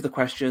 Thank you for the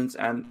questions,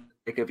 and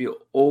Jacob, you're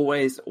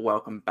always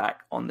welcome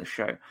back on the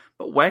show.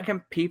 But where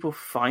can people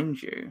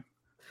find you?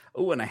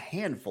 Oh, in a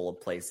handful of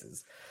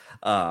places.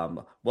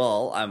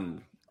 Well,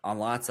 I'm on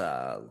lots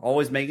of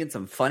always making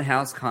some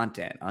Funhouse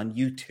content on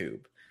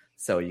YouTube.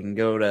 So you can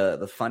go to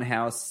the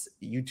Funhouse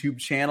YouTube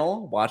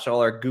channel, watch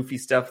all our goofy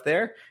stuff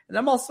there. And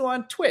I'm also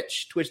on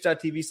Twitch,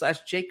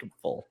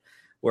 twitch.tv/JacobFull,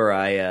 where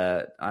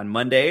I on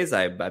Mondays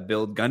I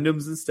build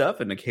Gundams and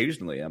stuff, and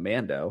occasionally a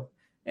Mando,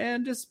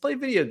 and just play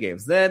video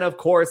games. Then, of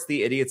course,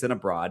 the Idiots in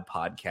Abroad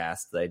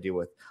podcast that I do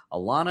with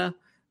Alana,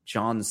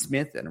 John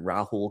Smith, and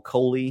Rahul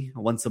Kohli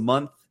once a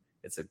month.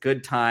 It's a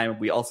good time.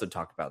 We also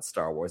talk about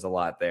Star Wars a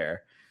lot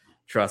there.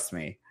 Trust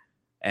me.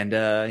 And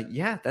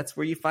yeah, that's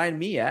where you find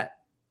me at.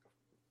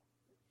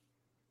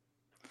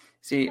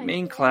 See, me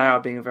and Claire are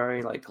being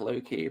very like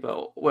low key,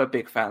 but we're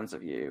big fans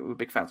of you. We're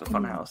big fans of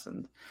Funhouse,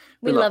 and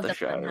we love the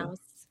show. Funhouse.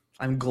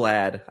 I'm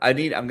glad.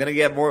 Gotta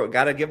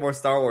get more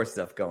Star Wars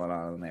stuff going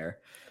on in there.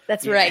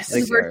 That's Yes. right.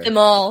 Thanks, Convert Eric. them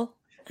all.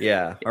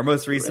 Yeah. Our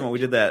most recent one, we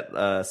did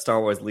that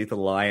Star Wars Lethal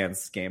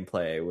Alliance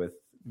gameplay with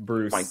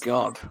Bruce. My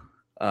God.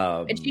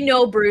 But you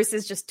know Bruce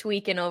is just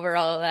tweaking over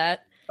all of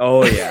that.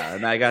 Oh yeah,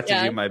 and I got to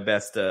Yeah. do my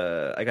best.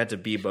 I got to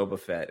be Boba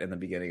Fett in the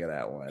beginning of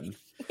that one.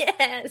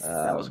 Yes.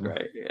 That was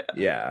great. Yeah.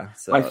 Yeah.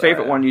 So My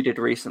favorite one you did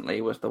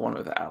recently was the one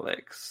with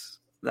Alex.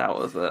 That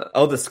was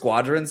the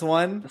Squadrons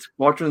one. the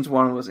Squadrons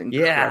one was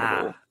incredible.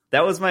 Yeah,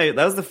 that was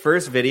the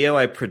first video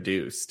I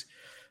produced.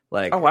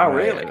 Like, Oh, wow, when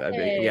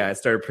really? I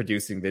started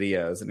producing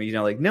videos, and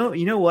like, no,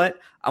 you know what?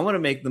 I want to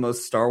make the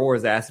most Star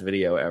Wars ass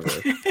video ever.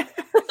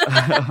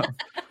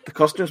 The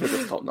costumes were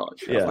just top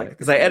notch. Yeah,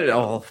 because I edited.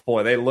 Oh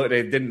boy, they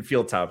didn't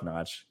feel top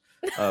notch.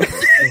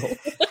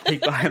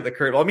 Peek behind the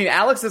curtain. Well, I mean,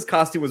 Alex's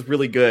costume was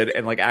really good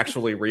and like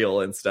actually real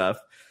and stuff.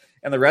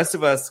 And the rest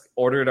of us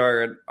ordered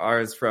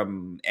ours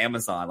from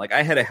Amazon. Like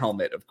I had a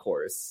helmet, of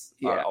course,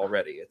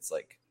 already. It's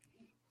like,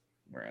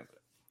 where is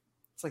it?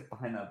 It's like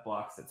behind that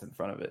box that's in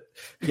front of it.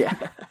 Yeah.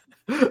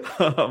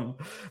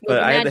 But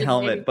I had the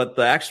helmet, but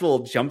the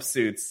actual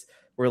jumpsuits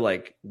were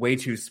like way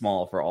too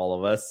small for all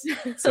of us.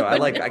 So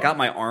I got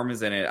my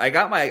arms in it. I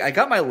got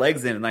my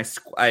legs in, and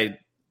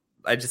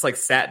I just like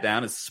sat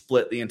down and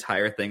split the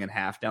entire thing in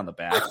half down the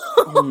back.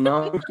 Oh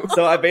no.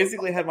 So I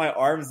basically had my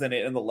arms in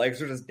it, and the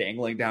legs were just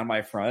dangling down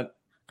my front.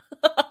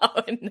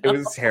 Oh, no. It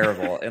was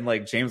terrible. And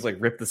like James like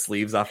ripped the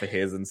sleeves off of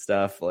his and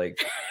stuff.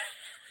 Like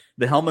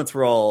the helmets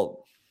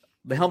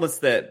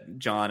that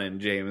John and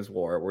James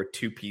wore were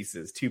two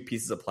pieces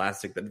of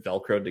plastic that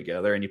velcroed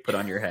together and you put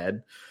on your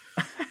head.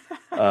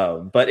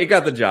 But it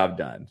got the job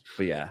done.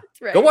 But yeah,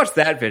 Right. go watch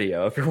that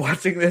video. If you're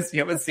watching this, you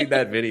haven't seen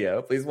that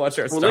video, please watch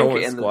our We'll Star link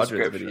Wars it in the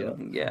Squadrons description.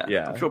 video.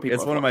 Yeah. I'm sure people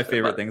it's have one of my watched it,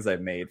 favorite but things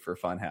I've made for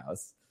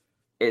Funhouse.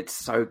 It's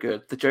so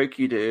good. The joke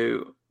you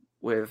do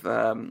with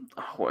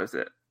what is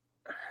it?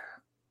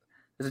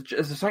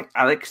 There's something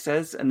Alex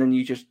says, and then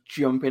you just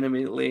jump in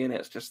immediately, and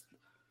it's just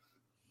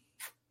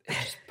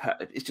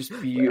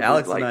beautiful.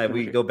 Alex like, and I,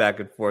 we go back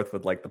and forth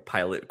with like the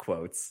pilot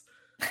quotes.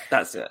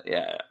 That's it.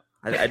 Yeah.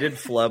 I did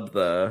flub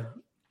the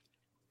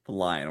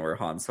line where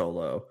Han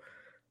Solo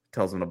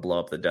tells him to blow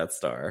up the Death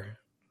Star.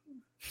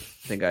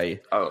 I think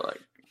I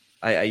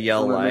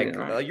yell like,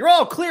 right. "You're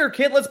all clear,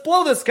 kid. Let's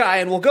blow this guy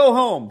and we'll go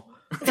home."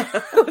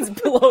 Let's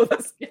blow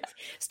this guy.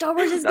 Star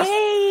Wars is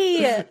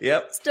gay.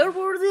 Yep. Star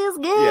Wars is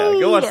gay. Yeah,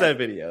 go watch that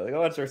video.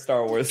 Go watch our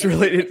Star Wars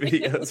related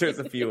videos. There's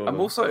a few of them.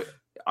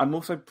 I'm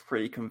also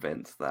pretty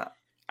convinced that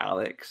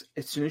Alex,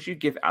 as soon as you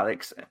give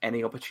Alex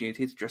any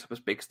opportunity to dress up as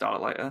Big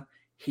Starlighter,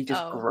 he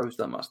just grows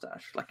the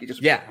mustache. Like he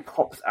just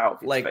pops out of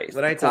his like face.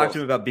 when I talked to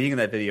him about being in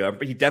that video,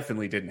 he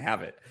definitely didn't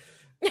have it.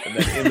 And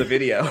then in the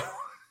video,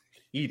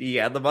 he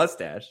had the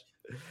mustache.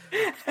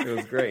 It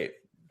was great.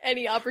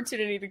 Any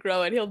opportunity to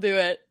grow it, he'll do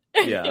it.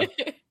 Yeah.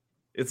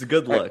 It's a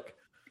good look.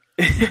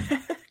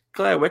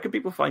 Claire, where can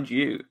people find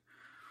you?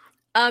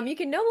 You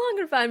can no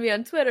longer find me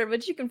on Twitter,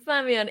 but you can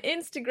find me on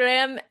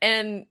Instagram,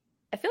 and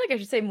I feel like I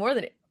should say more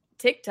than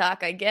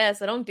TikTok, I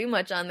guess. I don't do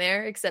much on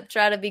there except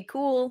try to be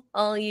cool,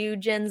 all you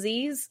Gen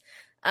Zs.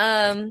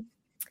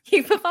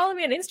 You can follow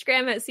me on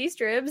Instagram at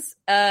cstribs.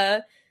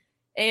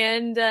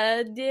 And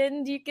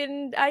then you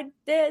can,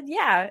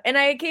 and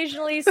I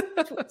occasionally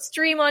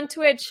stream on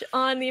Twitch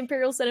on the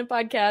Imperial Senate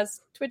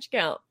Podcast Twitch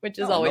account, which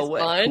is always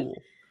fun. Cool.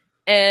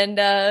 And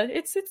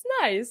it's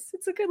nice.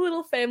 It's a good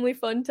little family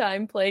fun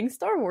time playing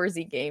Star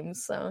Warsy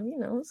games. So,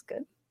 it's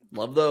good.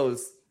 Love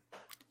those.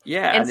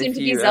 Yeah, And soon to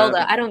be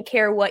Zelda. I don't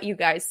care what you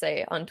guys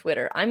say on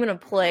Twitter. I'm going to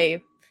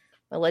play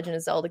my Legend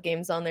of Zelda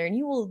games on there, and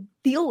you will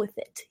deal with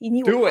it.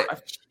 Do it.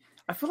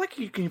 I feel like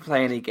you can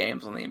play any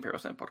games on the Imperial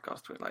Senate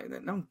podcast Twitter. Like,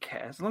 no one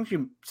cares. As long as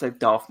you say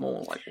Darth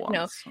Maul like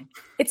once. No,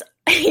 it's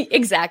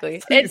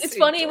exactly. It's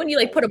funny when you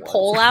like put a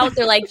poll out.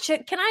 They're like,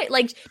 can I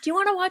do you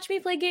want to watch me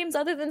play games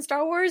other than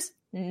Star Wars?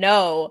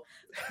 No.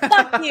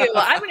 Fuck you.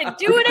 I'm going to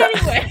do it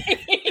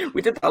anyway.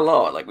 We did that a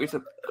lot. Like, we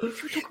said,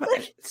 should we talk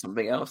about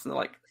something else? And they're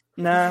like,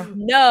 nah.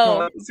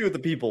 No. Let's see what the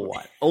people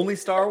want. Only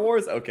Star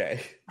Wars?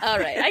 Okay. All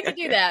right. I can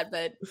do that,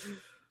 but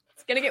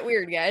it's going to get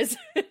weird, guys.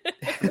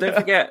 And don't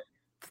forget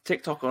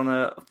TikTok on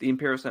the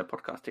Imperial Senate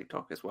podcast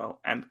TikTok as well.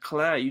 And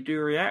Claire, you do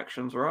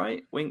reactions,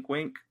 right? Wink,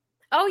 wink.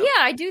 Oh,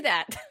 yeah, I do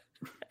that.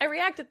 I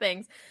react to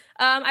things.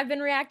 I've been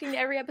reacting to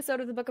every episode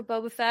of the Book of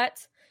Boba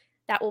Fett.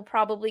 That will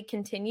probably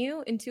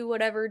continue into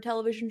whatever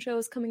television show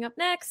is coming up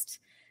next.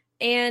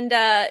 And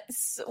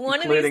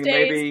one Including of these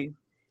days,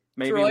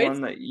 maybe Droids.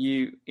 one that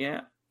you,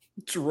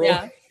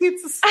 Droids.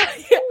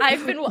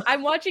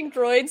 I'm watching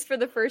Droids for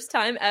the first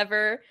time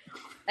ever,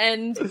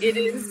 and it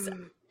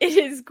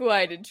is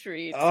quite a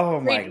treat.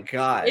 Oh my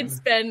god. It's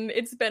been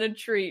a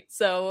treat.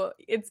 So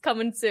it's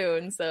coming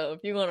soon. So if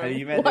you want to Have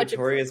you met watch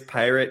Notorious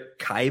Pirate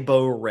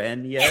Kybo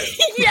Ren yet?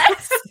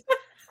 Yes.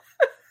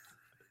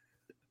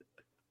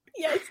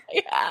 Yes,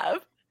 I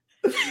have.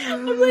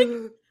 I'm like,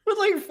 but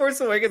like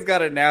Force Awakens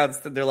got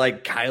announced and they're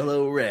like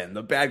Kylo Ren,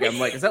 the bad guy. I'm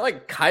like, is that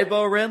like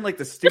Kybo Ren, like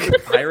the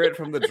stupid pirate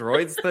from the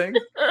Droids thing?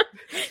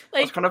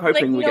 I was kind of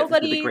hoping we get to the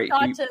nobody Great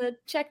thought Heat. to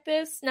check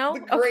this. No, The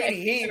Great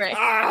Heat. Right.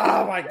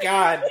 Oh my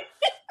god!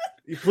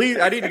 Please,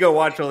 I need to go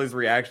watch all these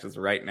reactions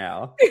right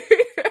now.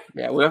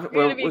 Yeah,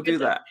 we'll do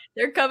that.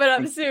 They're coming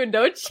up soon,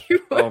 don't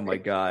you? Oh my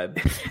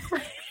god!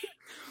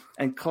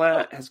 And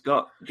Claire has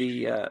got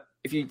the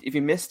if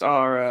you missed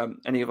our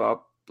any of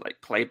our like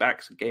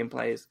playbacks and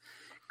gameplays,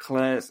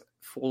 Claire's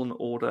Fallen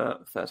Order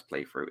first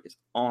playthrough is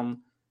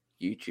on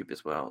YouTube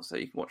as well, so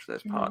you can watch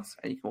those parts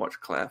and you can watch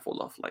Claire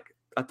fall off like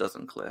a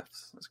dozen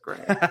cliffs. That's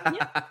great.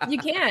 Yeah, you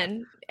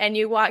can, and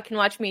you can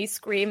watch me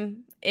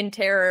scream in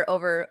terror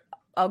over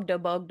Ogdo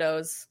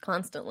Bogdos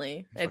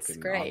constantly. It's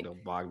Fucking great.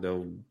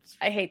 Bogdo,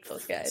 I hate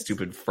those guys.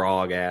 stupid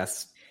frog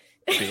ass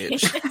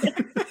bitch.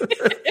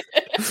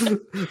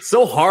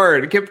 So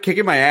hard. It kept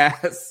kicking my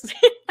ass.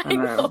 I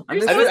know.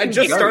 And I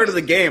just started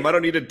the game. I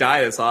don't need to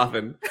die this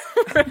often.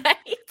 Right?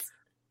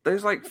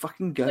 There's like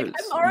fucking ghosts. Like,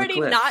 I'm already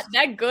not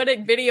that good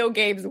at video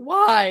games.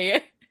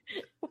 Why?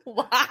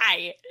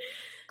 Why?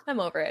 I'm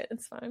over it.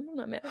 It's fine. I'm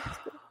not mad. It's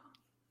cool.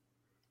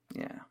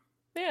 Yeah.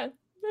 Yeah,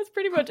 that's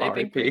pretty much it.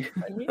 R.I.P.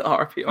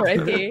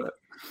 R.I.P.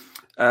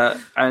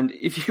 And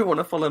if you want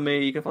to follow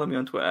me, you can follow me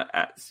on Twitter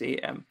at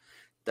CMWASHBY,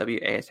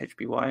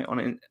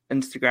 on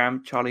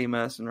Instagram, Charlie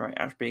Mercenary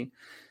Ashby.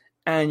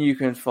 And you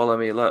can follow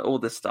me, like all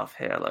this stuff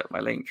here, like my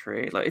link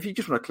tree. Like if you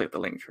just want to click the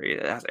link tree,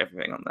 it has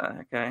everything on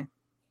there, okay?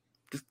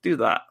 Just do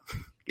that.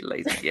 You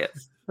lazy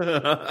gits.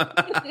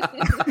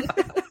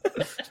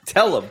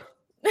 Tell them.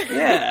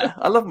 Yeah,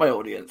 I love my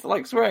audience. I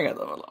like swearing at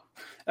them a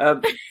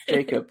lot.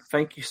 Jacob,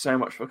 thank you so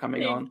much for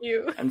coming on. Thank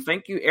you. And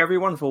thank you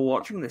everyone for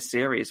watching this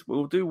series.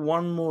 We'll do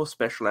one more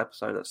special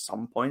episode at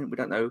some point. We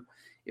don't know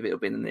if it'll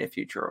be in the near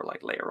future or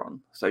like later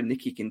on. So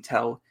Nikki can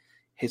tell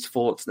his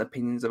thoughts and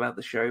opinions about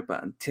the show.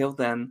 But until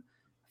then,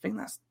 I think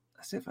that's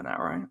it for now,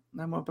 right?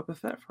 No more Boba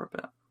Fett for a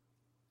bit.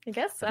 I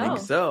guess so. I think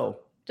so.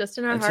 Just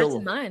in our hearts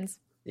and minds.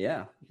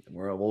 Yeah.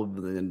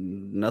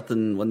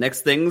 Nothing. Well,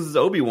 next thing's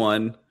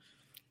Obi-Wan.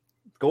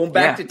 Going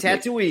back to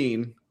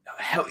Tatooine.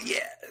 Hell yeah.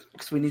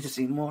 Because we need to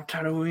see more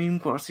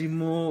Tatooine. Got to see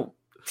more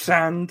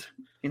sand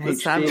in This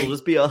HD. time it'll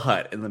just be a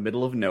hut in the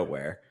middle of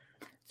nowhere.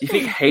 Do you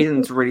think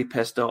Hayden's really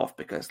pissed off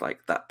because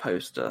like that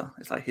poster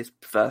is like his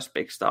first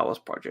big Star Wars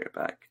project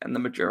back, and the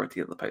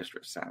majority of the poster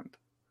is sand?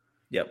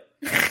 Yep.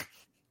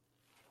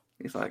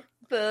 He's like,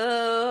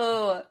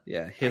 boo.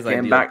 Yeah, his Came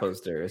ideal back.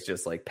 poster is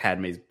just like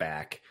Padme's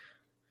back.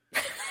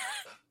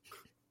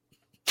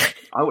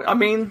 I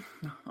mean,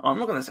 I'm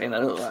not going to say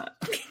no to that.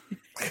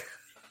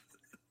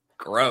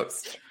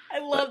 Gross. I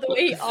love the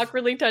way he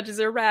awkwardly touches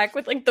her back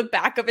with like the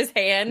back of his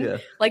hand, Yeah.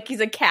 like he's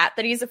a cat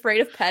that he's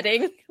afraid of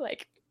petting.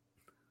 Like,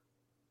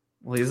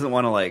 Well, he doesn't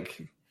want to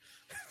like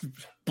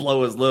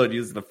blow his load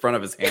using the front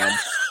of his hand.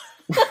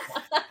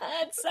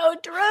 it's so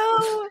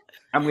true.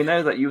 And we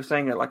know that you were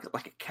saying it like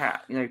a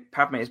cat. You know,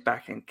 Padme's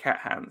back in cat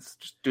hands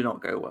just do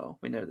not go well.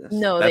 We know this.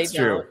 No, That's they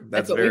true. don't.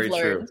 That's what very we've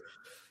true. learned.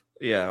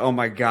 Yeah. Oh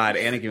my God.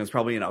 Anakin was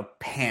probably in a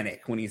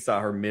panic when he saw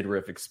her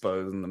midriff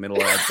exposed in the middle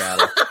of that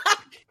battle.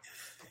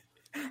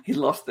 He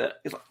lost it.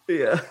 He's like,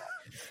 Yeah.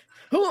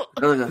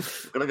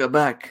 gotta go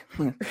back.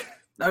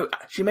 No,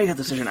 she made her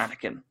decision,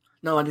 Anakin.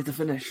 No, I need to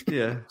finish.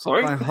 Yeah.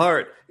 Sorry? My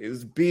heart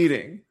is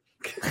beating.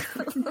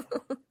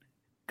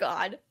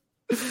 God.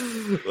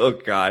 Oh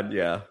God.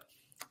 Yeah.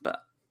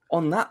 But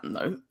on that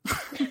note,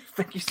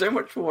 thank you so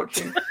much for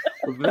watching.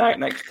 We'll be back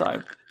next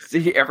time. See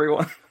you,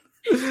 everyone.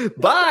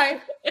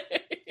 Bye.